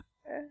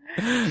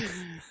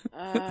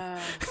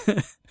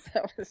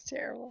was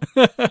terrible.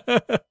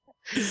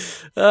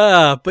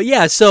 But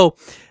yeah, so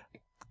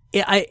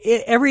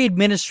every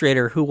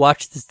administrator who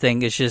watched this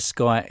thing is just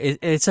going,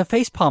 it's a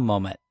facepalm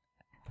moment.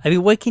 I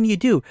mean, what can you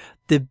do?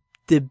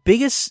 The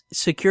biggest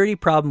security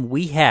problem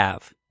we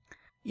have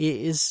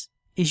is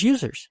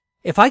users.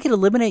 If I can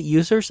eliminate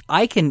users,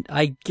 I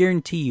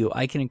guarantee you,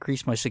 I can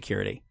increase my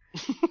security.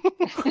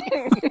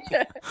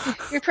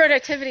 Your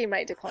productivity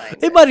might decline.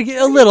 It might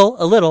a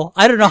little.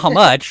 I don't know how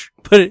much,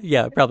 but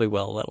yeah, probably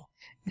will a little.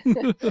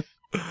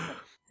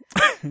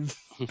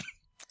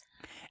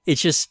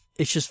 It's just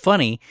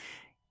funny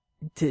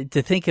to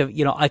think of,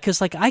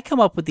 because like I come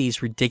up with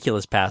these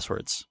ridiculous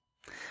passwords.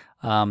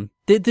 The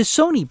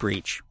Sony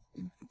breach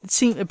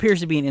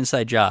appears to be an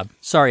inside job.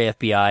 Sorry,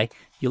 FBI,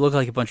 you look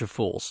like a bunch of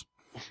fools.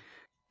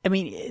 I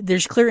mean,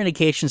 there's clear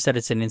indications that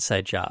it's an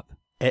inside job.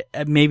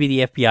 Maybe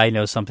the FBI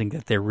knows something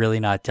that they're really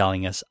not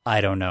telling us.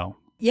 I don't know.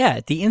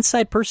 Yeah, the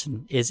inside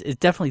person is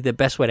definitely the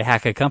best way to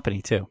hack a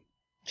company too.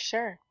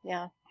 Sure,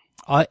 yeah.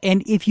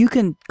 And if you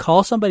can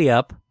call somebody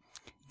up,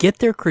 get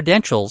their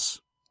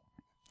credentials,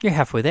 you're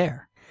halfway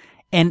there.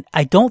 And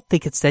I don't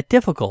think it's that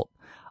difficult.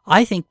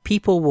 I think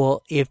people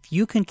will, if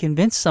you can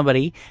convince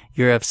somebody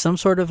you have some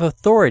sort of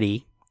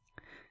authority,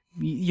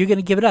 you're going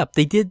to give it up.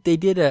 They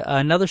did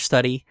another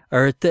study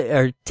or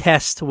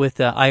test with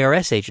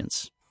IRS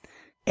agents.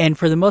 And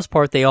for the most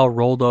part, they all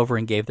rolled over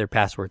and gave their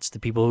passwords to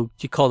people who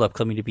you called up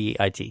claiming to be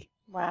IT.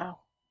 Wow.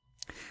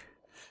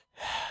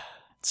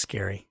 It's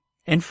scary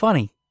and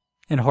funny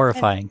and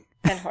horrifying.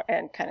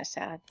 And kind of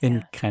sad.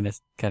 And kind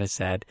of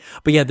sad.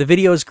 But yeah, the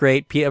video is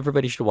great.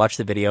 Everybody should watch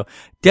the video.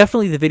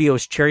 Definitely the video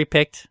is cherry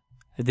picked.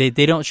 They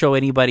don't show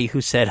anybody who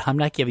said, I'm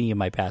not giving you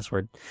my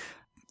password.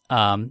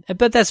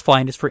 But that's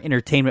fine. It's for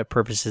entertainment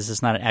purposes.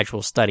 It's not an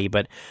actual study.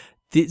 But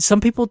some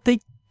people, they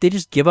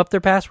just give up their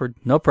password.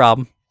 No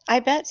problem. I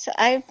bet.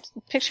 I'm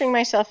picturing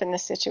myself in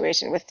this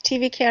situation with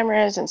TV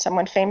cameras and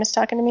someone famous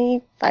talking to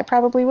me. I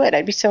probably would.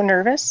 I'd be so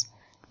nervous.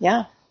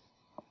 Yeah.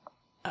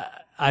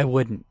 I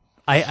wouldn't.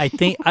 I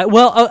think,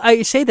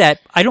 I say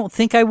that. I don't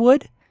think I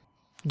would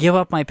give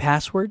up my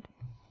password.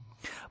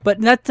 But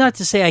not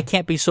to say I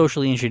can't be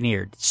socially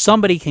engineered.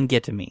 Somebody can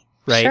get to me,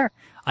 right? Sure.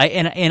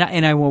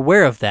 And I'm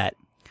aware of that.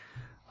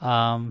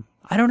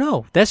 I don't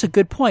know. That's a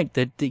good point.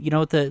 The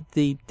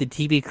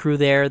TV crew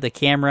there, the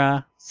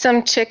camera.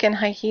 Some chick in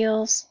high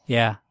heels.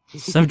 Yeah.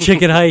 Some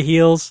chick in high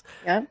heels.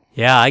 Yeah.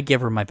 Yeah, I'd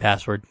give her my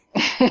password.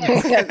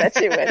 I bet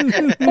you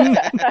would.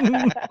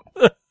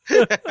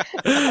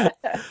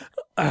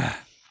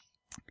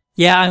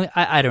 Yeah,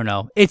 I don't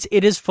know.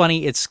 It is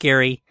funny. It's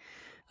scary.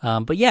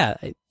 But yeah,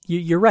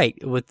 you're right.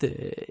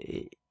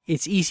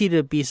 It's easy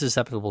to be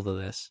susceptible to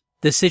this.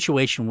 The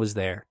situation was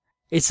there.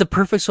 It's the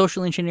perfect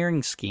social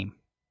engineering scheme.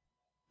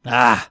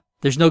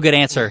 There's no good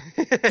answer.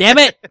 Damn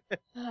it!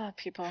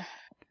 People.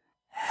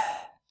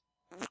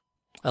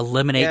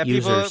 Eliminate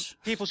users.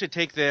 People should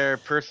take their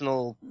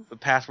personal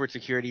password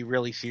security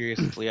really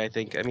seriously, I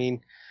think. I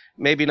mean,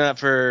 maybe not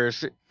for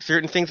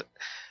certain things.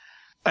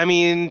 I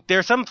mean, there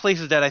are some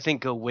places that I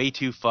think go way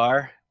too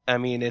far. I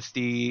mean, it's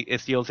the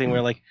old thing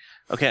where, like,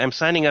 okay, I'm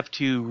signing up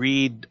to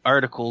read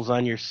articles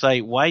on your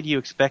site. Why do you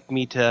expect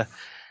me to,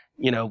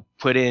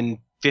 put in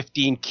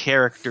 15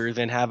 characters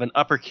and have an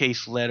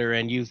uppercase letter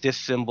and use this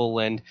symbol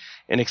and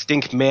an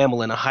extinct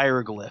mammal and a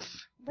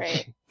hieroglyph?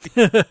 Right.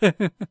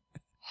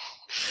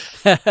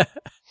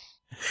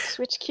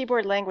 Switch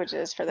keyboard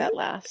languages for that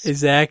last.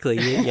 Exactly.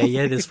 Yeah, you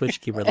had to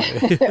switch keyboard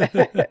language.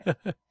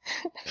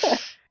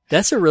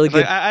 That's a really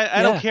good...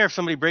 I don't care if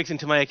somebody breaks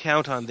into my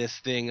account on this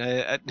thing.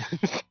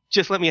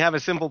 Just let me have a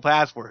simple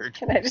password.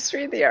 Can I just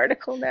read the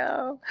article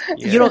now?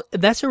 Yeah.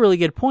 That's a really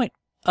good point.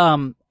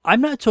 I'm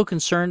not so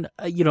concerned.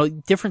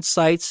 Different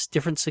sites,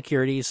 different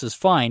securities is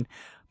fine,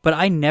 but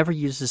I never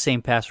use the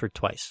same password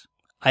twice.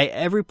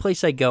 Every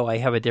place I go, I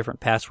have a different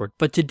password.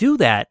 But to do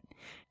that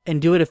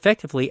and do it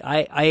effectively,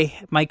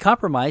 my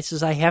compromise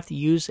is I have to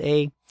use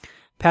a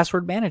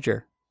password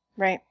manager.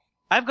 Right.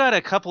 I've got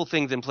a couple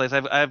things in place.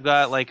 I've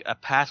got like a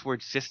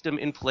password system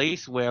in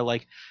place where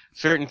like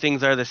certain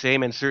things are the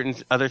same and certain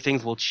other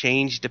things will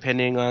change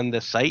depending on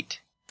the site.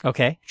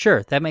 Okay,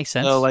 sure, that makes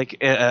sense. So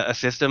like a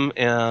system.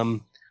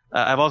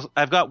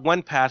 I've got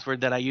one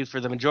password that I use for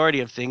the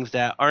majority of things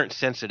that aren't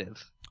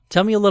sensitive.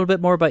 Tell me a little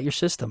bit more about your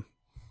system.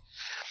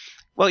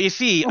 Well, you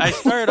see, I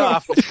started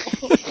off.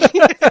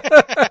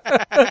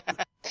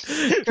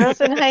 Girls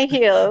in high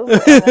heels.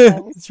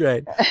 That's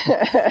right.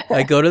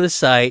 I go to the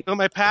site. So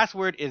my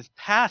password is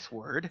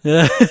password.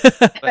 But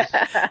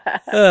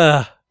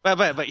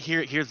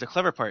here's the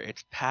clever part.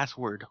 It's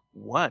password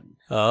 1.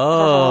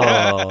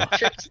 Oh.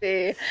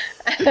 Trixie.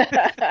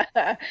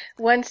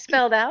 One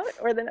spelled out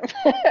or the number?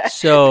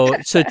 So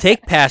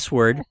take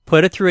password,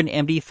 put it through an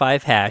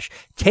MD5 hash,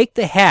 take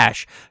the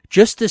hash,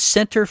 just the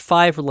center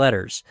 5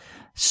 letters.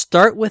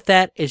 Start with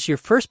that as your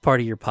first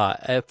part of your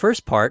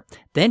first part,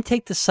 then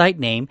take the site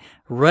name,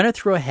 run it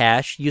through a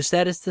hash, use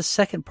that as the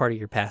second part of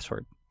your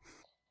password.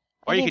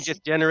 Or you could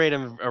just generate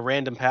a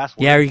random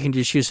password. Yeah, or you can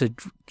just use or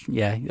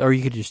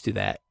you could just do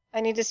that.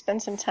 I need to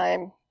spend some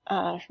time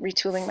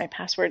retooling my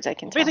passwords, I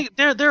can tell.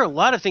 Basically, there are a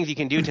lot of things you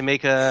can do to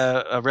make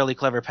a really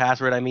clever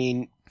password. I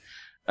mean,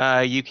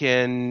 you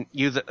can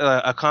use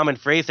a common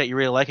phrase that you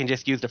really like and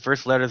just use the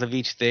first letters of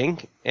each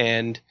thing.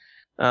 And,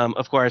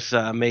 of course,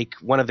 make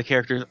one of the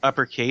characters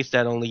uppercase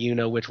that only you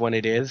know which one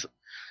it is.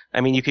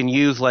 I mean, you can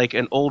use like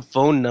an old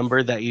phone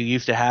number that you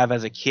used to have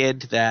as a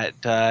kid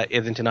that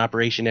isn't in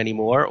operation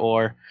anymore,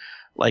 or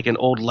like an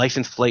old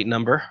license plate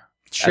number.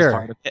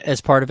 Sure, as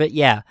part of it,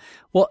 yeah.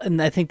 Well,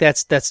 and I think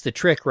that's the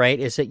trick, right?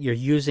 Is that you're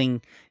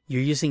using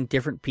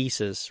different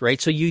pieces,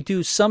 right? So you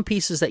do some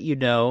pieces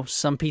that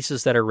some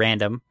pieces that are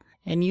random,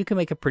 and you can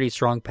make a pretty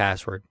strong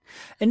password.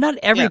 And not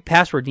every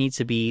password needs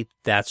to be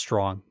that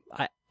strong.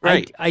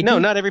 Right.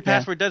 Not every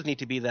password does need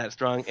to be that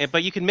strong,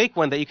 but you can make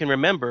one that you can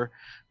remember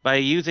by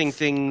using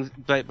things,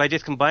 by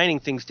just combining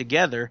things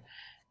together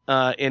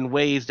in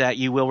ways that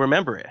you will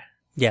remember it.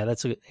 Yeah,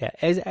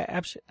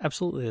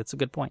 absolutely. That's a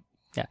good point.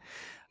 Yeah.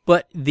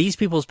 But these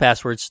people's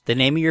passwords, the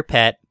name of your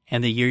pet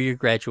and the year you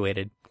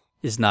graduated,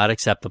 is not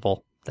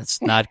acceptable.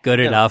 That's not good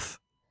enough.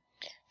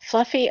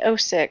 Fluffy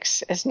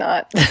 06 is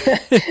not.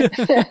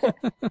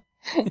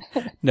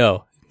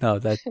 No.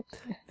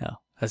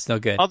 That's no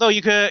good. Although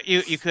you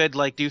could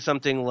like do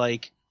something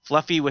like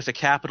Fluffy with a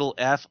capital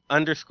F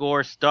 _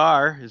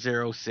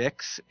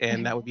 *06,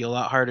 and that would be a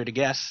lot harder to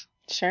guess.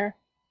 Sure.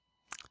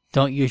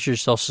 Don't use your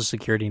social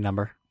security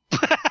number.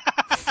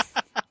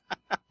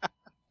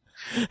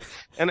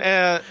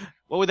 And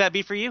what would that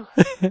be for you?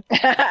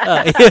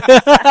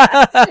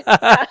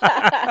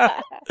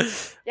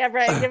 Yeah,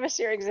 Brian, give us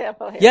your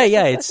example here.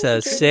 Yeah, it's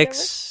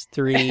 6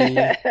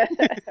 3.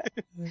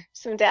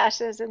 Some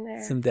dashes in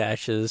there. Some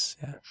dashes.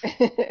 Yeah.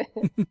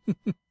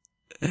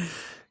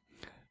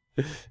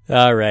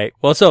 All right.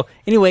 Well, so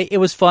anyway, it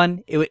was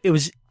fun.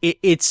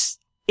 It's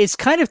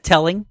kind of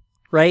telling,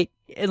 right?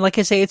 And like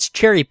I say, it's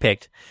cherry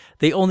picked.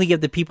 They only give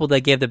the people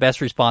that gave the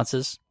best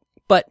responses.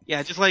 But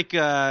yeah, just like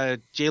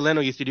Jay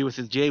Leno used to do with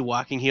his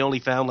jaywalking, he only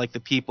found like the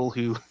people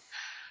who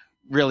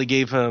really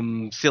gave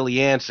him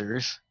silly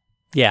answers.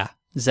 Yeah,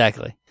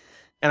 exactly.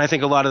 And I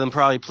think a lot of them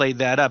probably played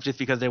that up just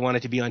because they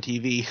wanted to be on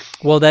TV.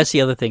 Well, that's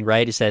the other thing,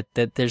 right? Is that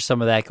there's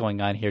some of that going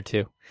on here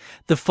too.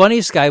 The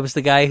funniest guy was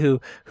the guy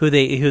who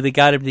they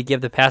got him to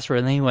give the password,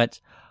 and then he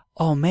went,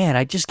 "Oh man,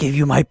 I just gave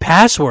you my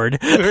password."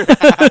 It's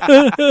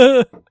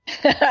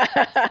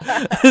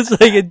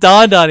like it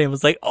dawned on him. It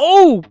was like,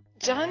 "Oh."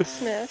 John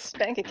Smith's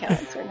bank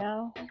accounts are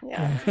now,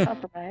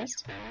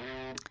 compromised.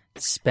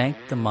 Spank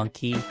the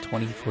Monkey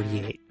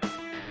 2048.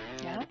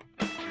 Yeah.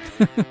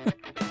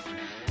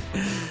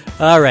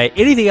 All right.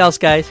 Anything else,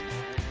 guys?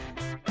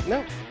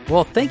 No.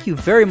 Well, thank you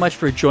very much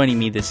for joining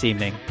me this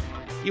evening.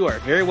 You are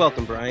very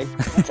welcome, Brian.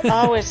 It's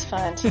always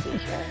fun to be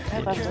here. I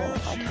love doing the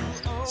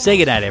podcast. Say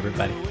goodnight,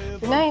 everybody.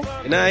 Good night.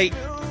 Good night.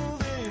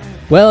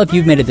 Well, if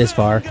you've made it this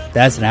far,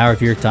 that's an hour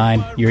of your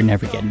time you're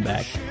never getting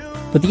back.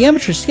 But the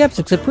Amateur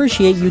Skeptics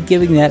appreciate you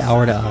giving that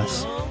hour to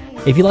us.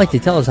 If you'd like to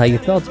tell us how you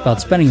felt about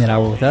spending that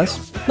hour with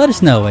us, let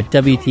us know at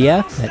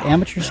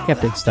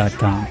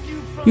WTF@amateurskeptics.com.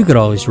 You could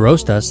always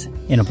roast us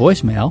in a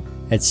voicemail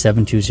at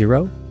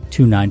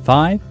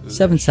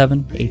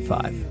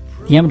 720-295-7785.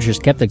 The Amateur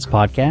Skeptics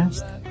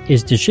podcast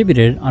is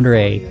distributed under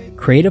a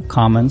Creative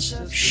Commons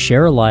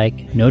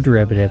Share-alike, no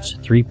derivatives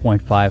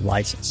 3.5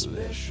 license.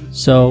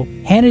 So,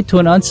 hand it to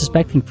an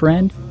unsuspecting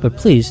friend, but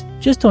please,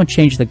 just don't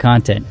change the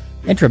content.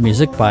 Intro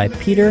music by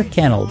Peter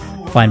Canold.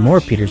 Find more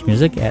Peter's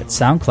music at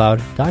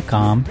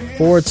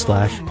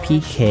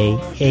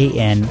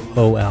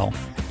soundcloud.com/PKANOL.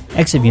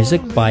 Exit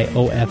music by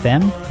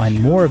OFM.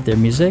 Find more of their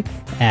music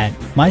at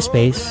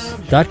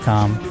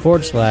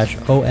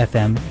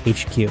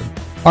myspace.com/OFMHQ.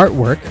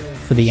 Artwork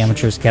for the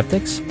Amateur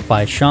Skeptics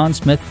by Sean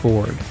Smith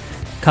Ford.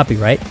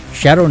 Copyright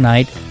Shadow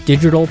Knight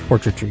Digital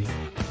Portraiture.